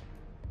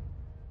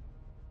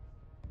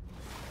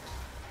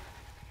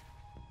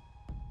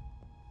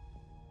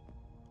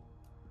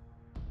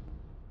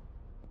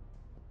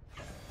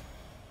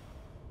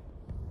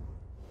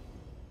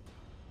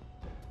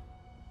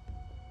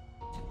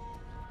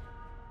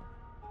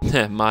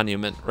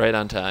 Monument, right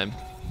on time.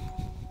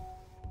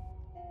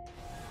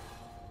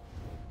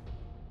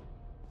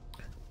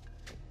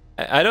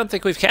 I don't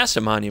think we've cast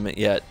a monument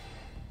yet.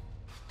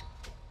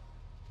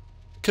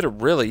 Could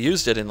have really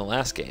used it in the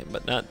last game,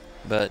 but not.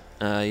 But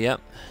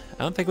yep, I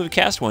don't think we've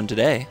cast one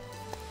today.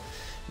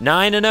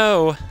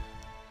 9-0,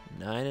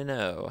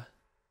 9-0.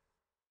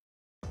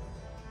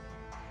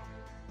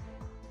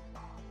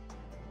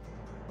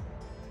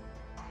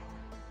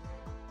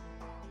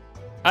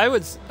 I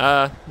would,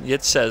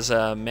 it says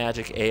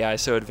Magic AI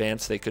so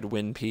advanced they could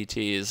win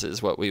PTs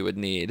is what we would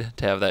need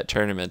to have that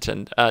tournament.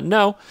 And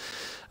no,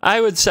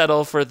 I would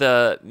settle for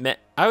the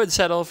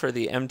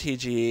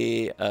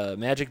MTG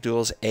Magic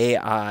Duels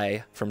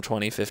AI from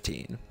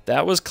 2015.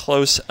 That was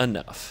close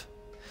enough.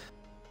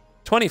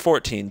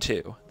 2014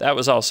 too. That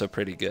was also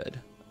pretty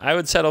good. I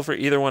would settle for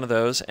either one of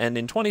those. And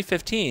in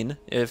 2015,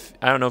 I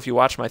don't know if you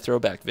watched my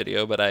throwback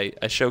video, but I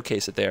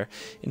showcase it there.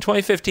 In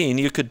 2015,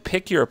 you could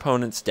pick your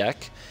opponent's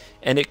deck.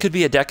 And it could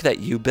be a deck that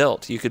you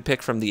built. You could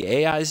pick from the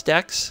AI's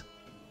decks.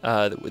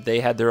 They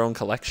had their own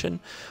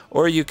collection.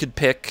 Or you could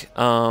pick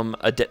from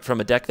a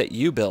deck that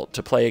you built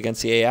to play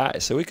against the AI.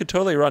 So we could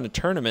totally run a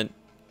tournament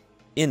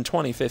in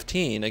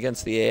 2015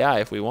 against the AI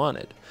if we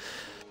wanted.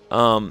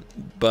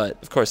 But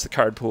of course the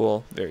card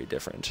pool, very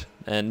different.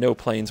 And no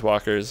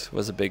planeswalkers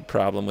was a big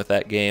problem with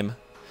that game.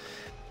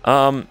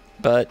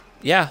 But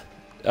yeah,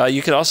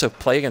 you could also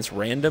play against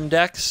random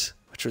decks,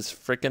 which was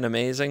freaking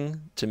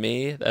amazing to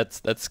me.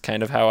 That's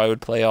kind of how I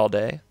would play all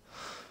day.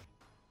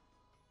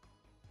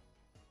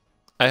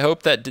 I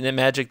hope that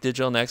Magic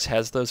Digital Next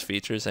has those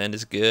features and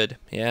is good.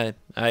 Yeah,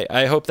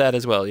 I hope that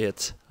as well,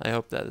 Yitz. I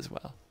hope that as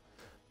well.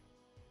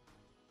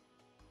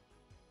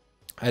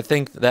 I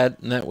think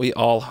that we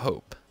all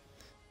hope.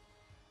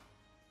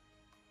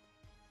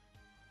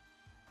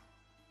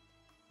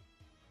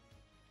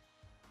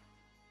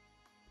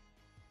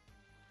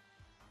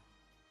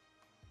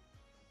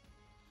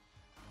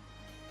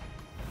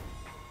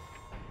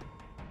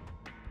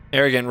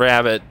 Arrogant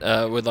Rabbit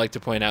would like to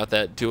point out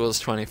that Duels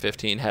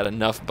 2015 had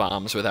enough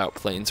bombs without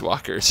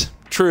planeswalkers.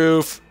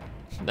 Truth.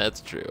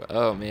 That's true.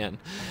 Oh, man.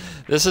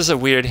 This is a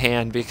weird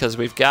hand because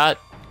we've got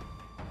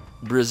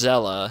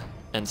Brizella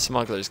and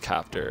Smuggler's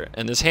Copter,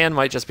 and this hand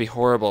might just be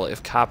horrible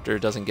if Copter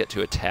doesn't get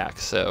to attack,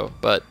 so,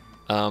 but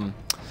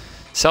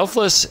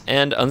Selfless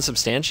and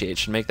Unsubstantiate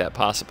should make that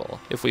possible.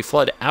 If we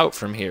flood out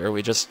from here,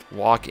 we just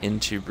walk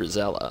into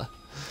Brizella.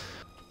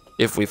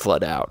 If we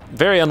flood out.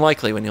 Very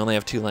unlikely when you only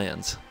have 2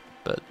 lands,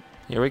 but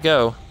here we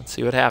go. Let's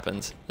see what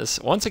happens. This,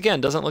 once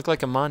again, doesn't look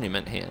like a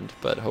monument hand,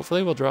 but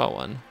hopefully we'll draw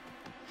one.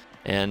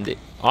 And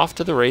off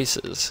to the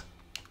races.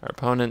 Our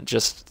opponent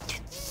just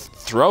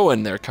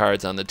throwing their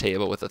cards on the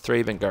table with a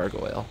Thraben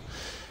Gargoyle.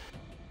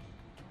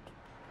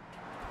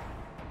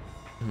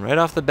 And right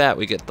off the bat,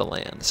 we get the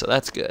land, so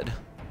that's good.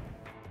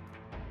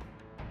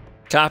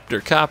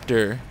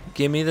 Copter,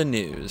 give me the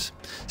news.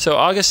 So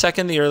August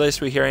 2nd, the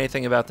earliest we hear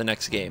anything about the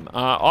next game.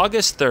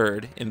 August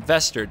 3rd,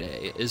 Investor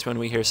Day, is when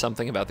we hear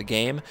something about the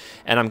game.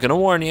 And I'm going to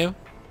warn you,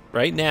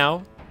 right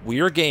now, we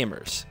are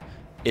gamers.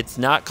 It's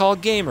not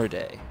called Gamer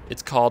Day.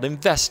 It's called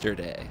Investor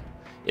Day.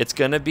 It's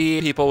going to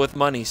be people with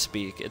money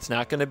speak. It's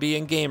not going to be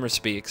in gamer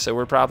speak, so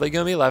we're probably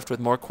going to be left with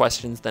more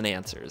questions than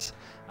answers.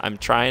 I'm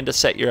trying to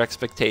set your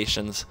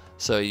expectations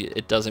so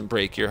it doesn't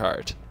break your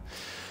heart.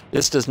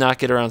 This does not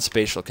get around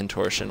spatial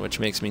contortion, which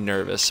makes me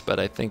nervous, but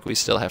I think we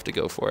still have to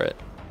go for it.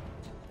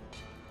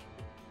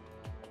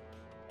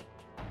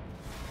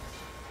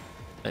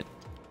 I'm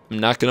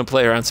not going to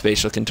play around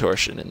spatial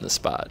contortion in this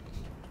spot.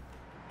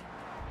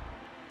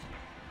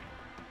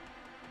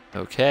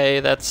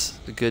 Okay,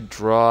 that's a good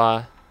draw.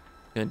 I'm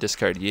going to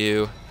discard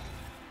you.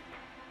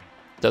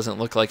 Doesn't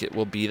look like it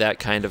will be that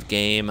kind of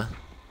game.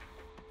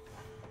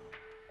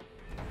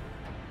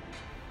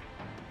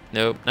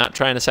 Nope, not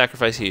trying to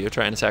sacrifice you.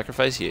 Trying to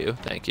sacrifice you.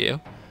 Thank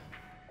you.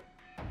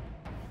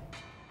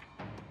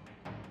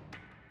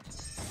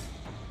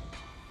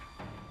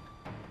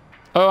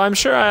 Oh, I'm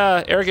sure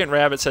Arrogant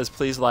Rabbit says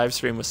please live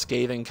stream with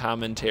scathing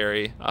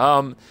commentary.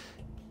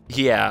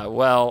 Yeah,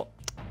 well,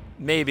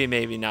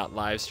 maybe not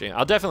live stream.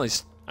 I'll definitely,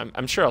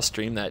 I'm sure I'll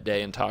stream that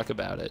day and talk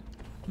about it.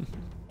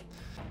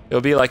 It'll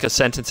be like a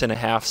sentence and a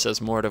half, says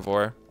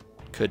Mortivore.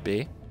 Could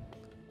be.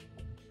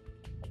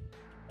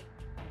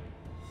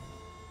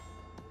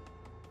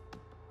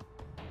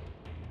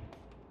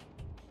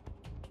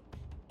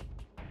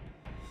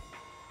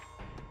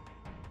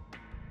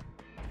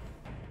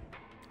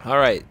 All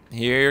right,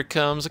 here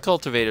comes a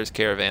Cultivator's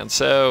Caravan.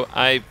 So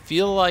I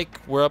feel like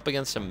we're up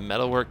against a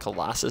Metalwork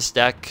Colossus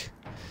deck.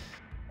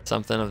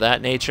 Something of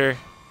that nature.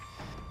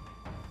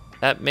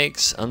 That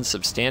makes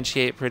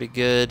Unsubstantiate pretty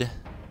good.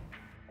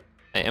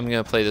 I am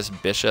going to play this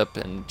Bishop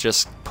and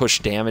just push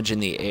damage in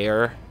the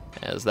air,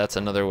 as that's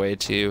another way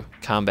to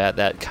combat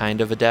that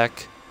kind of a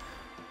deck.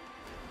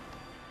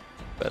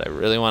 But I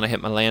really want to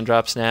hit my land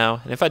drops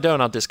now. And if I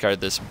don't, I'll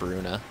discard this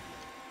Bruna.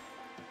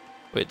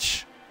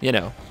 Which, you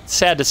know,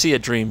 sad to see a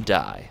dream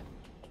die.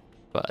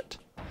 But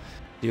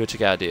do what you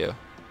gotta do.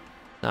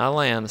 Not a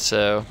land,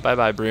 so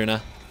bye-bye,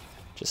 Bruna.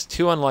 Just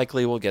too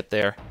unlikely we'll get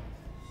there.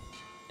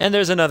 And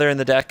there's another in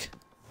the deck.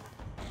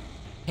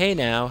 Hey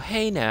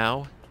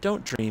now,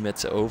 don't dream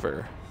it's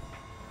over.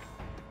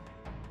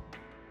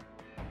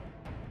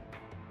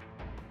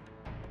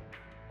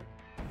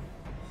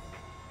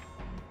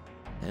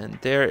 And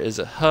there is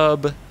a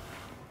hub. Our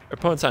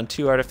opponent's on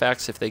 2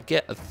 artifacts. If they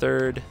get a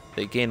 3rd,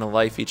 they gain a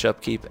life each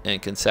upkeep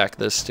and can sack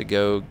this to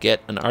go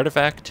get an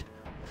artifact.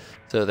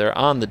 So they're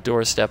on the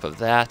doorstep of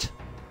that.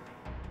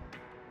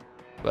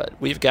 But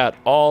we've got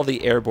all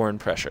the airborne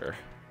pressure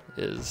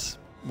is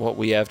what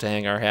we have to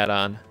hang our hat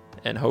on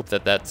and hope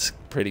that that's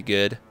pretty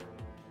good.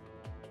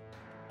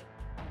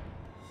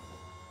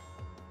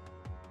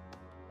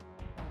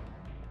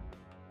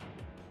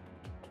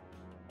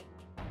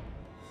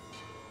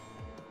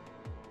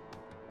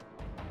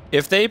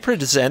 If they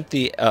present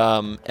the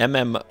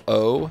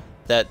MMO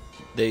that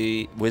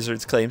the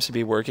Wizards claims to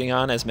be working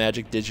on as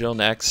Magic Digital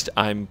Next,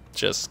 I'm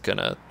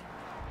gonna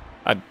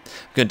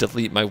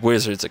delete my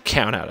Wizards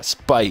account out of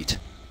spite.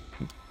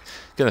 I'm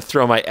gonna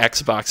throw my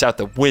Xbox out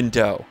the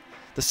window.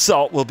 The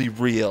salt will be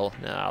real.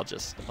 No, I'll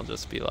just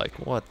be like,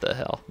 what the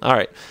hell? All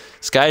right,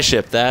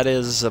 Skyship.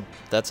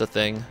 That's a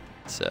thing.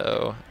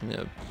 So I'm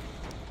gonna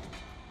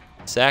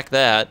sack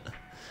that.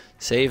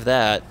 Save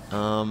that.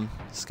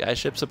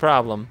 Skyship's a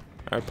problem.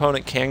 Our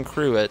opponent can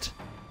crew it.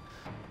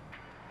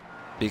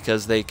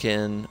 Because they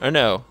can... Or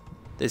no.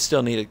 They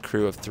still need a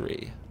crew of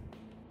 3.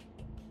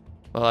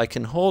 Well, I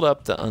can hold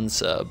up the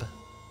unsub.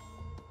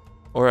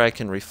 Or I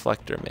can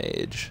reflector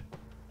mage.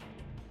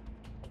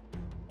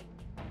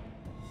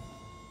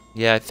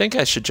 Yeah, I think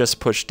I should just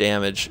push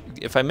damage.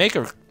 If I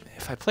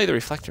play the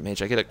reflector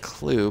mage, I get a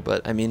clue,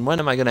 but I mean, when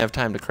am I going to have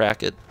time to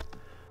crack it?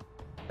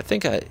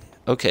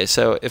 Okay,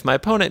 so if my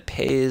opponent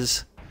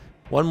pays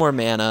 1 more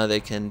mana,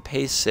 they can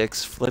pay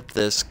 6, flip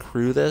this,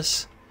 crew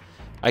this.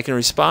 I can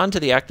respond to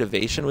the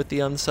activation with the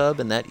unsub,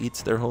 and that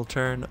eats their whole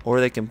turn, or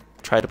they can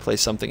try to play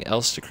something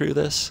else to crew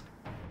this.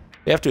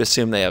 We have to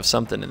assume they have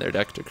something in their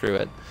deck to crew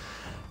it.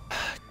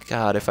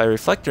 God, if I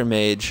reflector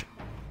mage...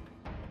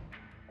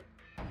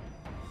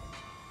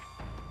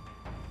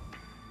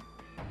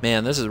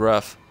 Man, this is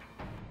rough.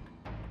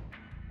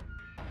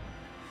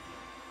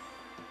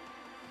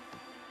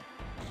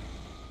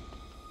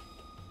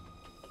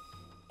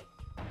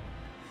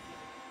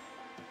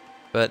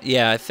 But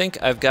yeah, I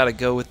think I've got to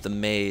go with the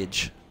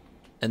mage.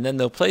 And then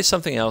they'll play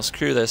something else,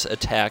 crew this,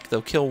 attack.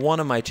 They'll kill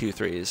one of my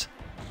 2/3s.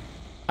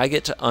 I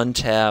get to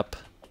untap.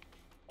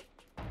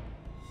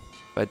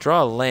 If I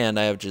draw a land,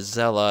 I have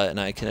Gisela, and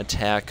I can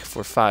attack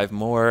for 5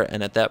 more,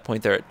 and at that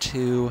point they're at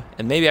 2.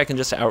 And maybe I can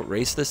just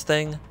outrace this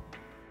thing.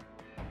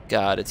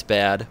 God, it's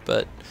bad,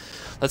 but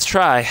let's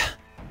try.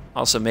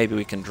 Also, maybe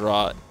we can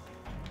draw it.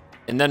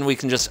 And then we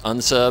can just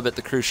unsub at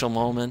the crucial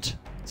moment.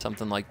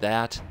 Something like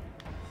that.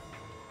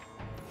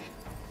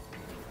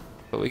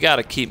 But we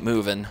gotta keep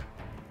moving.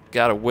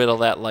 Gotta whittle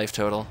that life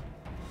total.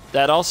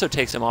 That also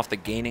takes him off the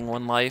gaining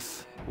 1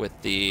 life with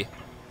the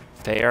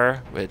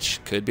fair, which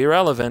could be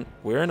relevant.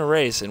 We're in a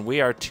race, and we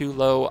are too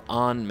low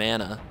on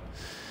mana.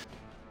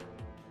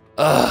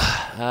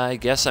 I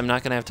guess I'm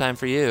not gonna have time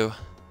for you.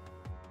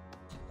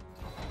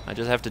 I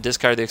just have to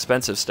discard the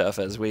expensive stuff,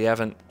 as we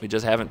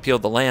just haven't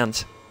peeled the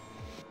lands.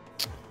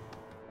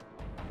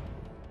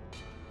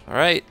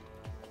 Alright.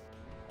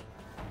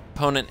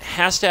 Opponent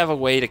has to have a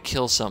way to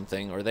kill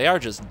something, or they are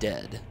just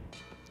dead.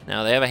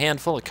 Now, they have a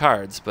handful of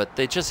cards, but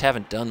they just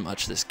haven't done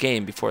much this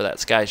game before that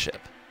skyship.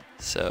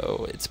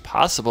 So, it's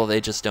possible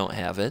they just don't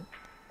have it.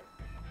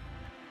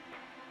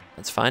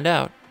 Let's find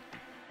out.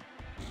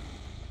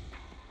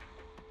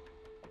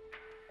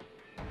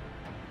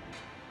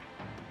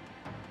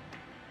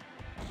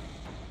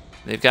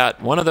 They've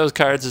got one of those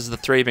cards is the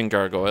Thraben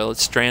Gargoyle.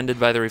 It's stranded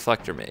by the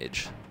Reflector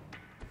Mage.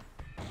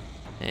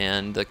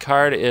 And the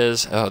card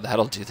is... Oh,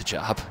 that'll do the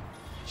job.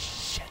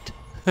 Shit.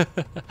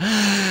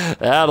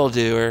 That'll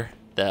do her.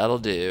 That'll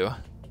do.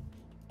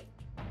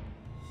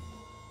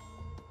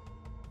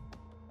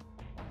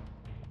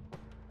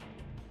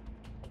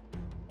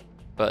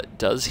 But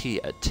does he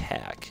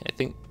attack? I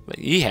think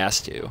he has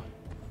to.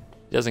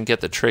 He doesn't get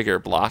the trigger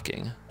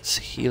blocking.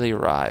 Healy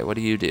Rye, what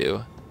do you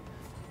do?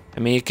 I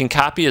mean, he can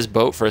copy his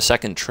boat for a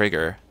second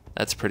trigger.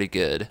 That's pretty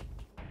good.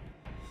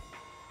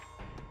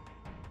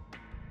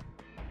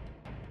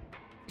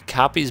 He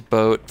copies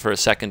boat for a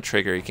second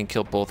trigger. He can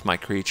kill both my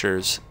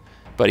creatures.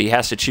 But he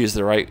has to choose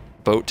the right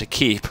boat to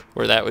keep,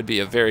 or that would be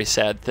a very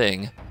sad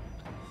thing.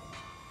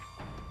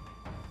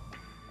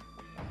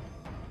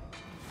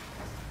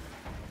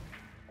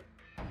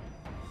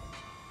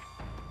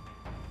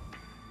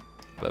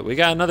 But we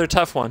got another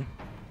tough one.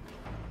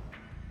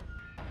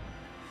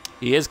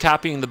 He is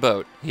copying the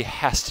boat. He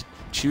has to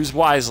choose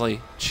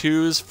wisely.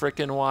 Choose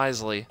frickin'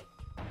 wisely.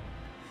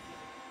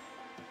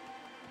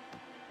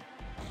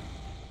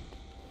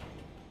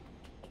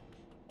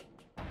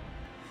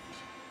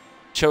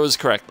 Chose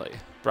correctly.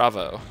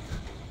 Bravo.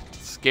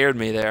 Scared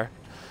me there.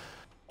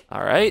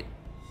 All right.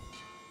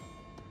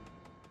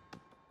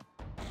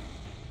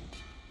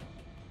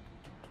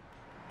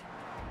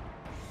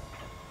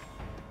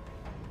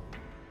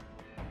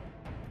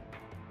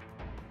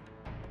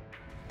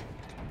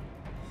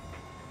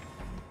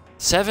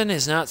 Seven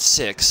is not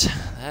 6.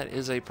 That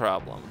is a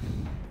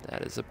problem.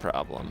 That is a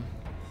problem.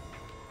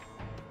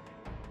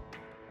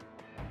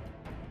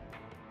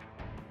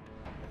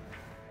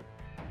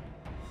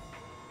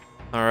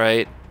 All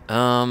right.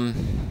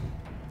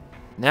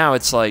 Now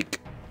it's like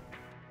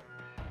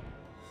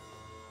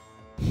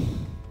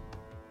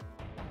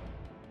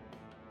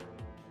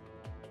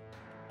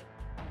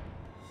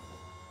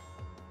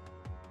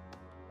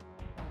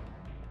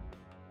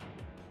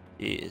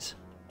jeez.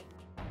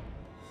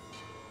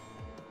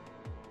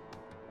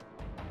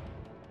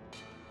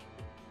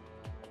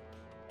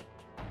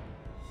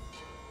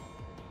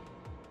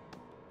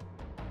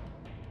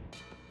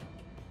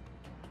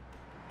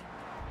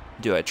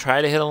 Do I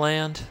try to hit a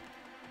land?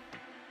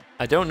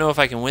 I don't know if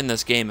I can win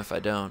this game if I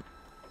don't.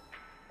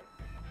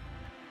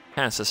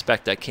 Kind of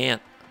suspect I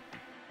can't.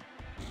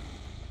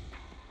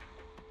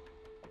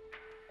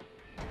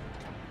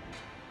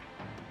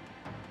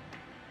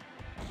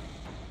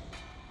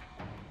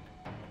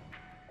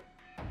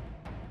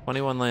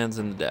 $21 lands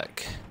in the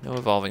deck. No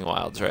evolving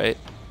wilds, right?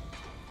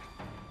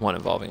 1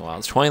 evolving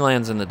wilds. 20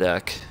 lands in the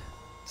deck.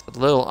 It's a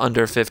little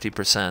under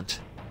 50%.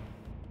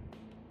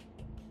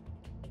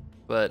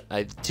 but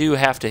I do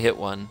have to hit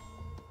one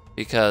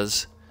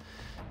because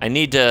I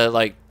need to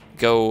like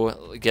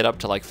go get up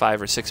to like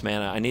 5 or 6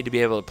 mana. I need to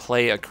be able to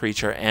play a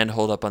creature and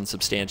hold up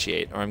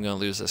unsubstantiate, or I'm going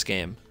to lose this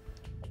game.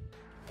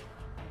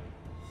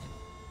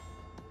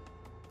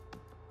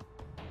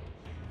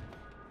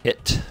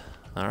 Hit.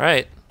 All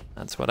right,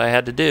 that's what I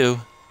had to do.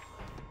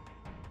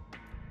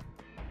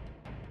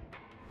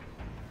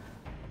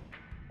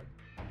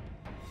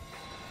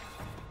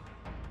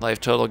 Life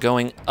total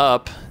going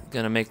up,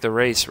 gonna make the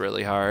race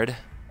really hard.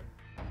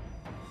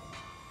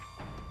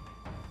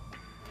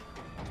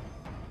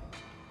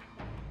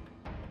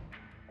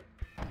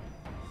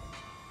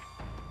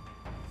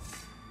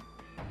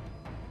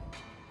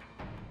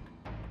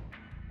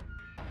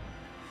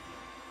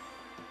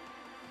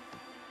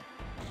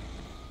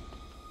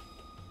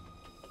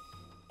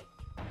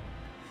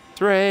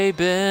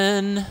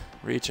 Thraben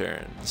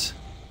returns.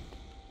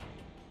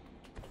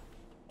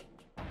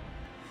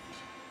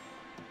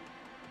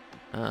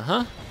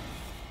 Uh-huh.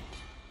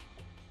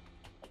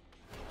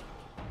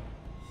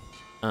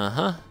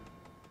 Uh-huh.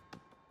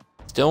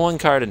 Still 1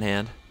 card in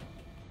hand.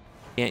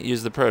 Can't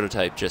use the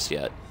prototype just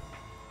yet.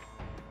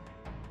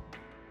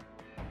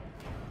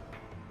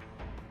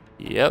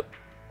 Yep.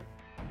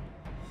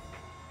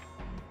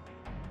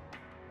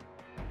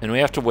 And we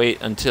have to wait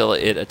until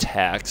it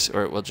attacks,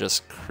 or it will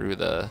just crew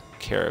the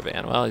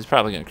caravan. Well, he's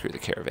probably going to crew the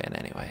caravan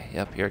anyway.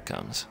 Yep, here it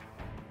comes.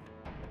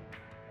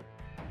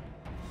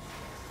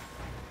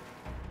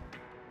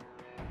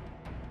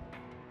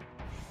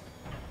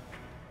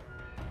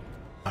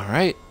 All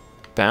right,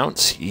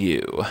 bounce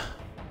you.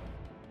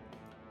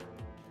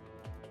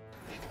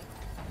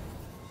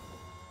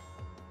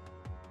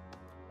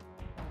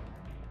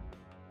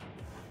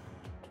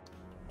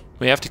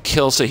 We have to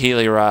kill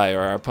Saheeli Rai,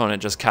 or our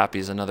opponent just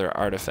copies another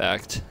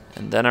artifact.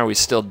 And then are we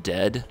still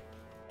dead?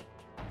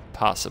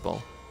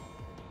 Possible.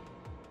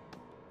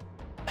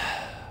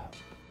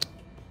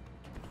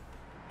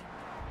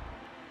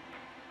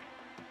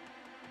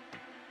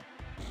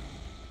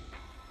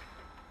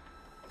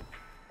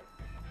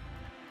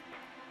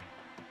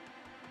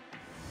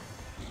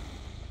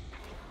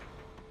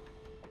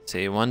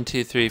 See, 1,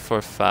 2, 3,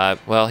 4,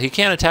 5. Well, he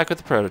can't attack with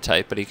the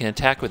prototype, but he can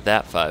attack with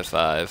that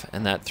 5/5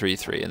 and that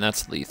 3/3, and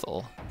that's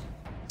lethal.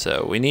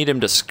 So we need him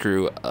to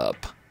screw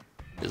up,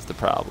 is the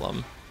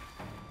problem.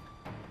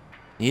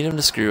 Need him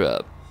to screw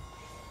up.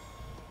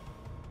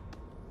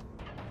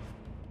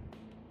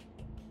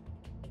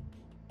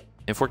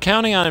 If we're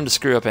counting on him to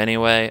screw up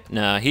anyway,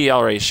 nah, he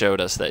already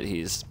showed us that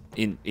he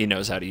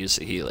knows how to use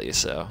Saheeli,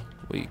 so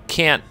we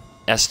can't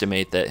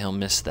estimate that he'll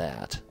miss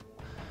that.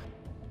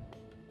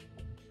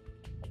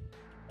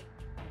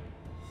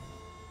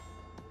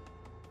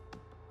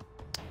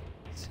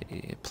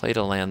 He played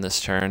a land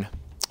this turn,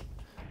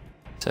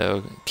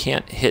 so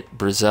can't hit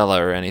Brazella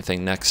or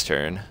anything next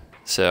turn.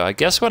 So I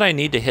guess what I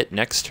need to hit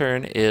next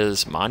turn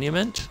is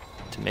Monument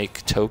to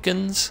make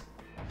tokens,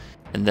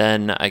 and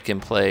then I can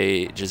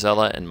play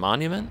Gisela and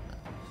Monument.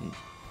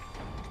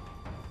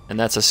 And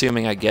that's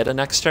assuming I get a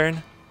next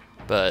turn,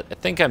 but I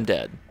think I'm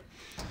dead.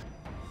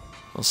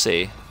 We'll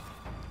see.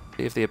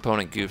 See if the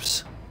opponent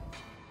goofs.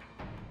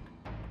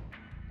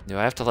 Do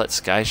I have to let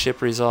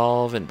Skyship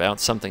resolve and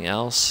bounce something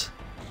else?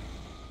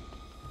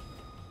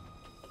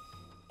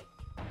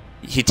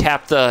 He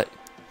tapped the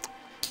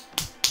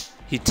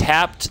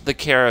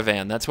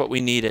caravan. That's what we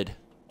needed.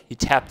 He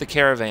tapped the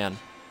caravan.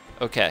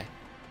 Okay.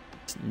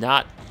 It's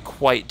not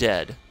quite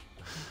dead.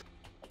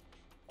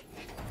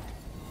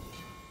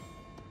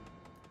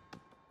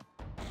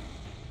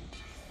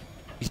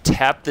 He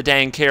tapped the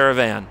dang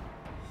caravan.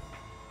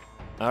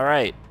 All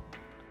right.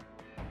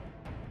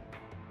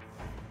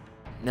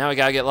 Now we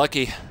gotta get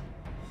lucky.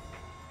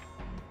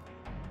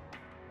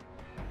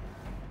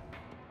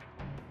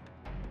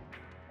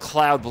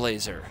 Cloud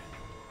Blazer.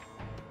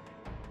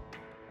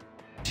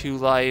 2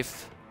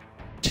 life,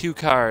 2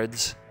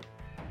 cards.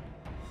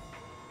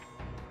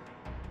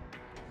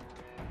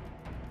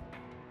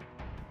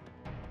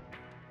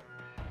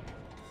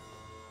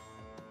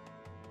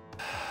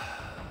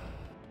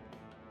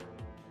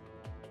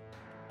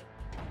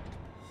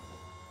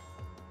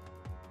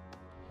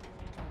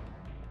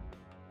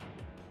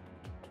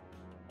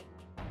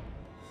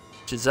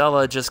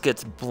 Gisela just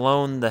gets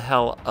blown the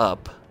hell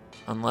up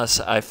unless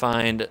I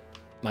find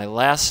my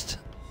last...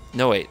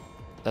 No, wait.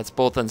 That's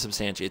both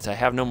unsubstantiates. I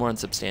have no more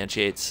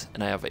unsubstantiates,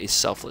 and I have a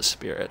selfless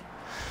spirit.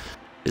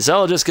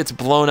 Gisela just gets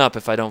blown up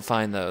if I don't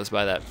find those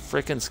by that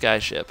frickin'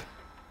 Skyship.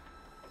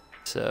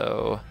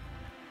 So...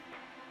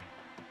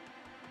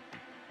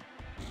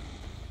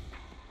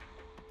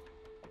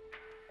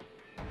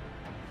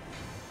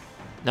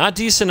 not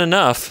decent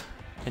enough.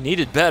 I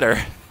needed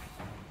better.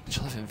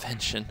 Angel of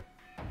Invention.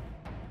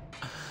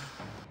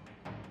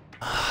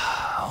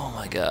 Oh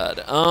my god.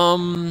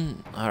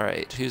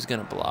 Alright, who's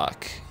gonna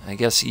block? I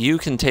guess you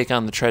can take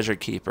on the Treasure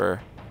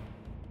Keeper.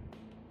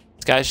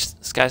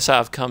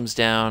 Skysov comes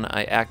down,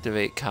 I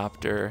activate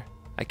Copter.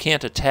 I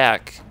can't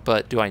attack,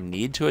 but do I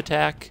need to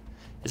attack?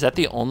 Is that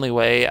the only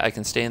way I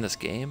can stay in this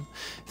game?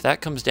 If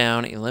that comes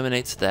down,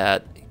 eliminates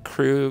that,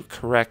 crew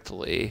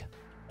correctly.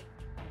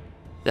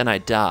 then I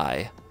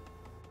die.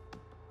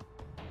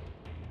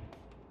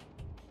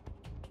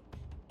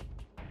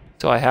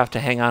 So I have to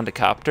hang on to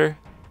copter.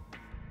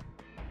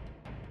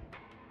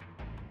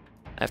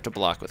 I have to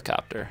block with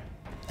copter.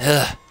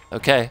 Ugh,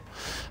 okay.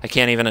 I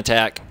can't even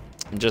attack.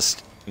 I'm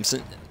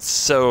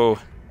so...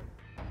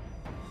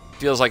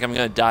 Feels like I'm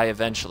gonna die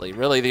eventually.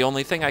 Really, the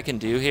only thing I can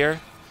do here,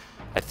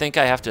 I think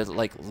I have to,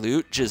 like,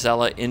 loot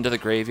Gisela into the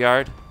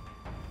graveyard,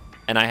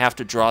 and I have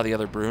to draw the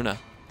other Bruna.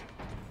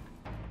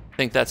 I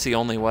think that's the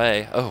only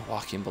way. Oh,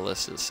 walking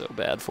ballista is so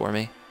bad for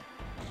me.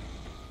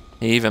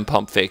 He even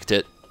pump faked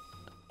it.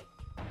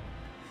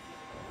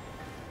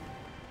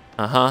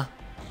 Uh-huh.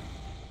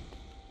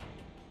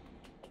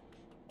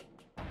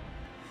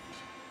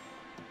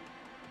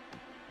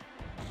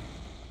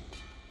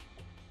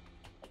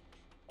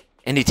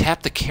 And he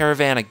tapped the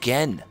caravan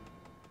again.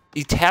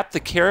 He tapped the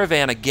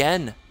caravan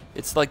again.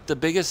 It's like the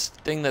biggest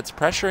thing that's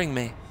pressuring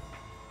me.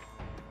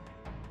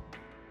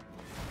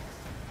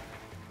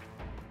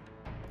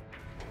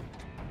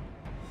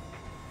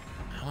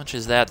 How much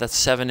is that? That's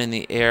 7 in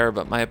the air,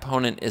 but my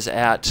opponent is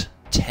at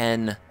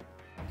 10.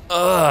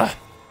 Ugh.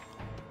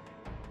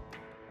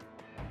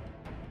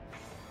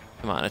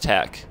 Come on,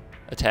 attack.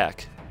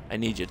 Attack. I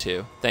need you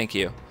to. Thank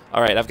you.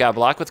 All right, I've got to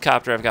block with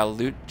copter. I've got to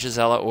loot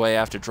Gisela away. I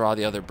have to draw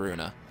the other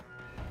Bruna.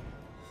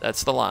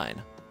 That's the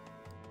line.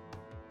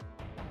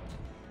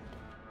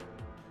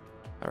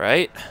 All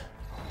right.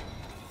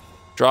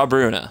 Draw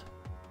Bruna.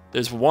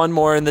 There's one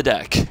more in the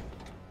deck.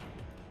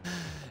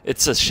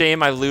 It's a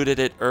shame I looted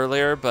it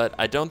earlier, but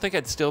I don't think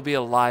I'd still be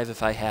alive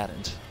if I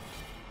hadn't.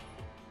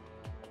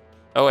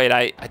 Oh, wait,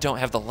 I don't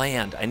have the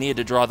land. I needed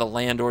to draw the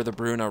land or the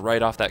Bruna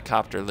right off that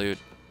copter loot.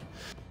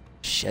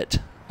 Shit.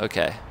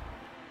 Okay.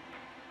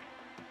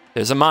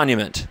 There's a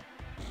monument.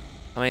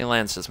 How many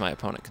lands does my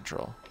opponent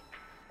control?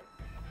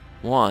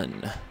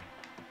 1,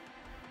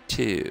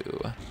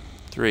 2,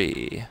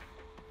 3,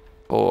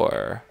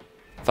 4,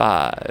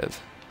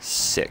 5,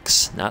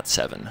 6, not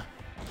 7.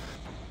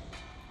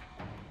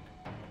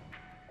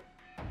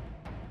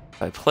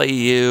 If I play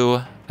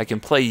you, I can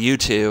play you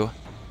 2.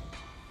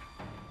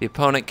 The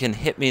opponent can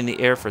hit me in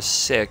the air for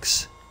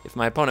 6. If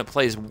my opponent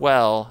plays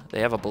well, they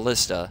have a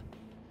ballista,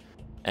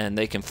 and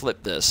they can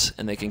flip this,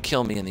 and they can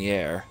kill me in the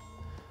air.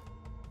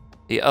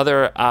 The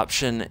other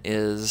option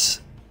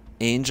is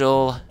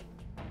Angel.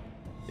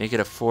 Make it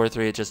a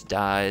 4/3, it just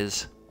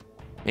dies.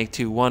 Make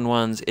 2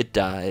 1/1s, it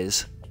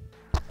dies.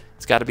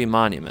 It's got to be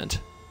Monument.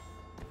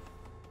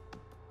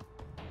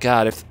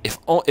 God,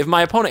 if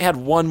my opponent had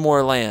one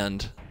more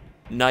land,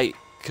 Knight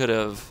could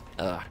have...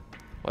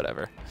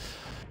 whatever.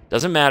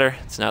 Doesn't matter,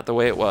 it's not the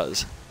way it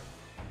was.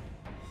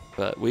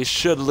 But we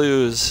should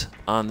lose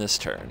on this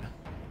turn.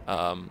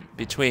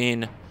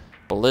 Between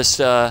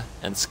Ballista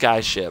and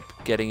Skyship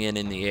getting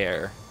in the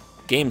air,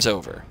 game's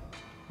over.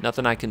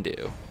 Nothing I can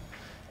do.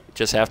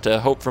 Just have to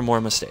hope for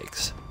more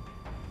mistakes.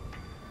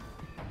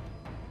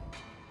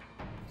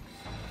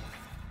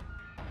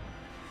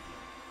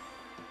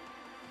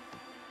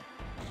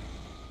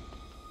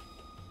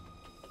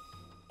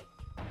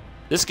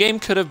 This game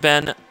could have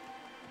been...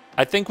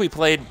 I think we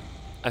played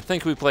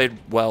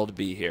well to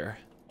be here.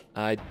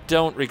 I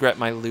don't regret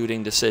my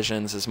looting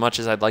decisions as much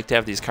as I'd like to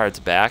have these cards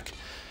back.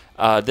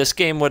 This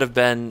game would have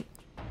been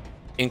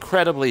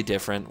incredibly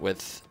different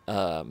with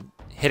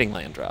hitting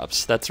land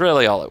drops. That's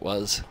really all it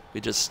was.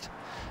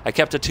 I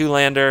kept a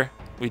 2-lander,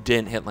 we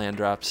didn't hit land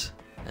drops,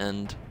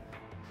 and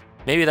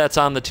maybe that's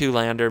on the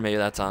 2-lander, maybe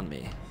that's on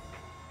me.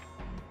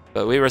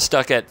 But we were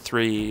stuck at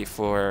 3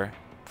 for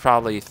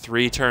probably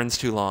 3 turns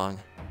too long.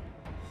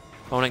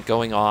 Opponent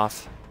going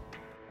off,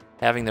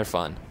 having their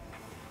fun.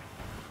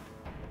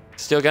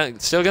 Still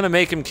gonna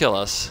make him kill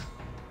us,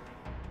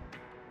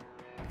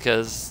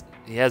 because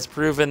he has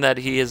proven that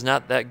he is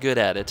not that good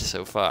at it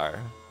so far.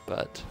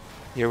 But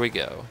here we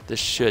go.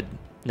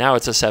 Now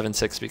it's a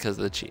 7/6 because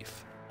of the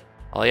chief.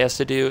 All he has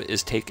to do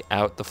is take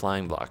out the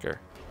flying blocker.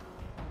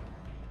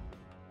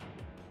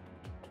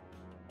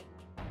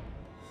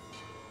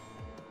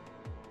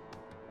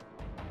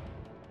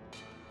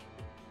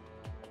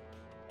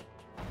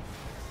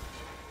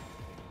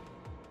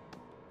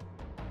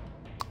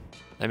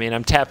 I mean,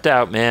 I'm tapped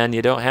out, man.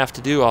 You don't have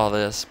to do all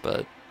this,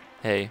 but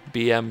hey,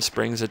 BM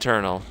springs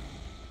eternal.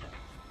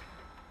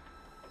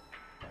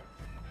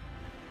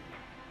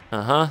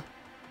 Uh-huh.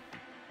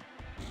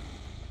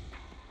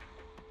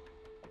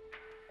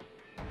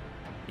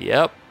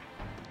 Yep.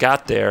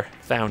 Got there.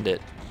 Found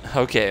it.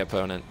 Okay,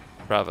 opponent.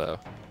 Bravo.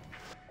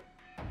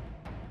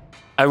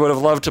 I would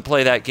have loved to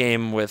play that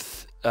game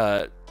with,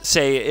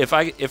 say, if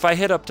I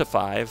hit up to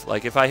 5,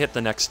 like if I hit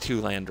the next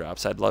 2 land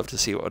drops, I'd love to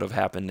see what would have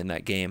happened in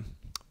that game.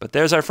 But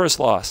there's our first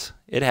loss.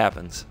 It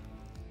happens.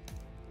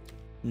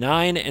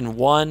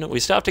 9-1. We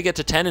still have to get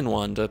to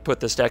 10-1 to put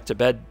this deck to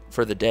bed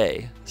for the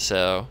day.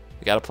 So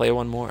we got to play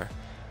one more.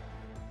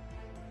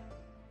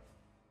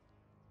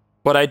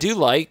 What I do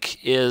like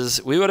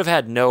is we would have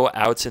had no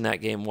outs in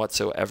that game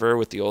whatsoever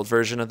with the old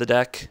version of the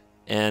deck.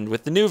 And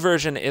with the new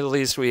version, at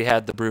least we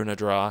had the Bruna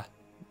draw.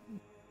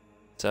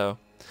 So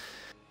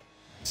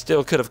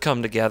still could have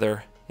come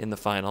together in the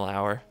final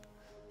hour.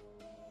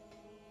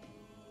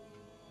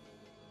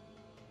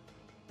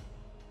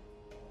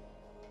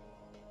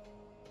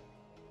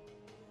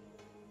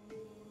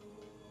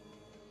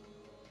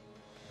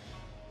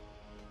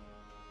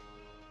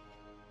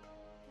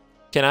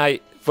 Can I,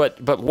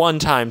 but one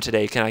time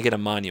today, can I get a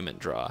monument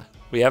draw?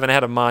 We haven't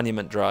had a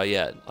monument draw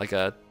yet, like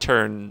a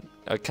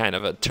kind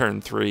of a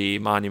turn 3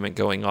 monument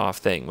going off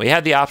thing. We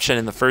had the option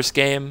in the first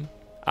game,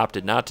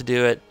 opted not to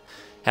do it.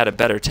 Had a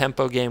better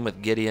tempo game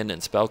with Gideon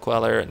and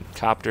Spellqueller and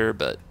Copter,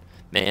 but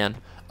man,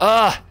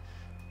 I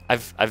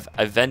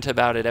vent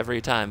about it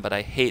every time, but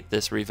I hate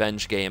this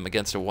revenge game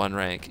against a 1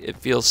 rank. It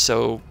feels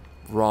so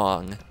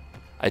wrong.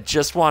 I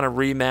just want a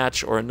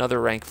rematch or another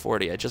rank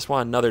 40. I just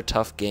want another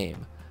tough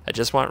game. I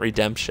just want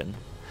redemption.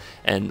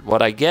 And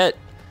what I get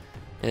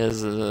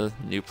is a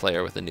new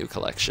player with a new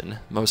collection,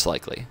 most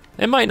likely.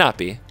 It might not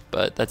be,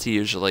 but that's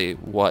usually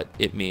what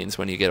it means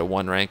when you get a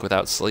 1 rank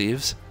without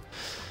sleeves.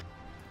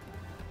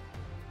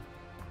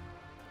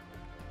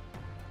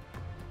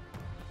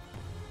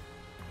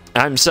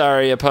 I'm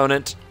sorry,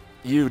 opponent.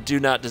 You do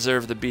not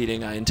deserve the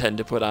beating I intend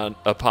to put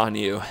upon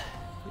you.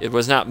 It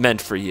was not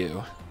meant for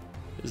you.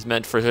 It was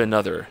meant for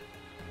another,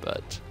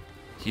 but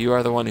you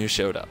are the one who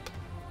showed up.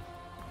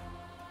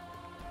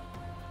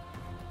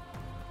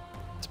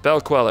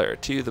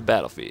 Spellqueller to the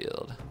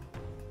battlefield.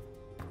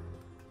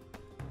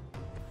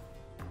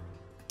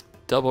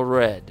 Double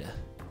red.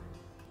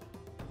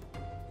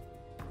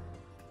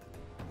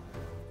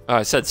 Oh,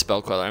 I said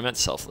Spellqueller. I meant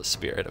Selfless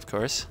Spirit, of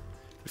course.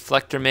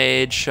 Reflector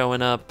Mage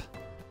showing up.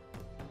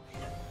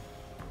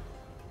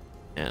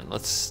 And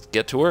let's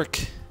get to work.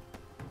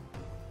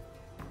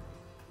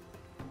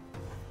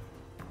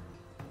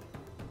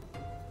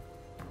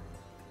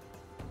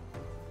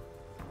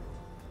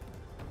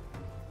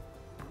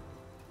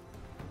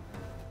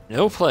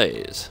 No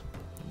plays.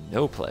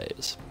 No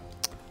plays.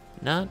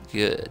 Not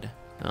good.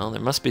 Well, there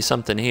must be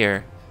something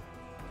here.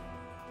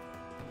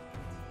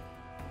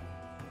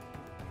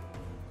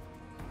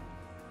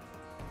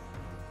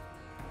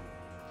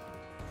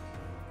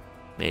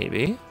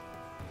 Maybe.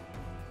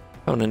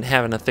 Opponent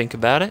having to think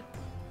about it.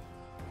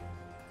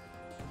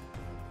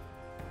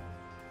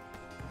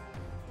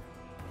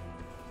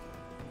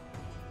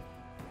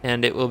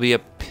 And it will be a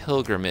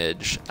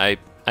pilgrimage. I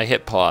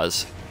hit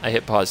pause. I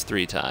hit pause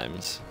 3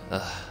 times.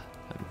 Ugh,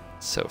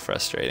 so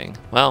frustrating.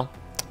 Well,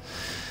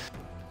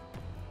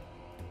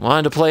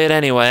 wanted to play it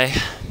anyway.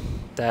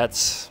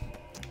 That's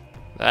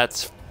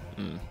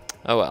oh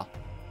well.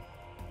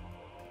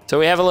 So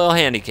we have a little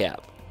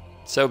handicap.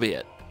 So be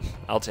it.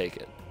 I'll take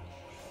it.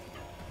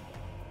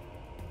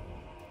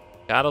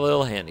 Got a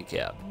little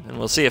handicap, and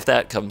we'll see if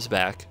that comes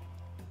back.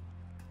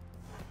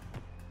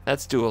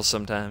 That's dual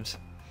sometimes.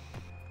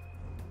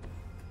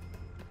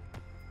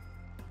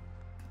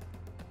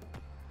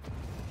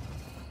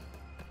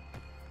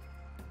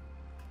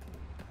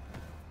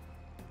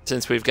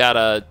 Since we've got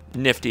a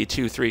nifty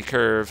 2-3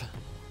 curve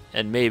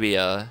and maybe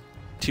a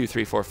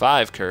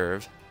 2-3-4-5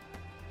 curve,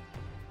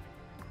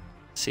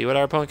 see what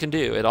our opponent can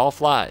do. It all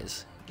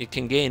flies. It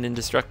can gain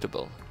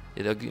indestructible.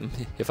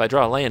 If I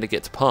draw a land, it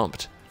gets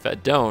pumped. If I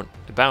don't,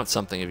 it bounce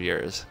something of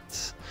yours.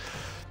 It's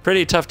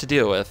pretty tough to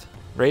deal with.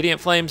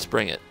 Radiant Flames,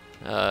 bring it.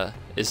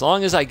 As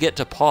long as I get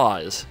to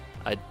pause,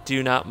 I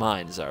do not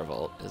mind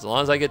Zarvolt. As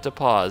long as I get to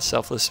pause,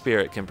 Selfless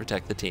Spirit can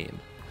protect the team.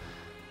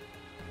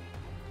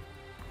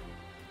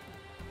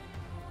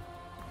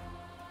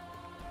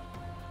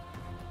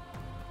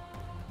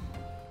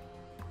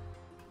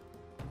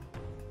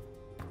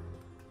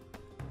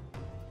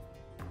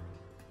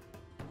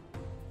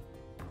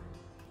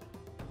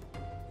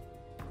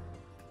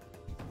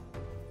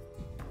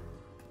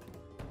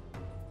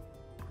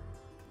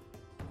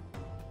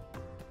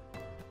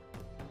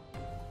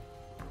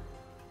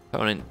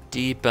 Opponent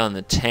deep on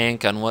the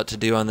tank on what to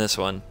do on this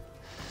one.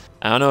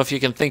 I don't know if you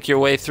can think your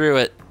way through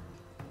it.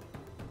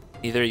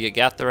 Either you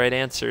got the right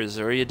answers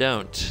or you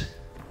don't.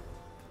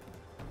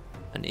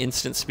 An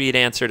instant speed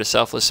answer to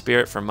Selfless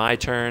Spirit for my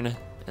turn,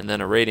 and then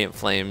a Radiant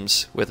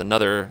Flames with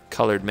another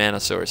colored mana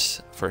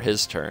source for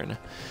his turn.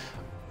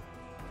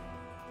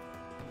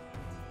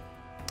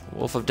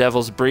 Wolf of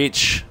Devil's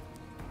Breach.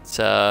 It's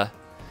a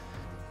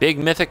big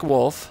mythic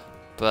wolf,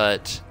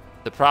 but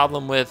the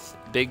problem with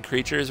big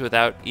creatures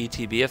without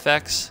ETB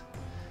effects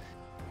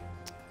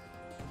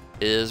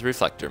is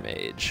Reflector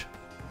Mage.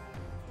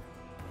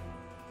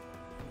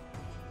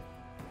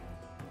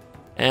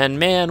 And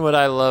man, would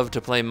I love to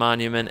play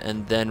Monument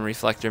and then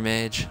Reflector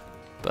Mage,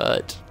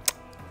 but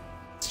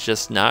it's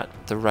just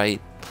not the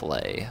right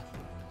play.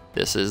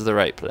 This is the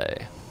right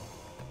play.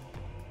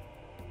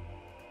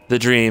 The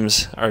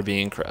dreams are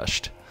being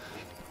crushed.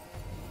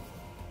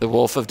 The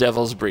Wolf of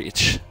Devil's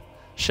Breach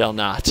shall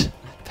not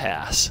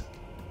pass.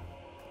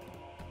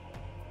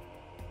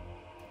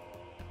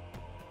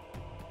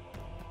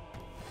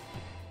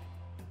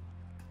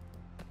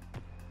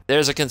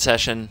 There's a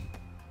concession.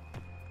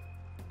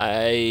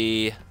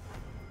 Let's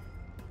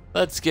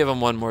give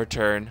him one more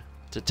turn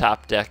to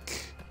top deck.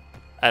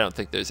 I don't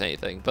think there's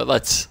anything, but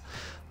let's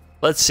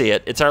see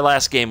it. It's our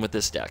last game with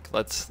this deck.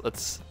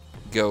 Let's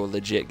go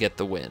legit get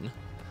the win.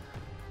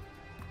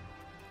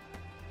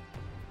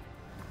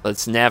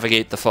 Let's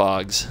navigate the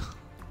fogs.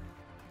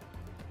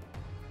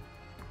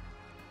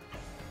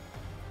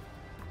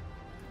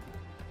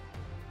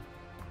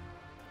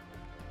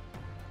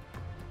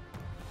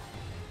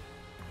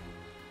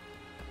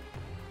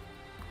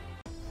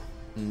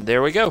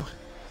 there we go.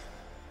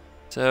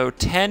 So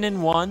 10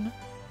 and 1,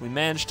 we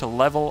managed to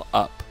level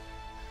up.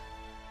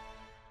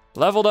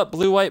 Leveled up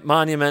Blue-White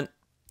Monument,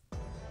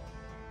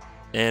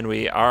 and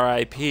we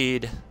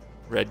RIP'd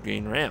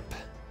Red-Green Ramp.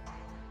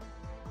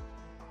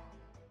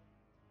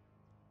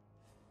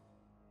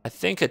 I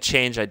think a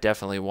change I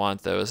definitely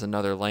want, though, is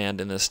another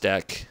land in this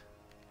deck.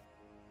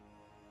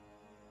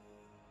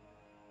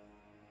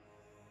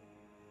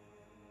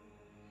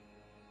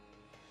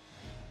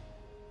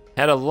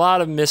 Had a lot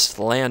of missed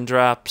land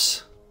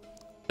drops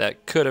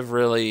that could have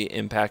really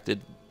impacted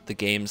the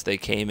games they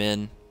came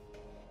in.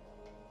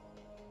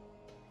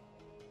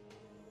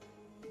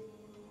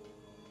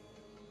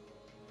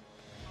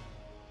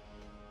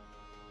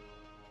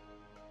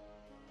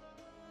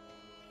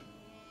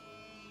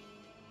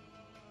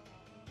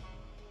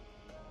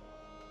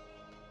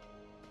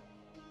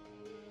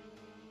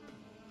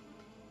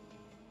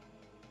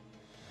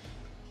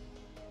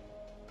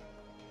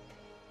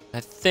 I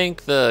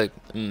think the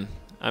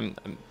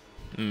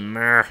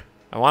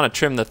I want to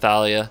trim the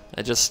Thalia.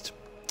 I just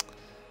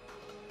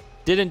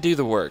didn't do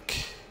the work.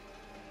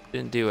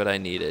 Didn't do what I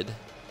needed.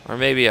 Or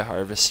maybe a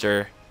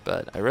harvester,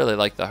 but I really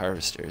like the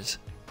harvesters.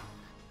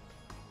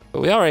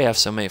 But we already have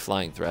so many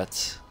flying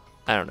threats.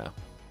 I don't know.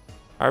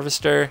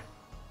 Harvester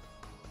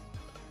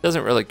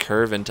doesn't really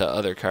curve into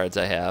other cards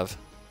I have.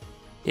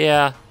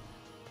 Yeah.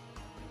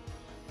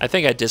 I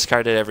think I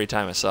discarded every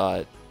time I saw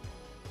it.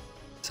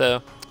 So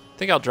I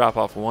think I'll drop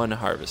off one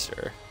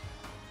harvester.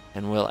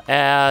 And we'll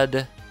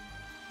add...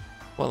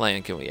 What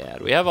land can we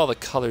add? We have all the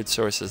colored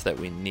sources that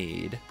we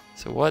need.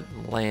 So what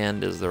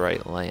land is the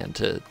right land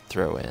to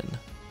throw in?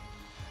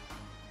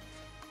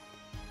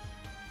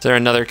 Is there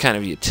another kind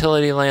of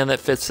utility land that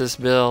fits this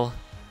bill?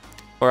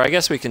 Or I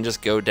guess we can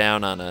just go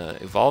down on a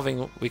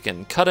evolving... We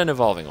can cut in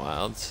evolving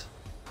wilds.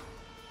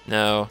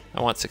 No,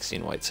 I want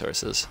 16 white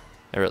sources.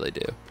 I really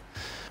do.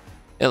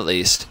 At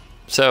least.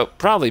 So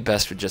probably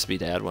best would just be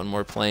to add one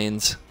more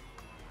plains.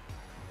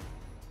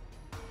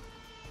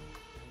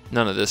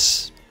 None of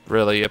this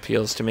really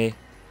appeals to me.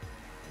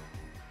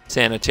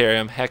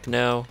 Sanitarium, heck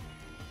no.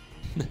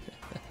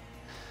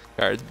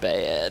 Card's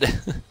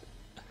bad.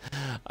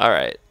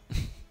 Alright.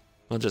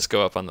 We'll just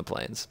go up on the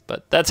plains.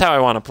 But that's how I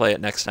want to play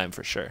it next time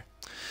for sure.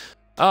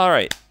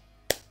 Alright.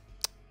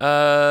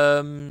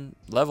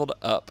 Leveled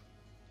up.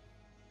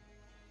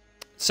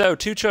 So,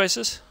 two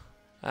choices.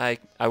 I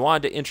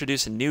wanted to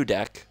introduce a new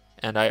deck,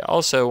 and I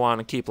also want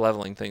to keep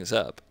leveling things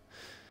up.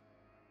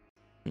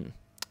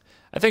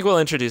 I think we'll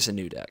introduce a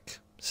new deck.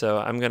 So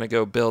I'm going to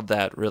go build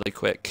that really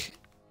quick.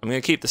 I'm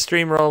going to keep the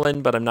stream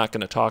rolling, but I'm not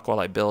going to talk while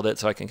I build it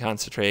so I can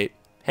concentrate.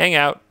 Hang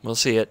out. We'll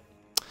see it.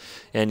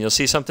 And you'll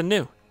see something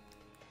new.